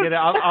communicating.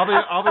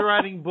 I'll be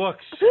writing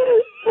books.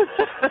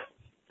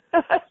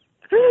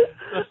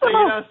 So you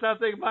know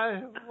something,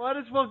 might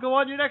as well go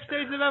on your next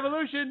stage of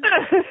evolution.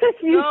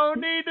 No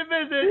need to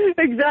visit.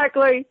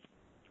 Exactly.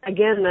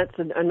 Again, that's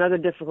another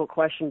difficult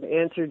question to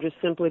answer, just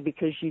simply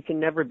because you can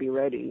never be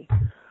ready.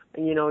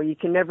 You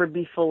can never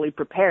be fully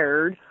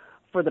prepared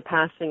for the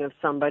passing of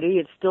somebody.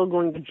 It's still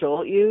going to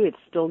jolt you. It's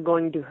still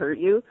going to hurt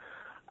you.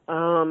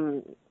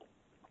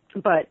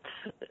 But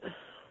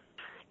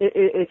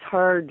it's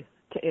hard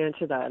to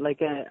answer that.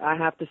 Like, I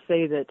have to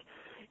say that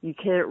you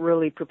can't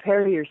really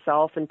prepare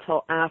yourself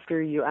until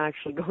after you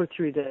actually go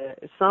through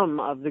some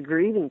of the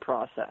grieving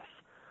process.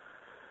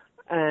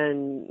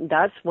 And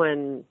that's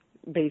when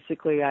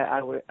basically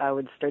I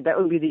would start. That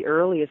would be the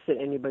earliest that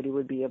anybody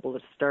would be able to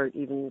start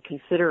even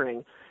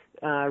considering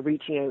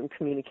reaching out and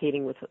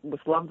communicating with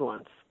loved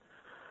ones.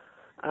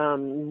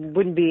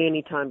 Wouldn't be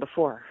any time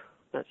before,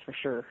 that's for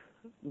sure.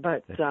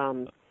 But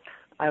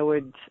I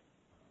would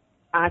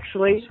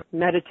actually,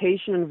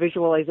 meditation and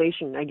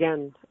visualization,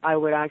 again, I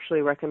would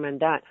actually recommend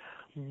that.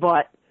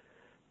 But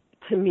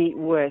to meet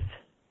with,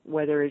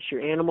 whether it's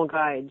your animal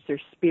guides, your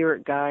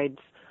spirit guides,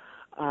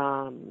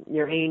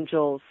 your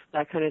angels,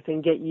 that kind of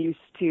thing, get used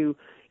to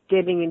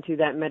getting into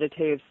that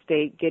meditative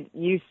state, get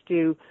used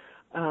to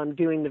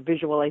doing the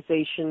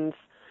visualizations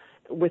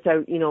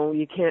without,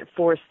 you can't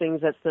force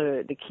things. That's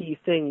the key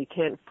thing. You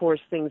can't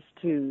force things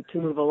to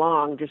move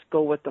along. Just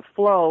go with the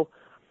flow.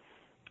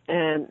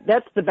 And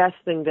that's the best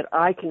thing that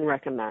I can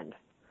recommend,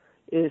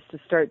 is to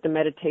start the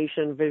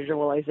meditation,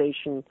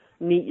 visualization,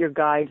 meet your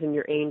guides and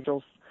your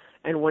angels.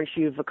 And once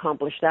you've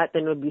accomplished that,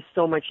 then it'll be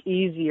so much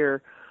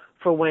easier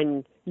for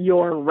when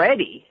you're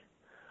ready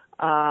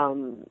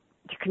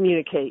to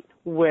communicate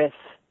with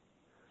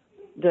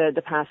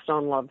the passed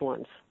on loved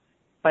ones.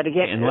 But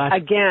again,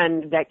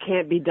 that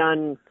can't be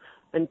done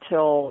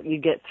until you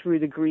get through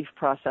the grief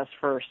process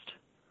first.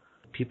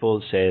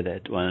 People say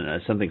that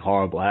when something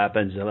horrible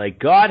happens, they're like,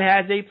 God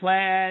has a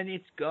plan.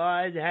 It's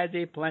God has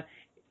a plan.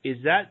 Is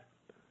that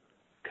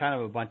kind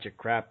of a bunch of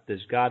crap? Does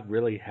God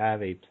really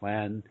have a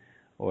plan?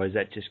 Or is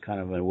that just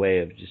kind of a way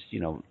of just,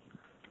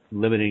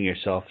 limiting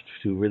yourself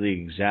to really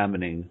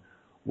examining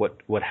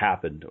what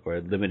happened, or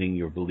limiting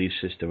your belief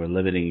system, or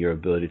limiting your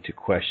ability to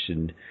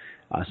question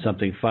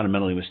something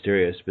fundamentally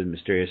mysterious, been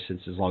mysterious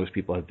since as long as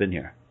people have been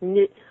here?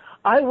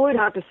 I would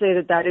have to say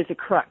that is a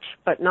crutch,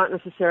 but not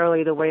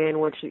necessarily the way in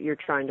which you're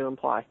trying to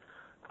imply.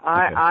 Okay.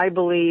 I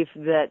believe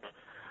that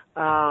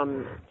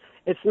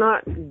it's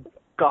not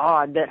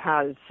God that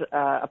has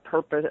a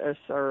purpose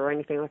or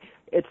anything like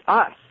that. It's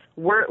us.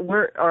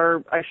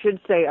 I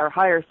should say our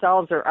higher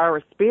selves, or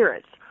our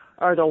spirits,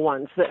 are the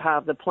ones that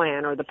have the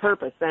plan or the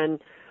purpose. And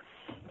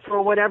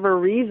for whatever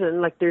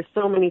reason, like, there's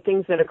so many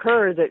things that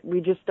occur that we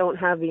just don't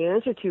have the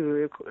answer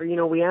to.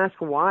 We ask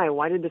why.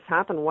 Why did this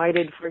happen? Why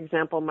did, for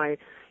example,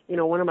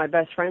 one of my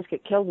best friends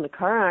get killed in a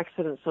car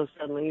accident so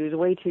suddenly? He was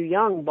way too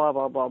young, blah,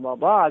 blah, blah, blah,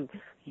 blah.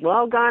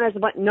 Well, God has a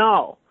plan.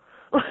 No.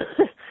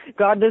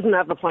 God doesn't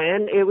have a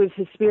plan. It was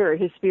his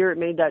spirit. His spirit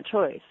made that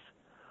choice.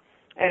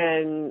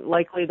 And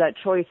likely that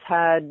choice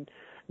had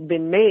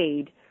been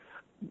made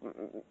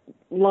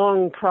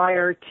long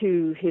prior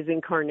to his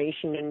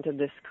incarnation into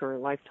this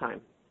current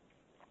lifetime.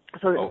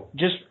 So,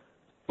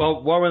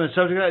 while we're on the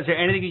subject, is there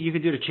anything that you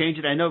can do to change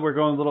it? I know we're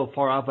going a little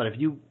far off, but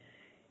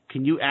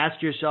can you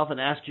ask yourself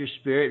and ask your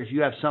spirit, if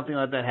you have something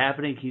like that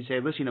happening, can you say,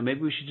 listen,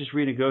 maybe we should just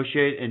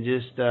renegotiate and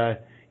just,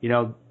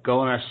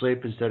 go in our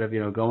sleep instead of,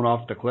 going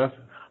off the cliff?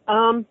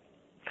 I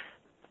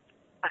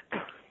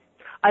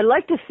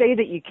like to say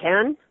that you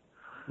can.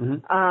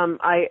 Mm-hmm.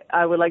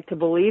 I would like to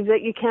believe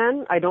that you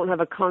can. I don't have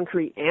a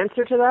concrete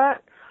answer to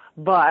that,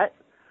 but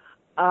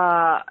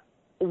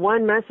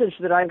one message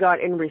that I got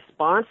in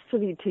response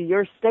to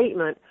your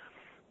statement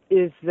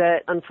is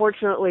that,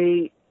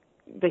 unfortunately,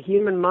 the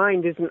human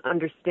mind isn't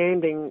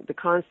understanding the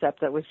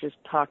concept that was just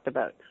talked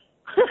about.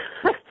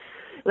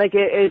 Like,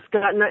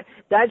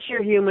 that's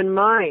your human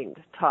mind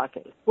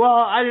talking. Well,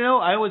 I don't know.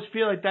 I always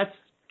feel like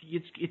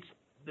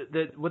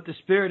what the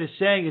spirit is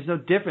saying is no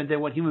different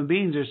than what human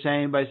beings are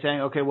saying by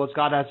saying, okay, well,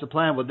 God has a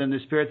plan. Well, then the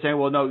spirit saying,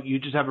 well, no, you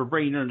just have a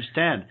brain, you don't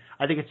understand.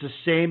 I think it's the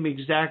same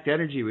exact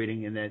energy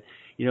reading, in that,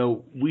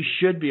 we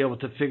should be able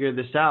to figure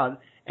this out.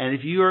 And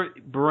if your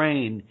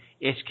brain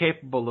is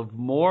capable of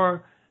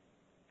more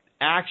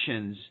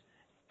actions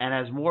and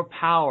has more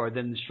power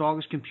than the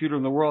strongest computer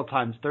in the world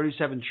times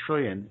 37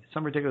 trillion,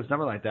 some ridiculous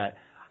number like that,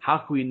 how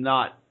can we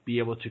not be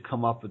able to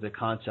come up with a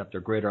concept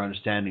or greater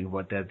understanding of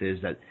what that is,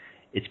 that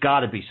it's got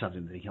to be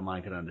something that the human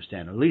mind can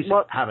understand, or at least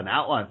have an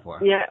outline for.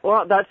 Yeah,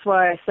 well, that's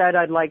why I said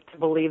I'd like to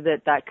believe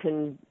that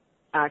can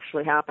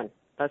actually happen.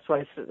 That's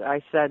why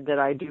I said that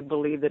I do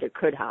believe that it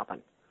could happen.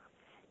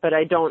 But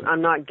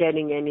I'm not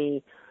getting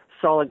any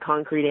solid,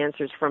 concrete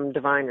answers from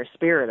divine or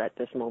spirit at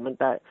this moment.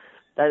 That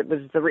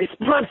was the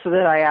response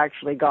that I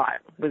actually got,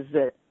 was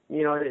that,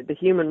 the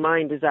human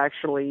mind is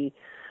actually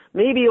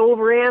maybe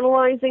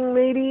overanalyzing,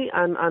 maybe.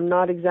 I'm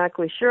not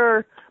exactly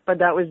sure, but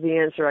that was the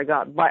answer I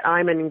got. But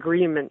I'm in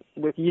agreement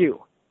with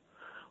you,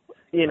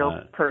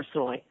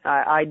 personally.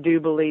 I do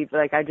believe,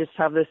 like, I just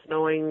have this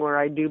knowing where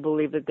I do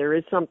believe that there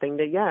is something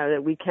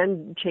that we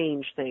can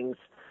change things.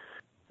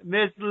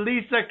 Miss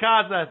Lisa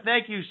Kaza,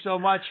 thank you so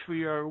much for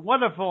your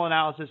wonderful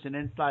analysis and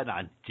insight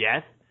on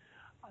death.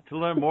 To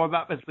learn more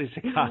about Miss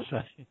Lisa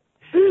Kaza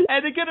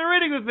and to get a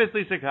reading with Miss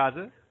Lisa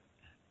Kaza,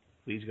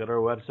 please go to our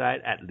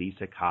website at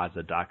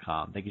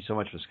lisakaza.com. Thank you so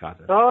much, Ms.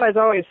 Kaza. Oh, as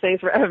always, thanks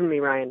for having me,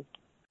 Ryan.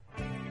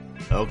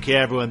 Okay,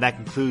 everyone, that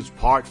concludes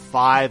part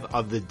 5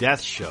 of The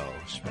Death Show.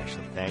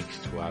 Special thanks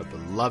to our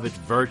beloved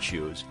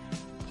virtues.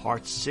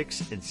 Parts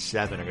 6 and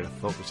 7 are going to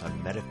focus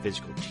on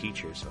metaphysical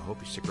teachers, so I hope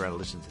you stick around and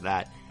listen to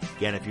that.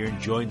 Again, if you're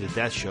enjoying The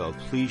Death Show,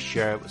 please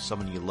share it with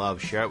someone you love.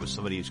 Share it with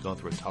somebody who's going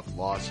through a tough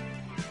loss.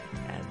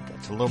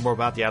 And to learn more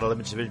about the Outer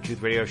Limits of Inner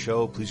Truth Radio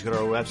Show, please go to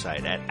our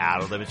website at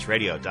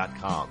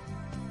outerlimitsradio.com.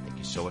 Thank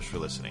you so much for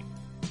listening.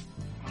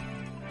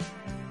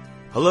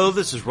 Hello,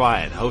 this is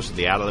Ryan, host of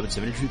the Outer Limits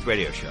of Inner Truth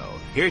Radio Show,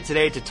 here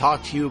today to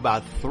talk to you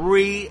about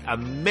 3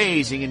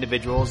 amazing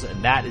individuals,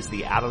 and that is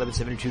the Outer Limits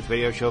of Inner Truth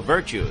Radio Show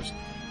virtues.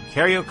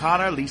 Carrie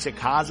O'Connor, Lisa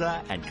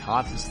Kaza, and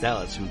Constance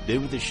Stellis, who've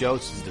been with the show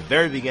since the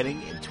very beginning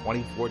in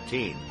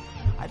 2014.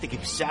 I think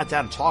if you sat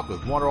down and talked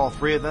with one or all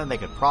three of them, they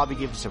could probably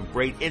give you some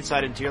great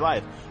insight into your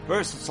life.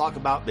 First, let's talk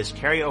about Miss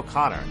Carrie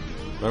O'Connor.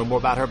 Learn more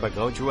about her by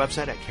going to her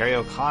website at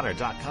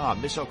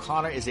carrieoconnor.com. Miss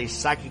O'Connor is a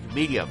psychic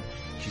medium.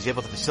 She's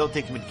able to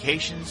facilitate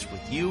communications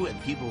with you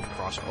and people who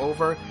cross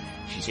over.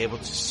 She's able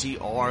to see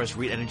auras,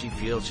 read energy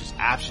fields. She's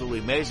absolutely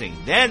amazing.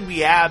 Then we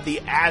have the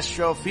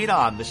Astro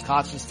Phenom, Miss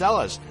Constance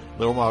Stellas.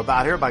 Learn more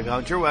about her by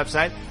going to her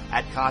website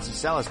at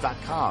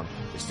ConstanceStellas.com.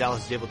 Miss Stellas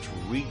is able to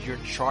read your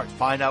chart,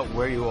 find out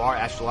where you are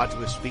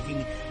astrologically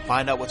speaking,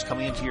 find out what's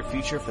coming into your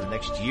future for the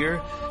next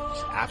year.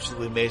 It's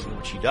absolutely amazing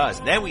what she does.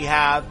 Then we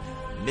have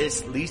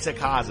Miss Lisa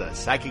Kaza,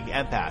 Psychic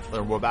Empath.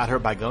 Learn more about her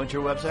by going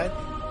to her website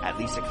at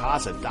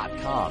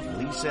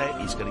lisakaza.com. Lisa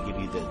is going to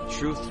give you the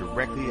truth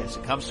directly as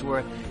it comes to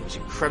her. She's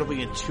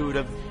incredibly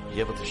intuitive. She's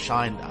able to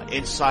shine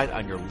insight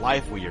on your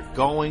life, where you're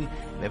going,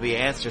 maybe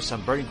answer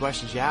some burning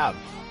questions you have.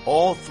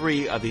 All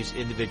three of these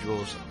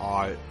individuals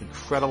are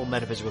incredible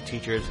metaphysical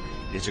teachers.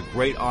 It is a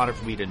great honor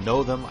for me to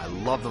know them. I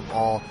love them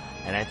all,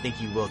 and I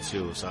think you will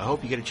too. So I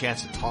hope you get a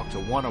chance to talk to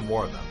one or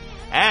more of them.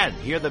 And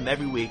hear them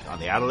every week on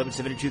the Outer Limits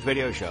of Inner Truth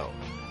radio show,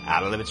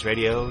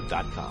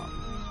 OuterLimitsRadio.com.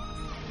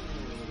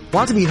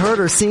 Want to be heard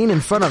or seen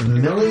in front of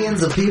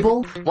millions of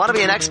people? Want to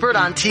be an expert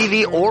on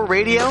TV or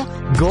radio?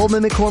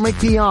 Goldman McCormick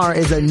PR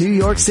is a New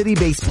York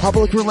City-based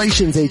public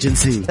relations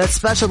agency that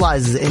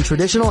specializes in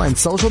traditional and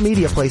social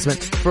media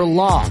placement for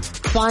law,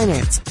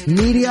 finance,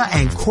 media,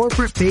 and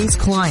corporate-based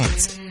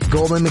clients.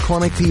 Goldman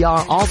McCormick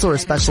PR also are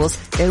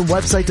specialists in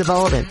website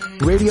development,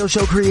 radio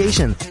show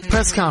creation,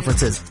 press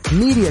conferences,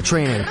 media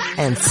training,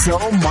 and so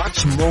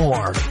much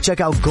more.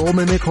 Check out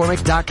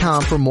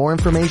GoldmanMcCormick.com for more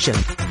information.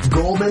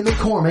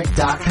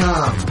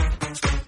 GoldmanMcCormick.com.